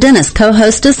Loretta Dennis,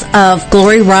 co-hostess of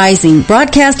Glory Rising,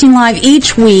 broadcasting live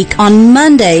each week on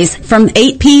Mondays from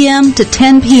 8 p.m. to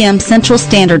 10 p.m. Central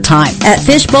Standard Time at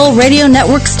Fishbowl Radio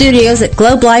Network Studios at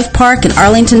Globe Life Park in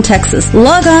Arlington, Texas.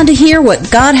 Log on to hear what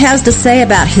God has to say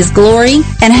about His glory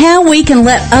and how we can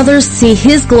let others see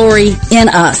His glory in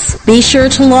us. Be sure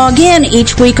to log in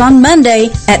each week on Monday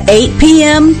at 8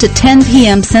 p.m. to 10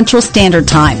 p.m. Central Standard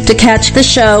Time to catch the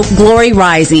show Glory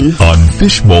Rising on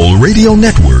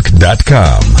FishbowlRadioNetwork.com.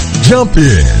 Jump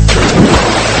in.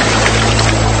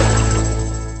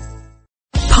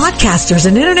 Podcasters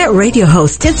and internet radio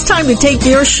hosts, it's time to take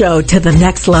your show to the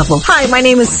next level. Hi, my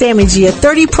name is Sammy G, a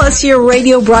 30-plus year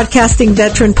radio broadcasting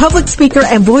veteran, public speaker,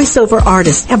 and voiceover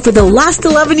artist. And for the last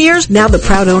 11 years, now the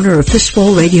proud owner of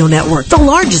Fishbowl Radio Network, the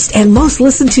largest and most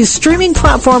listened to streaming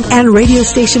platform and radio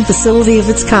station facility of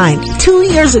its kind.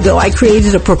 2 years ago, I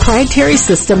created a proprietary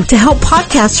system to help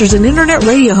podcasters and internet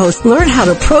radio hosts learn how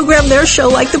to program their show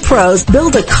like the pros,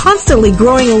 build a constantly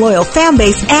growing and loyal fan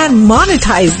base, and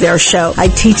monetize their show. I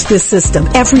teach this system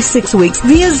every 6 weeks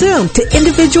via Zoom to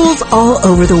individuals all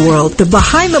over the world. The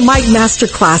Behind the Mic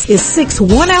Masterclass is 6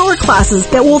 one-hour classes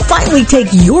that will finally take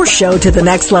your show to the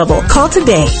next level. Call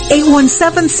today,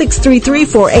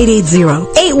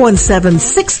 817-633-4880,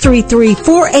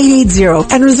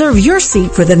 817-633-4880, and reserve your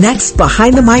seat for the next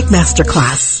Behind the Mic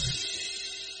Masterclass.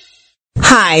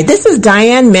 Hi, this is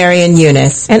Diane Marion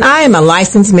Eunice, and I am a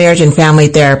licensed marriage and family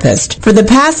therapist. For the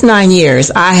past 9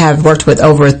 years, I have worked with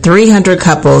over 300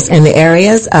 couples in the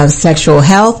areas of sexual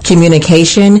health,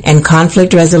 communication, and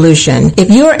conflict resolution. If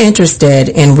you are interested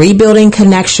in rebuilding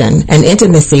connection and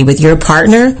intimacy with your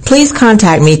partner, please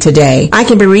contact me today. I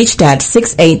can be reached at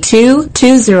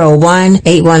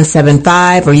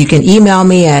 682-201-8175, or you can email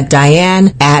me at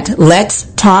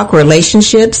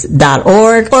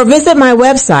diane@letstalkrelationships.org, or visit my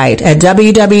website at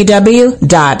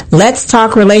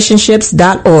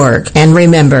www.letstalkrelationships.org. And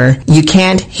remember, you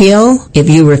can't heal if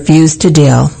you refuse to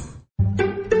deal.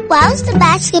 Why was the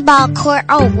basketball court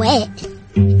all wet?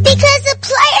 Because the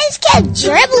players kept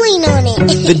dribbling on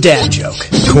it. The dad joke.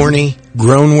 Corny,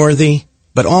 grown-worthy,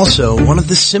 but also one of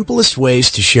the simplest ways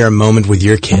to share a moment with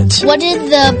your kids. What did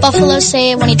the buffalo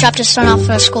say when he dropped his son off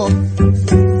for school?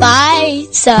 Bye,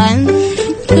 son.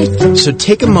 So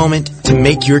take a moment to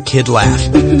make your kid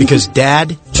laugh, because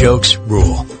dad jokes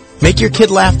rule. Make your kid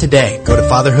laugh today. Go to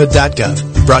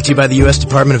fatherhood.gov. Brought to you by the U.S.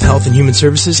 Department of Health and Human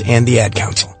Services and the Ad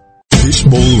Council.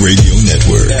 Fishbowl Radio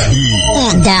Network.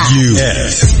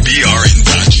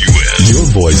 FBRN.US. Your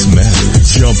voice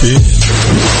matters. Jump in.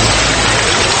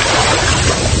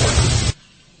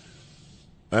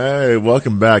 Hey,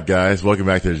 welcome back, guys. Welcome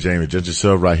back to the Jamie Ginger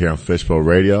Show right here on Fishbowl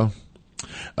Radio.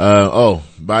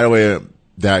 By the way,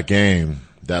 that game,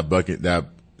 I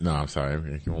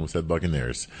almost said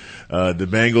Buccaneers. The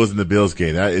Bengals and the Bills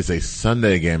game, that is a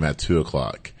Sunday game at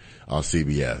 2:00 on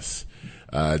CBS.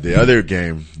 The other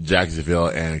game, Jacksonville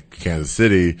and Kansas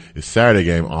City, is Saturday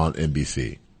game on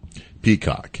NBC.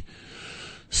 Peacock.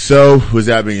 So, with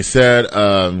that being said,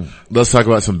 let's talk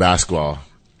about some basketball.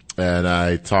 And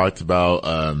I talked about,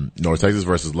 North Texas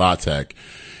versus La Tech.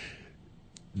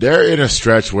 They're in a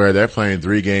stretch where they're playing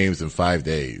 3 games in 5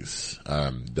 days.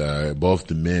 Both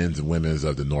the men's and women's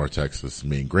of the North Texas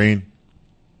Mean Green.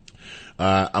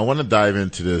 I want to dive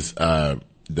into this,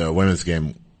 the women's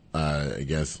game,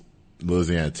 against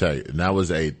Louisiana Tech. And that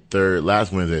was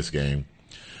last Wednesday's game.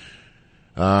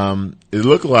 It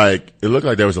looked like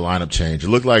there was a lineup change. It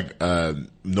looked like,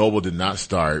 Noble did not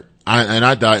start.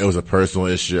 I thought it was a personal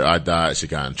issue. I thought she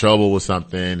got in trouble with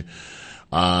something.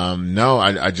 No,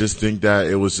 I just think that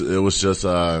it was just,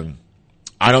 I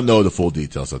don't know the full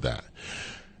details of that.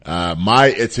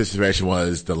 My anticipation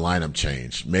was the lineup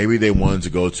change. Maybe they wanted to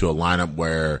go to a lineup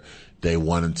where They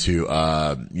wanted to,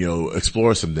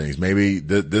 explore some things. Maybe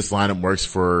this lineup works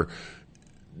for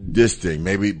this thing.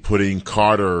 Maybe putting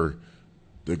Carter,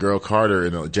 the girl Carter,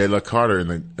 Jayla Carter in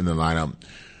the lineup,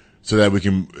 so that we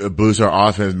can boost our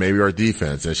offense, maybe our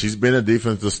defense. And she's been a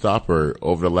defensive stopper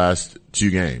over the last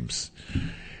 2 games.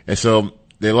 And so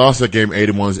they lost that game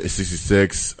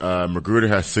 81-66. Magruder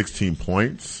has 16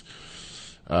 points.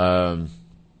 There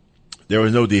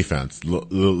was no defense.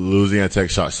 Louisiana Tech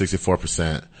shot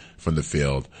 64% from the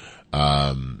field.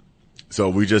 So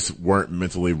we just weren't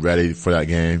mentally ready for that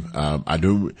game.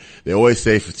 They always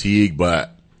say fatigue,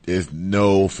 but there's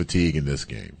no fatigue in this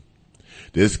game.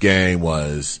 This game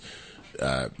was,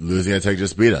 Louisiana Tech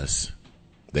just beat us.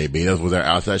 They beat us with their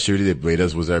outside shooting. They beat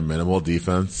us with their minimal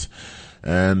defense.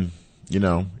 And,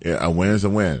 a win is a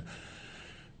win.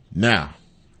 Now,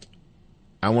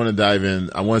 I want to dive in.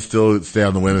 I want to still stay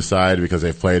on the women's side because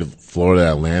they played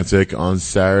Florida Atlantic on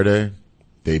Saturday.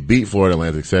 They beat Florida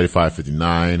Atlantic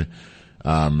 75-59.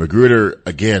 Magruder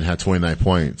again had 29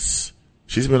 points.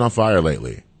 She's been on fire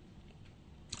lately.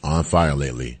 There's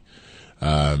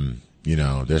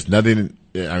nothing.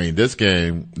 This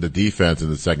game, the defense in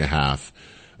the second half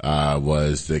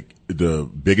was the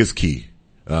biggest key.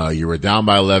 You were down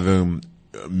by 11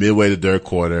 midway the third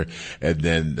quarter, and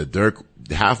then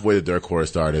halfway the third quarter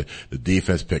started, the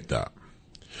defense picked up.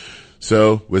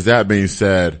 So with that being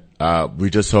said, we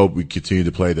just hope we continue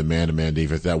to play the man-to-man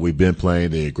defense that we've been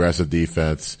playing, the aggressive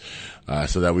defense,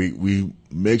 so that we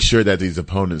make sure that these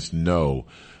opponents know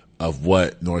of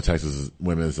what North Texas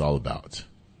women is all about.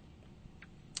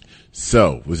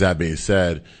 So with that being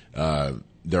said,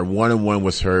 their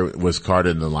 1-1 was Carter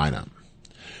in the lineup.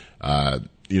 I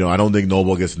don't think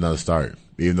Noble gets another start,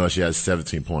 even though she has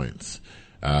 17 points.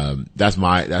 That's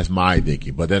my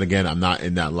thinking. But then again, I'm not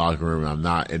in that locker room. I'm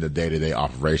not in the day-to-day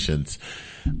operations.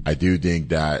 I do think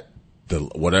that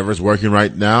whatever's working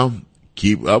right now,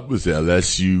 keep up with it.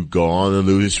 Unless you go on the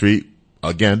losing streak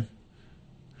again,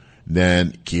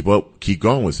 then keep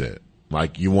going with it.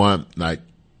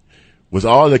 With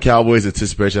all the Cowboys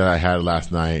anticipation that I had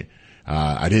last night,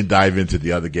 I didn't dive into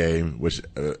the other game, which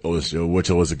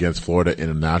was against Florida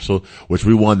International, which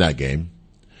we won that game.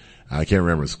 I can't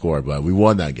remember the score, but we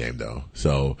won that game though.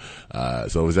 So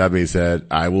with that being said,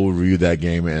 I will review that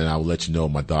game and I will let you know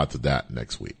my thoughts of that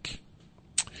next week.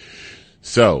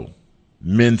 So,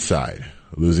 men's side.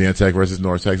 Louisiana Tech versus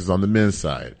North Texas on the men's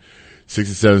side.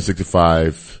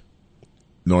 67-65.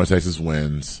 North Texas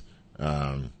wins.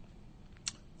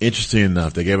 Interesting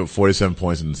enough, they gave up 47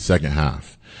 points in the second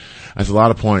half. That's a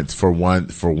lot of points for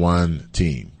one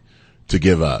team to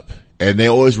give up. And they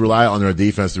always rely on their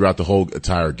defense throughout the whole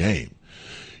entire game.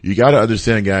 You gotta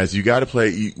understand, guys, you gotta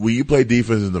when you play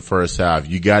defense in the first half,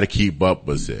 you gotta keep up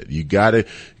with it. You gotta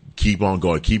keep on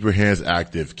going. Keep your hands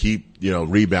active. Keep,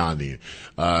 rebounding.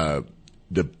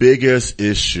 The biggest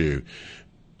issue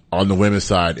on the women's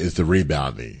side is the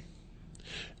rebounding.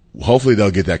 Hopefully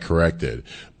they'll get that corrected,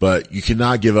 but you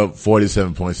cannot give up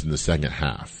 47 points in the second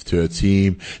half to a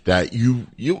team that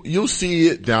you'll see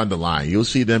it down the line. You'll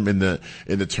see them in the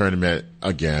tournament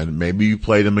again. Maybe you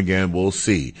play them again. We'll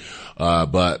see.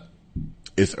 But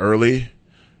it's early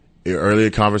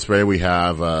in conference play. We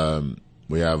have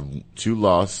 2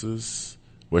 losses,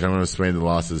 which I'm going to explain the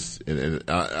losses and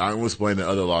I'm going to explain the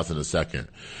other loss in a second.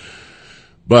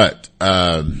 But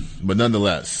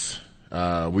nonetheless,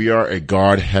 we are a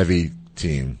guard-heavy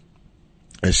team.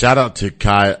 And shout out to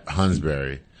Kai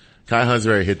Hunsberry. Kai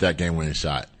Hunsberry hit that game-winning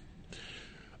shot.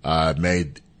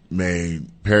 Made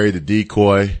Perry the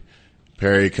decoy.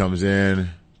 Perry comes in,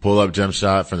 pull-up jump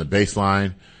shot from the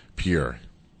baseline, pure.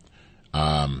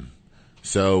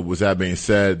 So with that being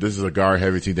said, this is a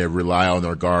guard-heavy team. They rely on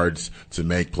their guards to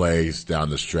make plays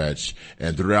down the stretch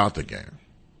and throughout the game.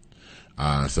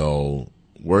 So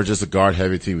we're just a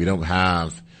guard-heavy team. We don't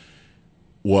have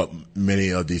what many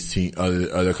of these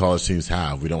other college teams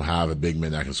have. We don't have a big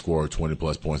man that can score 20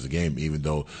 plus points a game, even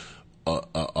though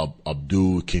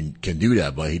Abdul can do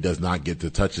that, but he does not get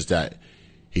the touches that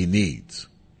he needs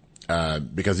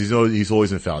because he's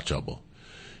always in foul trouble.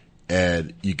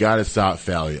 And you got to stop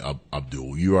fouling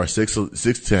Abdul. You are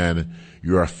 6'10".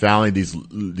 You are fouling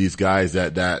these guys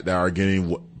that are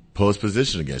getting post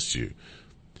position against you.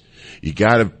 You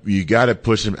gotta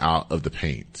push him out of the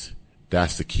paint.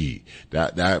 That's the key.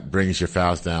 That brings your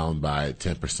fouls down by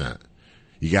 10%.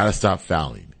 You gotta stop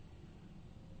fouling.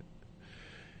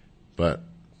 But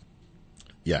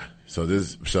yeah, so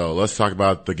let's talk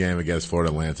about the game against Florida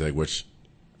Atlantic, which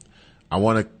I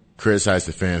want to criticize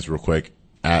the fans real quick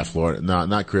at Florida.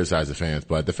 Not criticize the fans,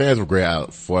 but the fans were great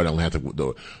at Florida Atlantic.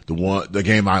 The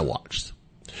game I watched,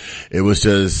 it was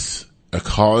just a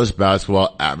college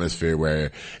basketball atmosphere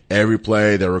where every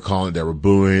play they were calling, they were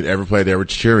booing, every play they were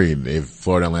cheering. If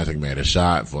Florida Atlantic made a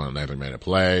shot, Florida Atlantic made a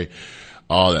play,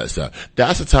 all that stuff.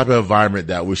 That's the type of environment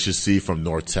that we should see from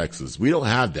North Texas. We don't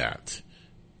have that.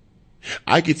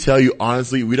 I can tell you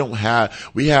honestly, we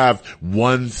have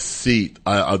one seat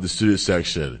of the student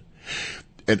section,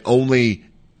 and only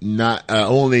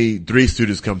 3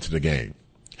 students come to the game.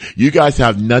 You guys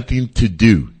have nothing to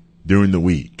do during the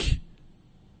week.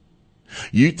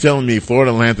 You telling me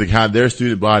Florida Atlantic had their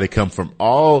student body come from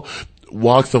all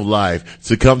walks of life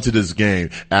to come to this game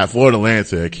at Florida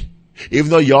Atlantic, even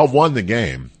though y'all won the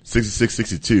game,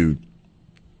 66-62,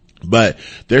 but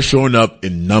they're showing up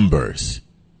in numbers.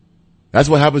 That's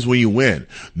what happens when you win.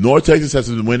 North Texas has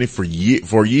been winning for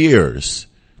years,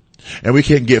 and we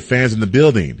can't get fans in the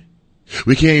building.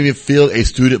 We can't even field a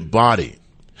student body.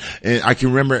 And I can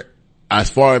remember as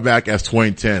far back as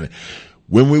 2010,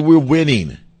 when we were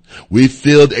winning, we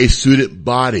filled a student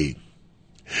body.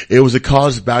 It was a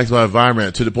college basketball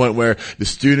environment to the point where the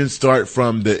students start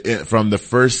from the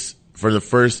first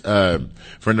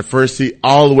seat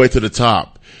all the way to the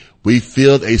top. We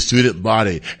filled a student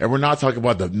body, and we're not talking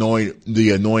about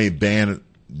the annoying band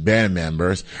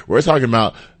members. We're talking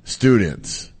about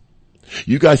students.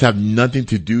 You guys have nothing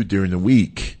to do during the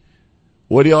week.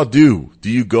 What do y'all do? Do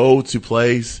you go to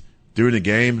plays during the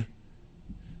game?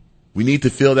 We need to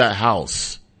fill that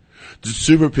house. The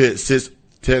Super Pit sits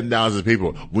 10,000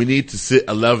 people. We need to sit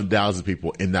 11,000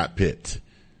 people in that pit.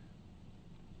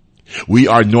 We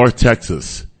are North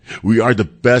Texas. We are the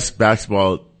best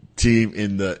basketball team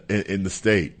in the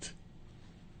state.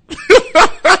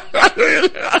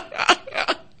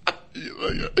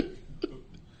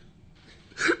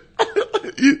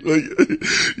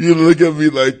 You look at me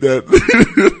like that.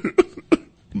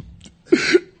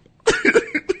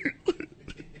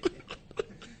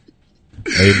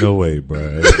 Ain't no way, bro.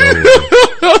 Ain't no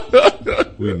way.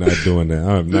 We're not doing that.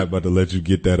 I'm not about to let you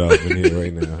get that off in here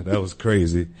right now. That was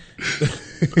crazy.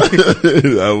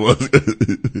 That was,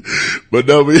 but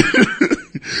no,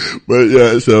 but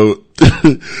yeah, so,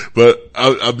 but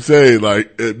I'm saying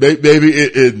like, maybe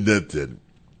it didn't.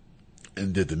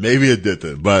 Maybe it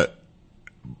didn't, but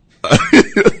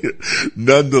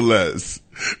nonetheless,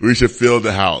 we should fill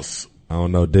the house. I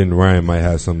don't know. Denton Ryan might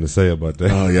have something to say about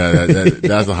that. Oh yeah,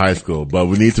 that's a high school, but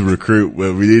we need to recruit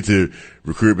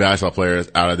basketball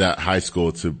players out of that high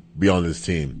school to be on this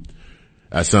team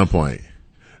at some point.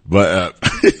 But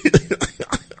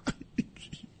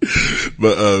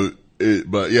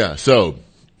yeah. So,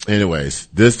 anyways,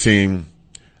 this team,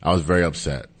 I was very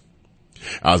upset.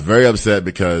 I was very upset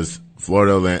because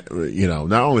Florida,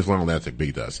 not only Florida Atlantic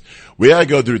beat us, we had to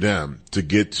go through them to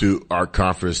get to our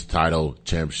conference title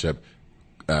championship.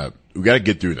 We got to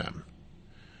get through them.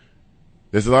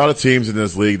 There's a lot of teams in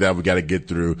this league that we got to get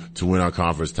through to win our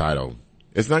conference title.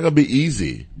 It's not going to be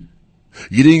easy.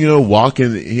 You didn't walk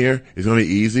in here, it's going to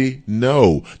be easy?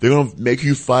 No. They're going to make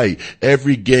you fight.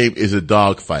 Every game is a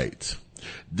dog fight.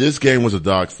 This game was a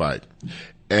dog fight.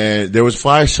 And there was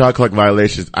 5 shot clock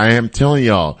violations. I am telling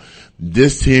y'all,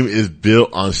 this team is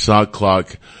built on shot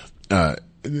clock,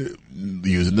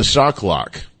 using the shot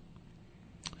clock.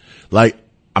 Like,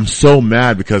 I'm so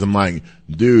mad because I'm like,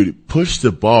 dude, push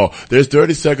the ball. There's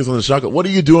 30 seconds on the shot clock. What are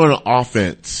you doing on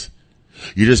offense?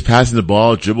 You're just passing the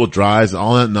ball, dribble drives, and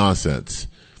all that nonsense.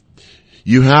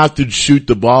 You have to shoot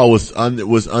the ball was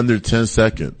under 10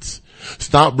 seconds.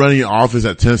 Stop running your offense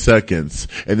at 10 seconds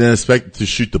and then expect to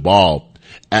shoot the ball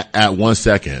at 1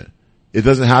 second. It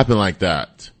doesn't happen like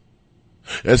that.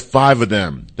 There's 5 of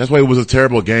them. That's why it was a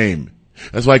terrible game.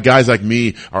 That's why guys like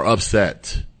me are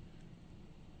upset.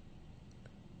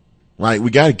 Like, we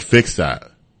gotta fix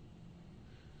that.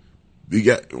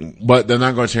 But they're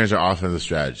not gonna change our offensive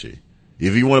strategy.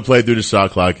 If you want to play through the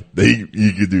shot clock, then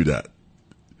you can do that.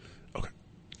 Okay.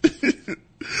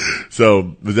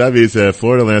 So, with that being said,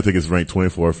 Florida Atlantic is ranked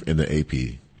 24th in the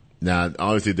AP. Now,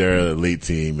 obviously they're an elite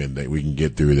team and we can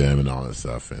get through them and all that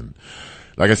stuff. And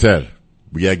like I said,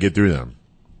 we gotta get through them.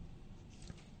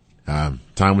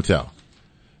 Time will tell.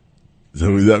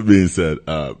 So with that being said,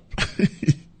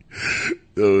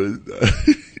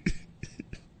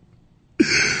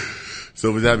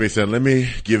 so with that being said, let me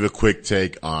give a quick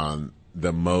take on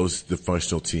the most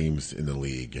dysfunctional teams in the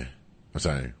league. I'm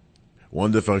sorry.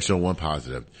 One dysfunctional, one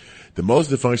positive. The most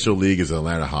dysfunctional league is the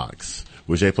Atlanta Hawks,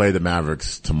 which they play the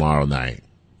Mavericks tomorrow night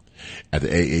at the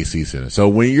AAC Center. So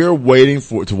when you're waiting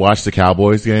to watch the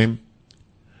Cowboys game,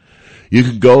 you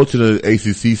can go to the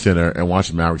ACC Center and watch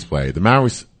the Mavericks play. The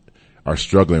Mavericks are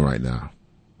struggling right now.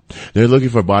 They're looking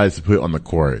for bodies to put on the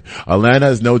court. Atlanta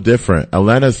is no different.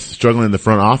 Atlanta's struggling in the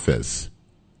front office.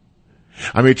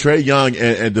 I mean, Trae Young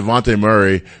and Devontae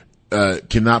Murray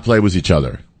cannot play with each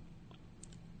other.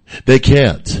 They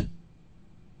can't.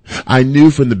 I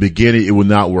knew from the beginning it would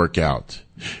not work out.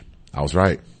 I was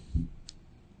right.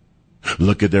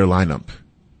 Look at their lineup.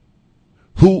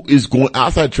 Who is going,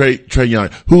 outside Trae Young,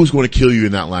 who's going to kill you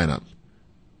in that lineup?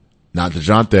 Not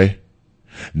DeJounte.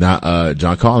 Not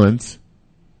John Collins.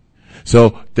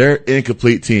 So they're an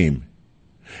incomplete team.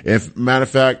 If matter of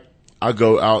fact, I'll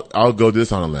go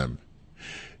this on a limb.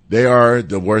 They are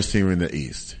the worst team in the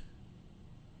East.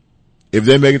 If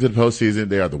they make it to the postseason,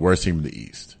 they are the worst team in the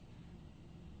East.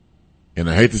 And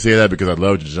I hate to say that because I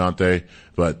love DeJounte,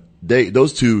 but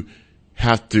those two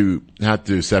have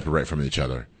to separate from each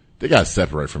other. They got to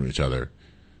separate from each other.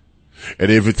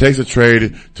 And if it takes a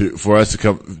trade for us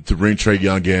to bring Trae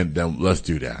Young in, then let's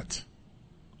do that.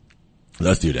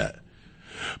 Let's do that.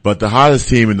 But the hottest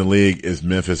team in the league is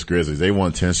Memphis Grizzlies. They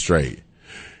won 10 straight.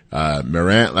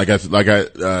 Morant, like I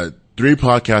 3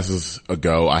 podcasts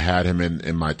ago, I had him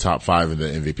in my top 5 in the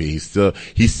MVP.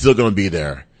 He's still going to be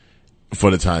there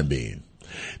for the time being.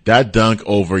 That dunk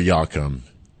over Siakam,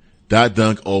 that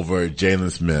dunk over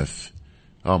Jalen Smith.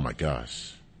 Oh my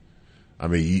gosh. I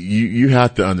mean, you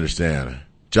have to understand.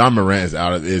 John Morant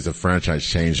is a franchise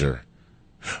changer.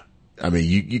 I mean,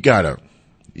 you gotta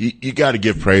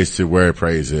give praise to where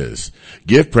praise is.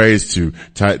 Give praise to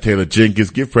Taylor Jenkins.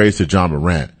 Give praise to John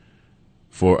Morant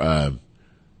for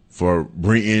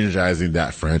re-energizing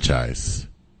that franchise.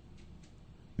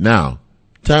 Now,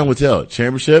 time will tell.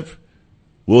 Championship,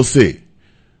 we'll see.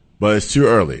 But it's too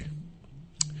early.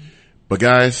 But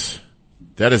guys,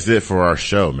 that is it for our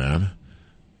show, man.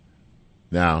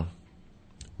 Now,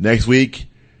 next week,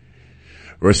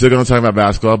 we're still going to talk about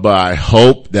basketball, but I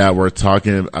hope that we're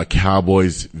talking a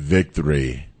Cowboys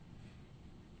victory.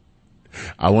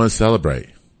 I want to celebrate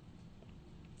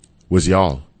with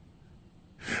y'all.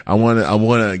 I want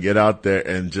to get out there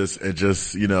and just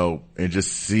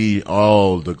see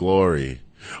all the glory,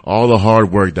 all the hard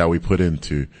work that we put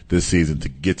into this season to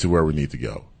get to where we need to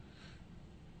go.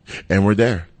 And we're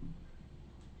there.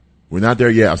 We're not there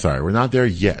yet. I'm sorry. We're not there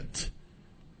yet.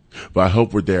 But I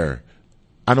hope we're there.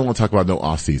 I don't want to talk about no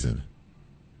off season.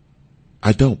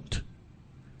 I don't.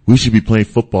 We should be playing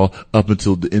football up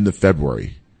until the end of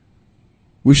February.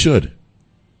 We should.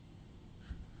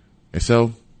 And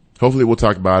so, hopefully we'll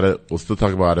talk about it. We'll still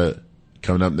talk about it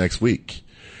coming up next week.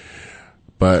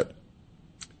 But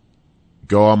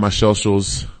go on my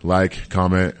socials, like,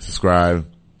 comment, subscribe,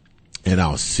 and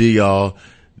I'll see y'all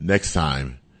next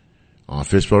time on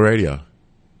Fishbowl Radio.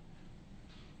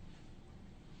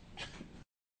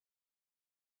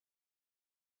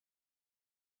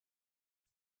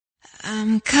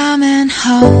 I'm coming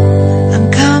home,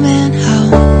 I'm coming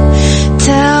home.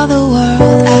 Tell the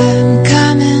world I'm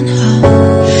coming home.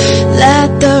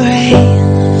 Let the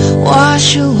rain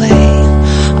wash away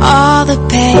all the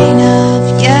pain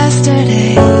of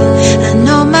yesterday. I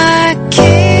know my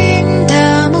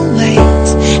kingdom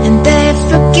awaits, and they've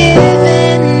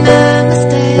forgiven my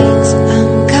mistakes.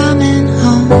 I'm coming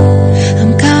home,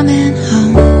 I'm coming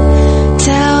home.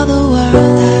 Tell the world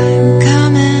I'm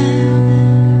coming.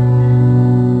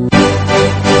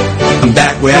 I'm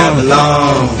back where I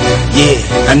belong. Yeah,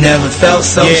 I never felt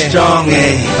so strong.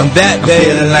 I'm back, baby.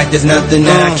 I'm feeling like there's nothing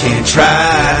that I can't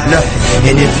try.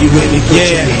 And if you with me, put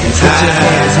your hands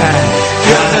high.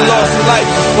 I lost a life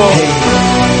before.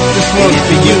 This one's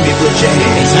for you. Put your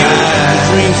hands high.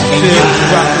 Dreams fulfilled.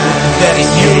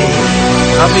 That's you.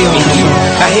 I'll be on you.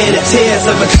 I hear the tears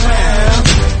of a clown.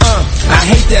 I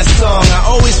hate that song. I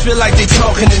always feel like they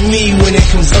talking to me when it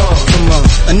comes on. Come on.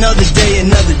 Another day,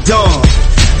 another dawn.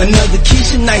 Another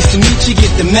Keisha, nice to meet you. Get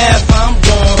the math, I'm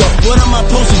gone. What am I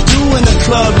supposed to do in the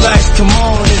club lights? Come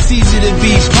on, it's easy to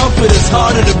be pumped, it's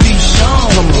harder to be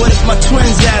shown. What if my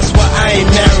twins ask why I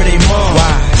ain't married a mom? Why?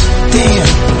 Damn,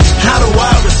 how do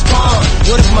I respond?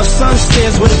 What if my son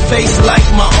stares with a face like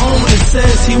my own and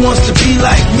says he wants to be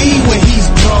like me when he's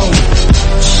grown?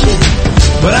 Shit,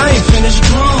 but I ain't finished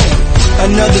grown.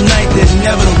 Another night that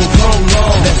never will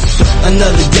prolong.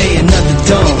 Another day, another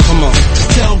dawn. Come on.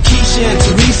 Tell Keisha and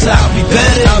Teresa I'll be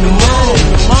better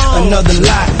tomorrow. Another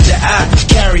life that I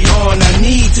carry on. I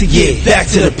need to get back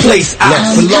to the place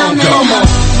I belong. Come on. I'm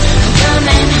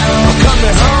coming home. I'm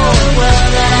coming home. Tell the world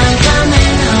that I'm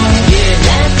coming home. Yeah.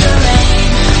 Let the rain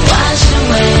wash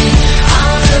away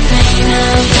all the pain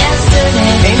of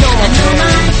yesterday. I know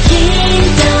my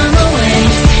kingdom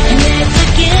awaits, and they've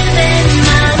forgiven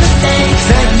my mistakes.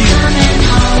 Thank you. Coming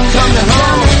home. Coming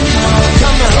home.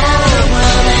 Coming home. Tell the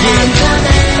world that I'm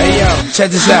coming. Hey yo,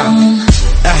 check this out.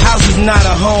 A house is not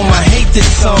a home. I hate this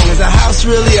song. Is a house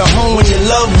really a home when your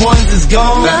loved ones is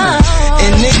gone?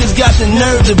 And niggas got the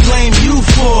nerve to blame you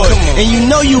for it. And you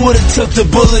know you would've took the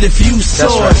bullet if you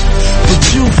saw it. But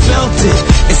you felt it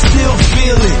and still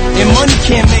feel it. And money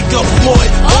can't make up for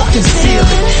it or conceal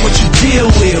it. What you deal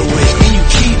with, and you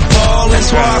keep ballin'.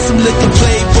 That's why some liquor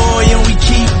playboy and we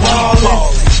keep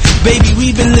ballin'. Baby,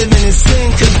 we've been living in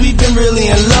sin, cause we've been really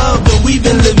in love, but we've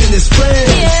been living as friends.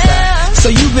 Yeah. So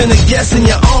you've been a guest in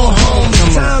your own home.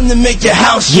 It's time to make your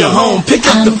house your home. Pick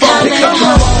up the phone. Pick up the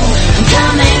phone. I'm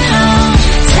coming home.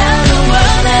 Tell the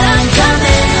world that I'm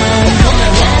coming home.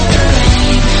 Let the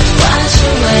rain wash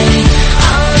away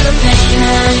all the pain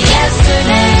of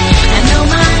yesterday. I know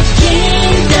my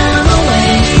kingdom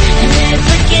awaits, and they're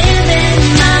forgiving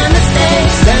my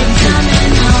mistakes. I'm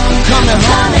coming home. Coming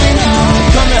home.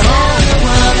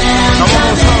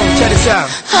 Check this out.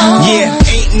 Yeah,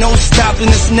 ain't no stopping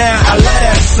us now. I love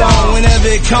that song. Whenever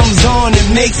it comes on,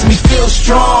 it makes me feel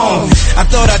strong. I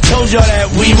thought I told y'all that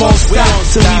we won't stop.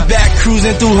 So we back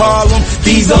cruising through Harlem.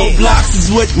 These old blocks is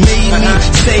what made me,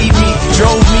 saved me,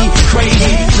 drove me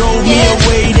crazy, drove me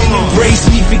away, then embraced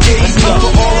me, forgave me for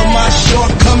all of my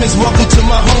shortcomings. Welcome to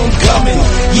my homecoming.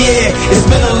 Yeah, it's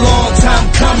been a long time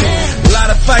coming. A lot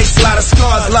of fights, a lot of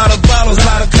scars, a lot of bottles, a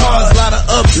lot of cars, a lot of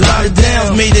ups, a lot of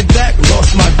downs. Made it back,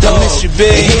 lost my dog. I miss you,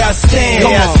 big. And here I stand,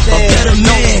 a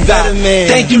better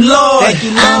man. Thank you, Lord. Thank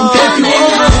you, Lord. I'm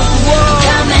coming home.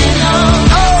 Coming home.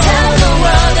 Tell the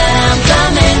world that I'm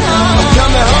coming home. I'm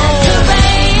coming home. Let the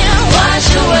rain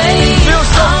wash away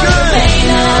all the pain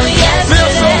of yesterday.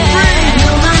 Feel so free. I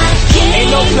know my kingdom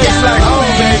ain't no place like home,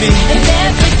 baby. And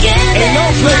they're forgiving ain't no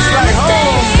place like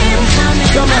home.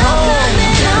 Coming home.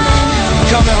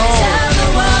 Coming home.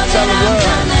 Tell the world.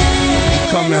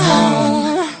 Coming home.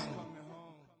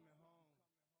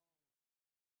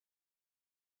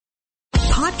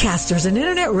 Podcasters and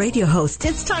internet radio hosts,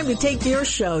 it's time to take your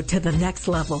show to the next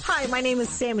level. Hi, my name is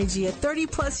Sammy G, a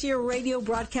 30-plus year radio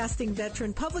broadcasting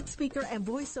veteran, public speaker, and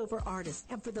voiceover artist.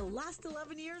 And for the last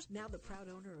 11 years, now the proud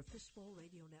owner of Fishbowl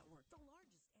Radio Network.